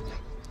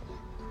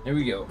 Here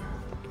we go.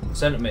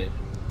 Centre mid.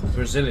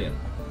 Brazilian.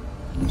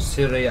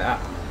 Serie A.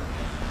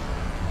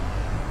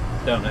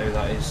 Don't know who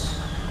that is.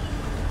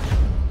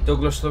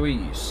 Douglas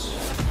Luiz.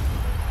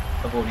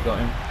 I've already got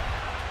him.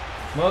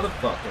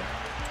 Motherfucker.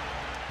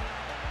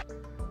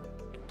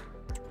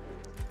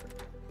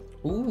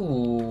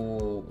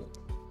 Ooh.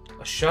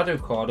 A shadow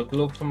card, a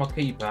glove for my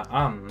keeper,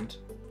 and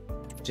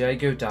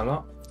Diego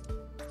Dalot.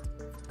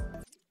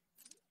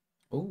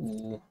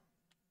 Ooh.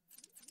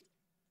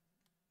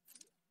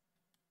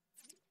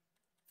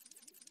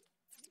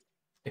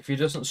 If he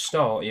doesn't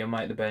start, he'll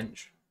make the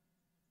bench.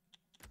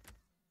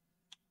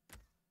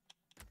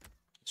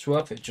 It's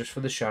worth it just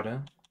for the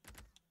shadow.